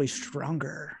they're probably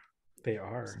stronger. They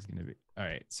are. This is gonna be all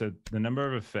right. So the number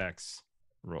of effects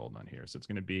rolled on here. So it's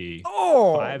gonna be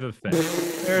 5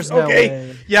 effects. There's no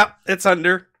way. Yep, it's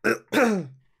under. Okay.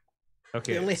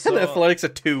 They only had athletics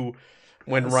of 2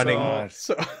 when running.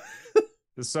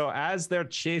 So as they're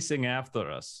chasing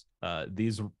after us,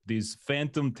 these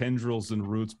phantom tendrils and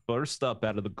roots burst up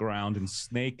out of the ground and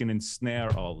snake and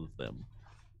ensnare all of them.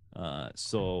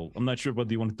 So I'm not sure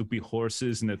whether you want it to be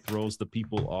horses and it throws the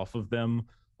people off of them,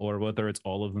 or whether it's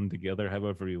all of them together.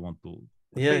 However you want to.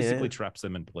 It basically traps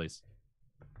them in place.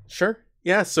 Sure.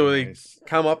 Yeah. So Nice. they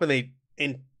come up and they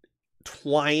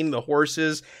entwine the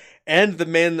horses and the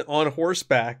men on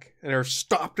horseback and are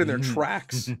stopped in their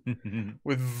tracks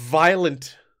with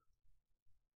violent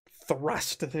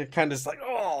thrust. They're kind of just like,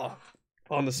 oh,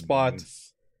 on the spot.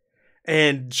 Nice.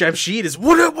 And Jamshid is,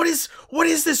 what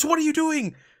is this? What are you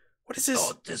doing? What is this?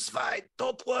 Oh, it's fine.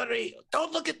 Don't worry.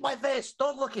 Don't look at my face.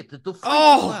 Don't look at it. It'll freak you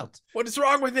Oh, out. what is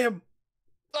wrong with him?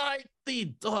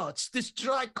 It's this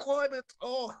dry climate.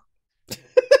 Oh.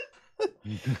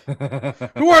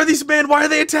 Who are these men? Why are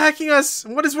they attacking us?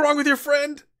 What is wrong with your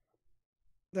friend?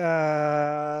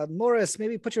 Morris,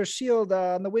 maybe put your shield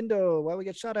on the window while we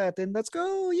get shot at, and let's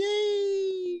go!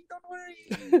 Yay! Don't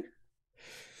worry.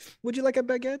 Would you like a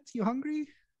baguette? You hungry?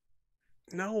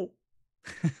 No.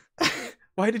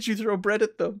 Why did you throw bread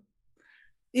at them?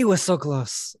 He was so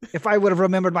close. If I would have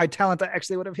remembered my talent, I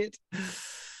actually would have hit.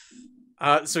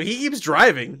 So he keeps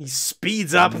driving. He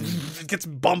speeds up. It gets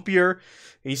bumpier.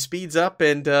 He speeds up,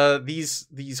 and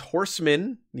these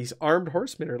horsemen, these armed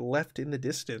horsemen, are left in the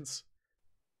distance.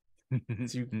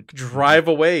 So you drive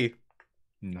away,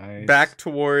 Nice. back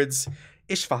towards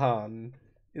Isfahan.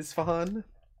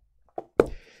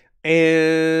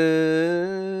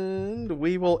 And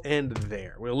we will end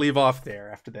there. We'll leave off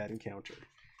there after that encounter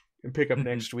and pick up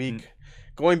next week.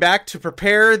 Going back to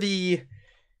prepare the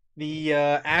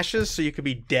ashes so you could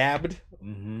be dabbed.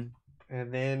 Mm-hmm.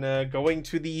 And then going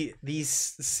to the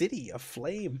city of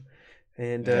flame,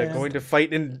 and Yeah. going to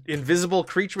fight an invisible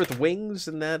creature with wings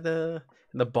and that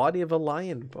in the body of a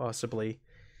lion, possibly.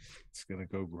 It's gonna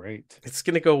go great. It's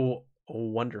gonna go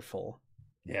wonderful.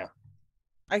 Yeah.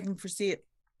 I can foresee it.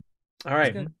 All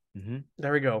right, good. Mm-hmm.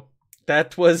 there we go.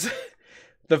 That was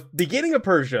the beginning of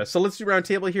Persia. So let's do round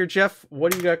table here, Jeff.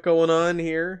 What do you got going on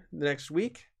here next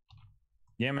week?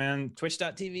 Yeah, man.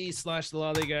 Twitch.tv/The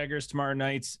Lollygaggers. Tomorrow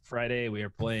night, Friday, we are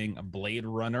playing a Blade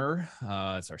Runner.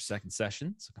 It's our second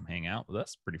session, so come hang out with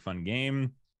us. Pretty fun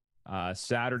game.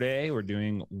 Saturday, we're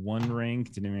doing One Ring,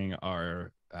 continuing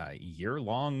our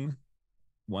year-long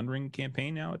One Ring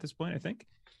campaign now at this point, I think.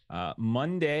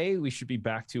 Monday, we should be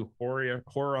back to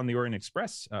Horror on the Orient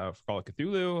Express for Call of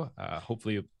Cthulhu.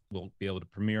 Hopefully, we'll be able to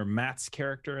premiere Matt's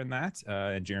character in that,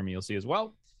 and Jeremy you'll see as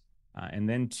well. And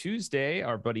then Tuesday,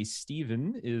 our buddy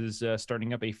Steven is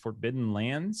starting up a Forbidden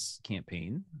Lands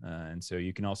campaign. And so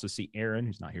you can also see Aaron,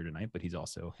 who's not here tonight, but he's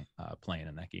also playing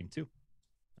in that game too.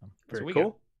 Very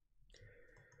cool.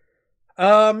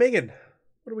 Megan,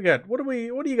 what do we got? What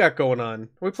do you got going on? Are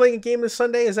we playing a game this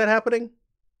Sunday? Is that happening?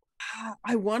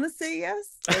 I want to say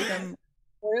yes. Like I'm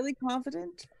fairly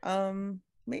confident.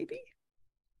 Maybe.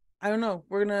 I don't know.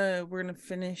 We're gonna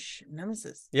finish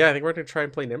Nemesis. Yeah, I think we're gonna try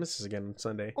and play Nemesis again on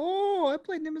Sunday. Oh, I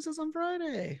played Nemesis on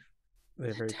Friday.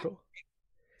 They're very cool.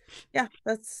 Yeah,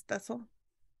 that's all.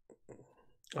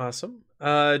 Awesome.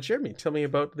 Jeremy, tell me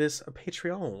about this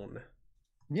Patreon.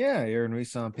 Yeah, Aaron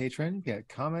Reese on Patreon. You got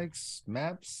comics,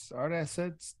 maps, art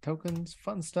assets, tokens,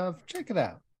 fun stuff. Check it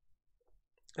out.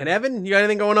 And Evan, you got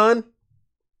anything going on?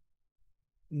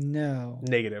 No.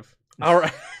 Negative. All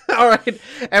right. All right,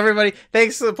 everybody.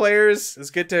 Thanks to the players. It's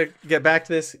good to get back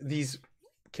to this. These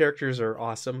characters are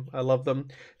awesome. I love them.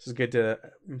 It's good to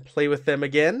play with them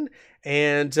again.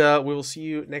 And we will see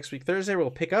you next week, Thursday.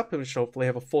 We'll pick up and we should hopefully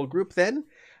have a full group then.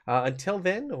 Until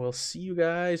then, we'll see you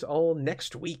guys all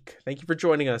next week. Thank you for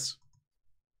joining us.